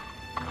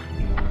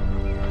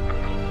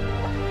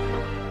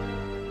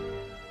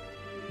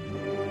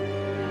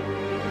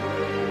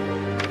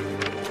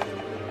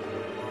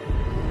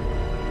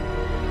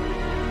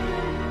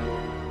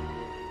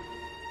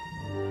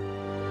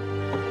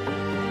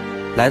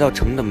来到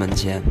程的门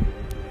前，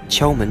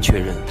敲门确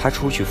认他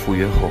出去赴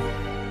约后，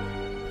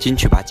进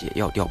去把解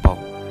药调包，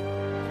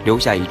留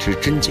下一支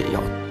真解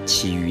药，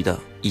其余的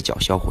一脚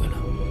销毁了。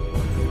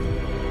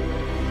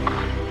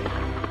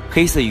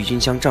黑色郁金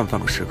香绽放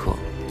的时刻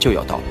就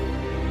要到了，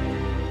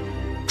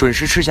准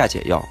时吃下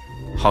解药，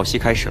好戏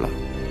开始了。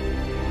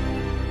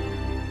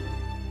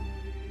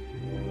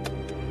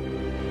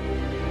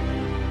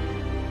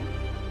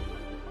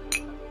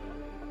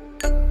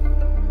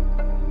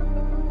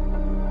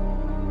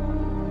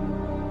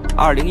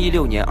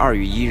2016年2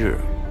月1日，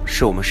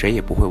是我们谁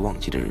也不会忘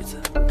记的日子。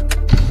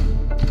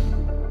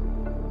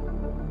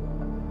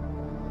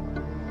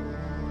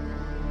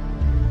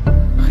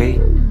黑，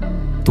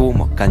多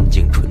么干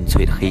净纯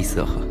粹的黑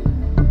色呵！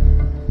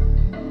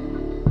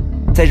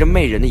在这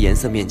媚人的颜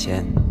色面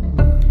前，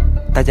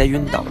大家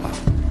晕倒了，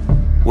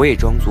我也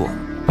装作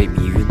被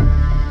迷晕。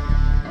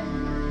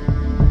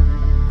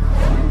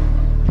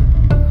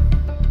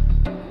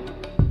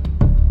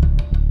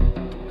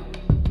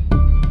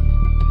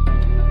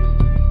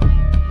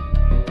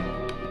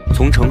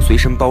藏成随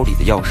身包里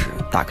的钥匙，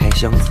打开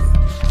箱子，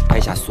拍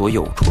下所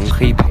有纯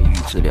黑培育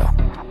资料，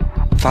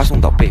发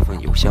送到备份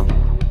邮箱，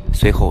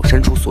随后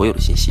删除所有的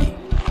信息。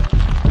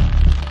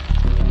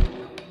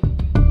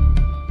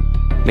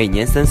每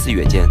年3、4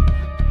月间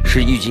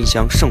是郁金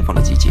香盛放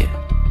的季节。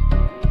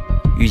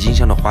郁金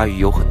香的花语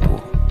有很多，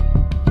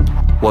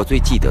我最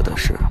记得的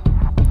是，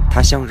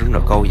它象征着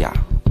高雅，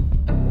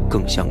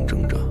更象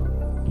征着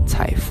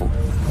财富。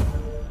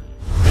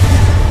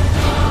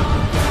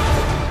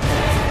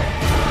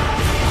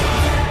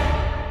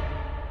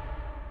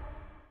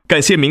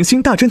感谢明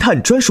星大侦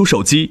探专属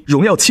手机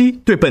荣耀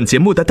7对本节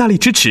目的大力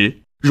支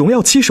持。荣耀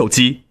7手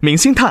机，明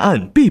星探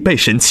案必备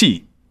神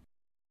器。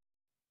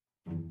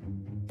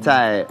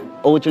在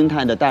欧侦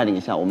探的带领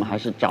下，我们还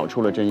是找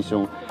出了真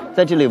凶。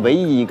在这里，唯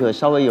一一个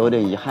稍微有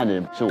点遗憾的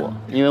人是我，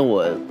因为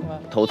我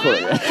投错了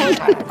人。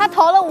他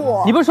投了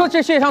我。你不是说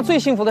这世界上最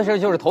幸福的事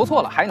就是投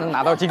错了还能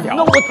拿到金条？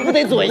那我不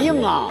得嘴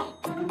硬啊！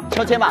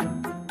抽签吧，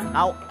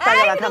好，大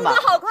家来看吧。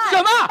好快！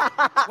什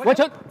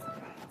么？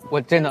我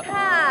真的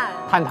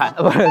探探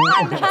不是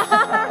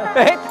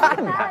哎探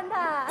探。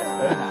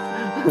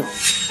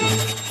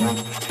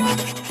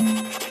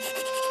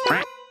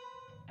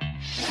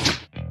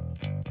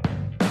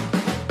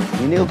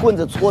你那个棍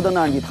子戳到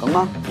那儿，你疼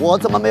吗？我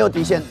怎么没有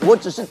底线？我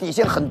只是底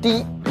线很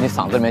低。你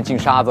嗓子里面进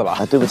沙子了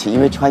啊！对不起，因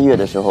为穿越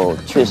的时候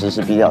确实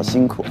是比较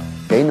辛苦，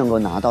谁能够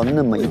拿到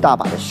那么一大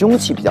把的凶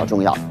器比较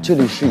重要。这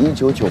里是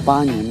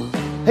1998年吗？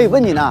嘿，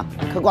问你呢，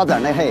嗑瓜子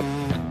呢？嘿，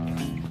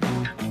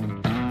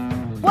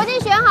我已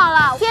经选好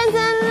了，天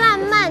真烂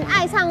漫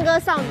爱唱歌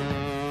少女。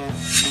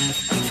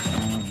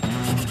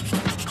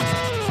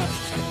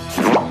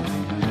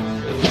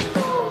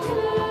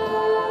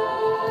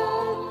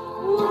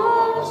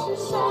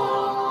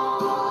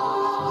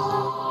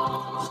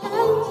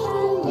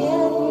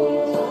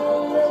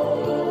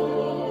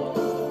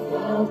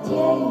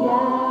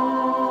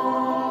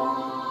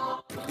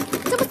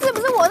这不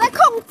是我在控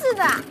制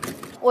的，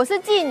我是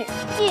妓女，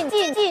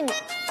妓女。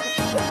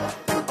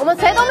我们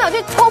谁都没有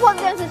去戳破这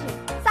件事情。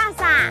莎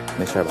莎，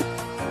没事吧？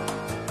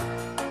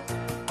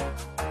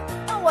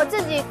那我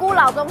自己孤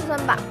老终生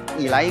吧。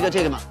你来一个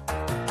这个嘛。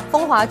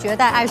风华绝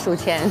代爱数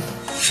钱。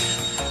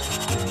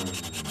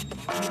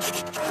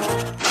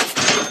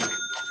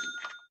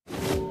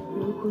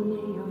如果没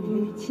有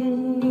遇见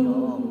你，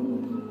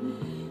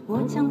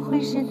我将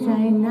会是在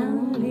哪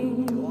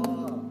里？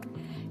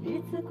日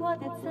子过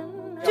得怎么？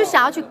就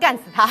想要去干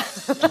死他。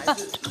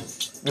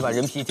你把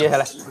人皮揭下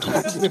来。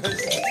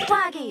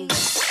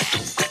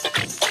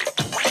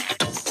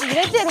你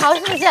在借条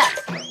是不是？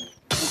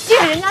你借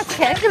人家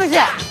钱是不是？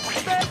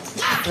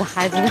死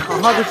孩子，你好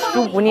好的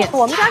书不念。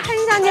我们家看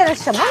金像界的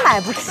什么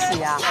买不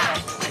起啊？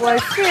我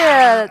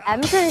是 M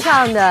镇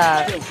上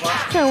的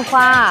镇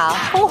花啊，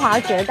风华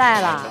绝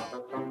代啦。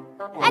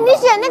哎，你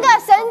选那个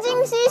神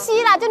经兮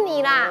兮啦，就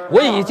你啦。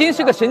我已经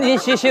是个神经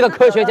兮兮的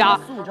科学家，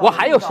我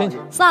还有神经。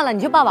算了，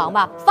你就报王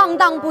吧，放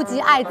荡不羁，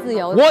爱自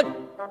由。我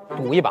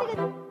赌一把。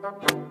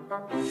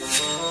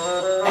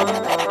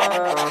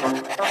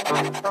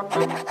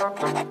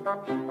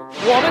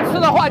我们吃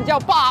的饭叫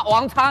霸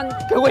王餐，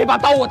给我一把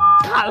刀，我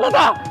砍了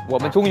他。我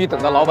们终于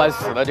等到老板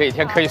死了这一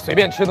天，可以随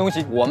便吃东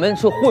西。我们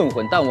是混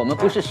混，但我们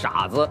不是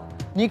傻子。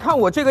你看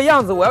我这个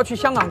样子，我要去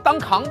香港当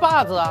扛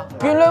把子啊！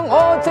原谅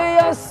我这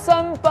样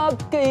300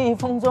幾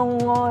分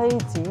鐘愛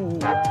自由。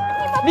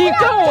你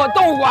跟我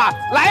鬥啊！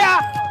來呀！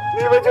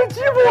你們就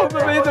欺負我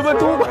們沒怎麼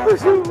讀過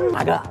書。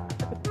哪個？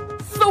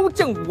搜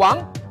證王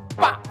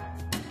八。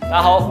大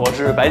家好，我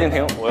是白敬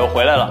亭，我又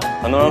回来了。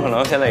很多人可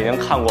能现在已经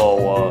看过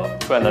我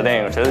出演的电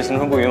影《谁的青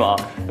春不迷茫》，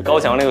高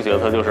翔这个角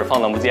色就是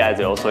放荡不羁爱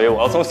自由，所以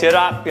我要从学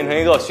渣变成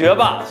一个学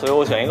霸，所以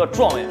我选一个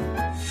状元。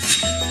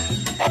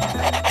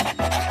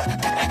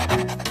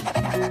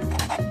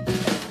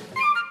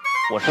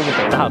我是个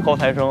北大高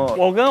材生，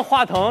我跟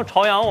华腾、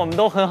朝阳我们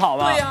都很好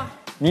吧？对呀。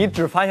你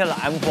只发现了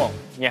M 凤，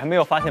你还没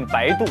有发现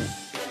百度，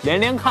连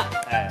连看，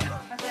哎。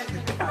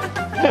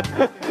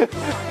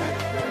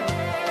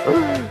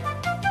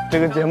这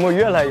个节目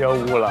越来越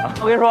污了。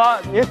我跟你说，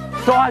你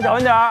说话小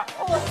心点儿。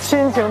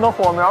亲情的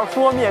火苗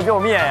说灭就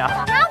灭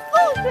呀！拿父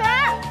权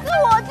是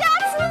我家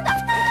吃的。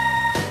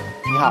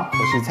你好，我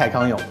是蔡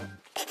康永。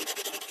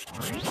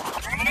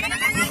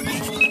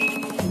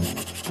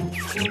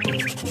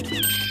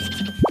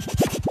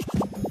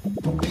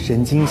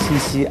神经兮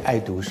兮爱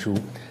读书，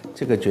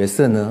这个角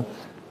色呢，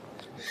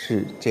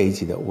是这一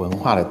集的文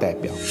化的代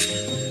表。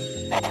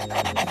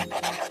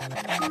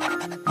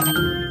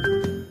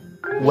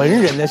文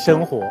人的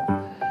生活，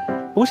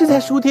不是在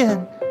书店，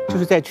就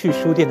是在去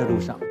书店的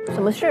路上。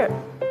什么事？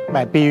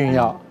买避孕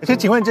药。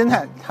请问侦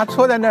探，他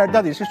戳在那儿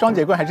到底是双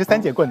节棍还是3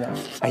节棍呢？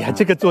哎呀，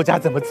这个作家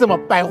怎么这么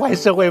败坏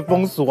社会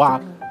风俗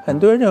啊？很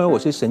多人认为我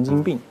是神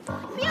经病。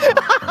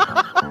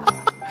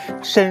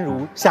生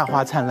如夏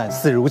花灿烂，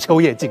死如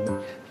秋叶静。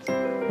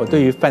我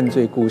对于犯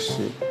罪故事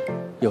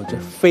有着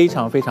非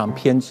常非常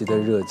偏执的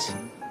热情。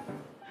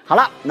好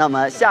了，那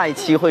么下一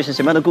期会是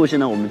什么样的故事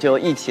呢？我们就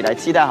一起来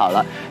期待好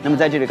了。那么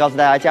在这里告诉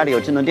大家，家里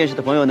有智能电视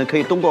的朋友呢，可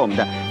以通过我们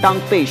的当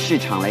被市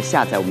场来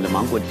下载我们的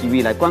芒果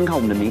TV 来观看我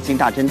们的明星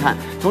大侦探。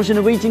同时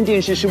呢，微晶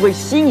电视是为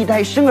新一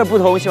代生而不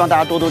同，希望大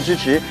家多多支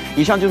持。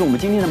以上就是我们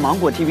今天的芒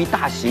果 TV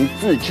大型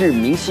自制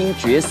明星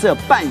角色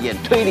扮演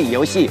推理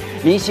游戏《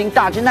明星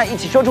大侦探》，一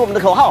起说出我们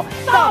的口号：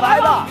大白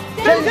吧，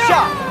真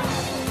相！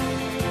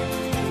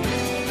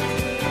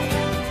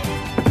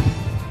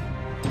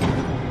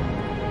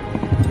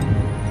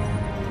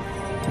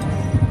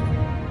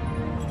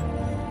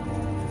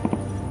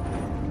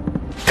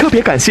特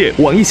别感谢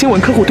网易新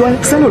闻客户端、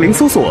360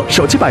搜索、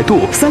手机百度、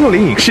360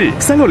影视、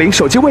360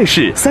手机卫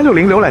视、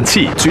360浏览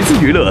器、橘子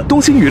娱乐、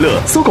东星娱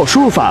乐、搜狗输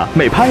入法、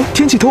美拍、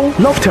天气通、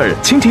Lofter、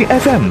蜻蜓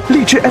FM、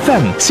荔枝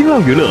FM、新浪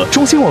娱乐、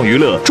中新网娱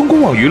乐、中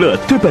公网娱乐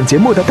对本节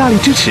目的大力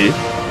支持。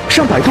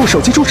上百度手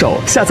机助手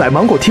下载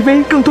芒果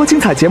TV， 更多精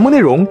彩节目内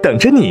容等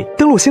着你。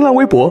登录新浪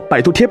微博、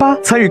百度贴吧，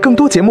参与更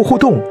多节目互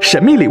动，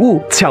神秘礼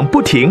物抢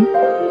不停。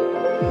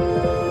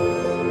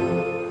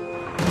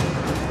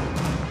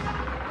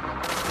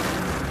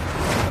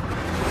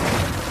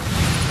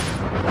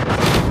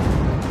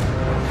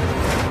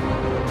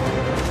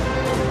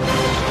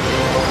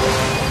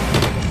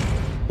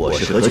我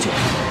是何炅，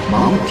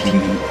芒果 TV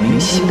明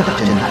星大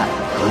侦探，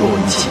和我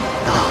一起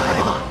大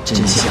白吧真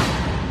相。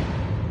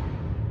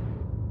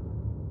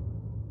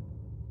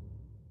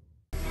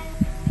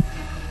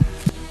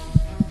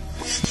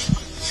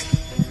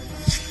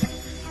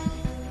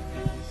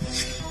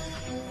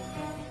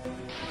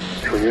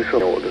求您赦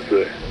免我的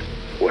罪，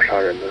我杀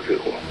人的罪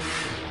过。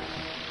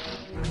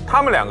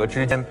他们两个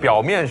之间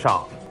表面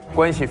上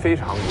关系非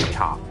常融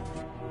洽。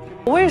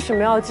我为什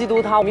么要嫉妒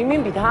他？我明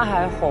明比他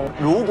还红。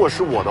如果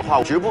是我的话，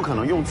我绝不可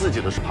能用自己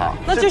的是他。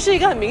那就是一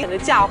个很明显的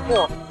嫁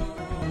祸。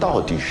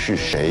到底是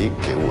谁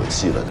给我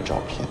寄了的照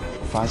片？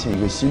发现一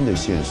个新的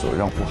线索，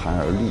让不寒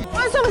而栗。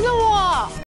为什么是我？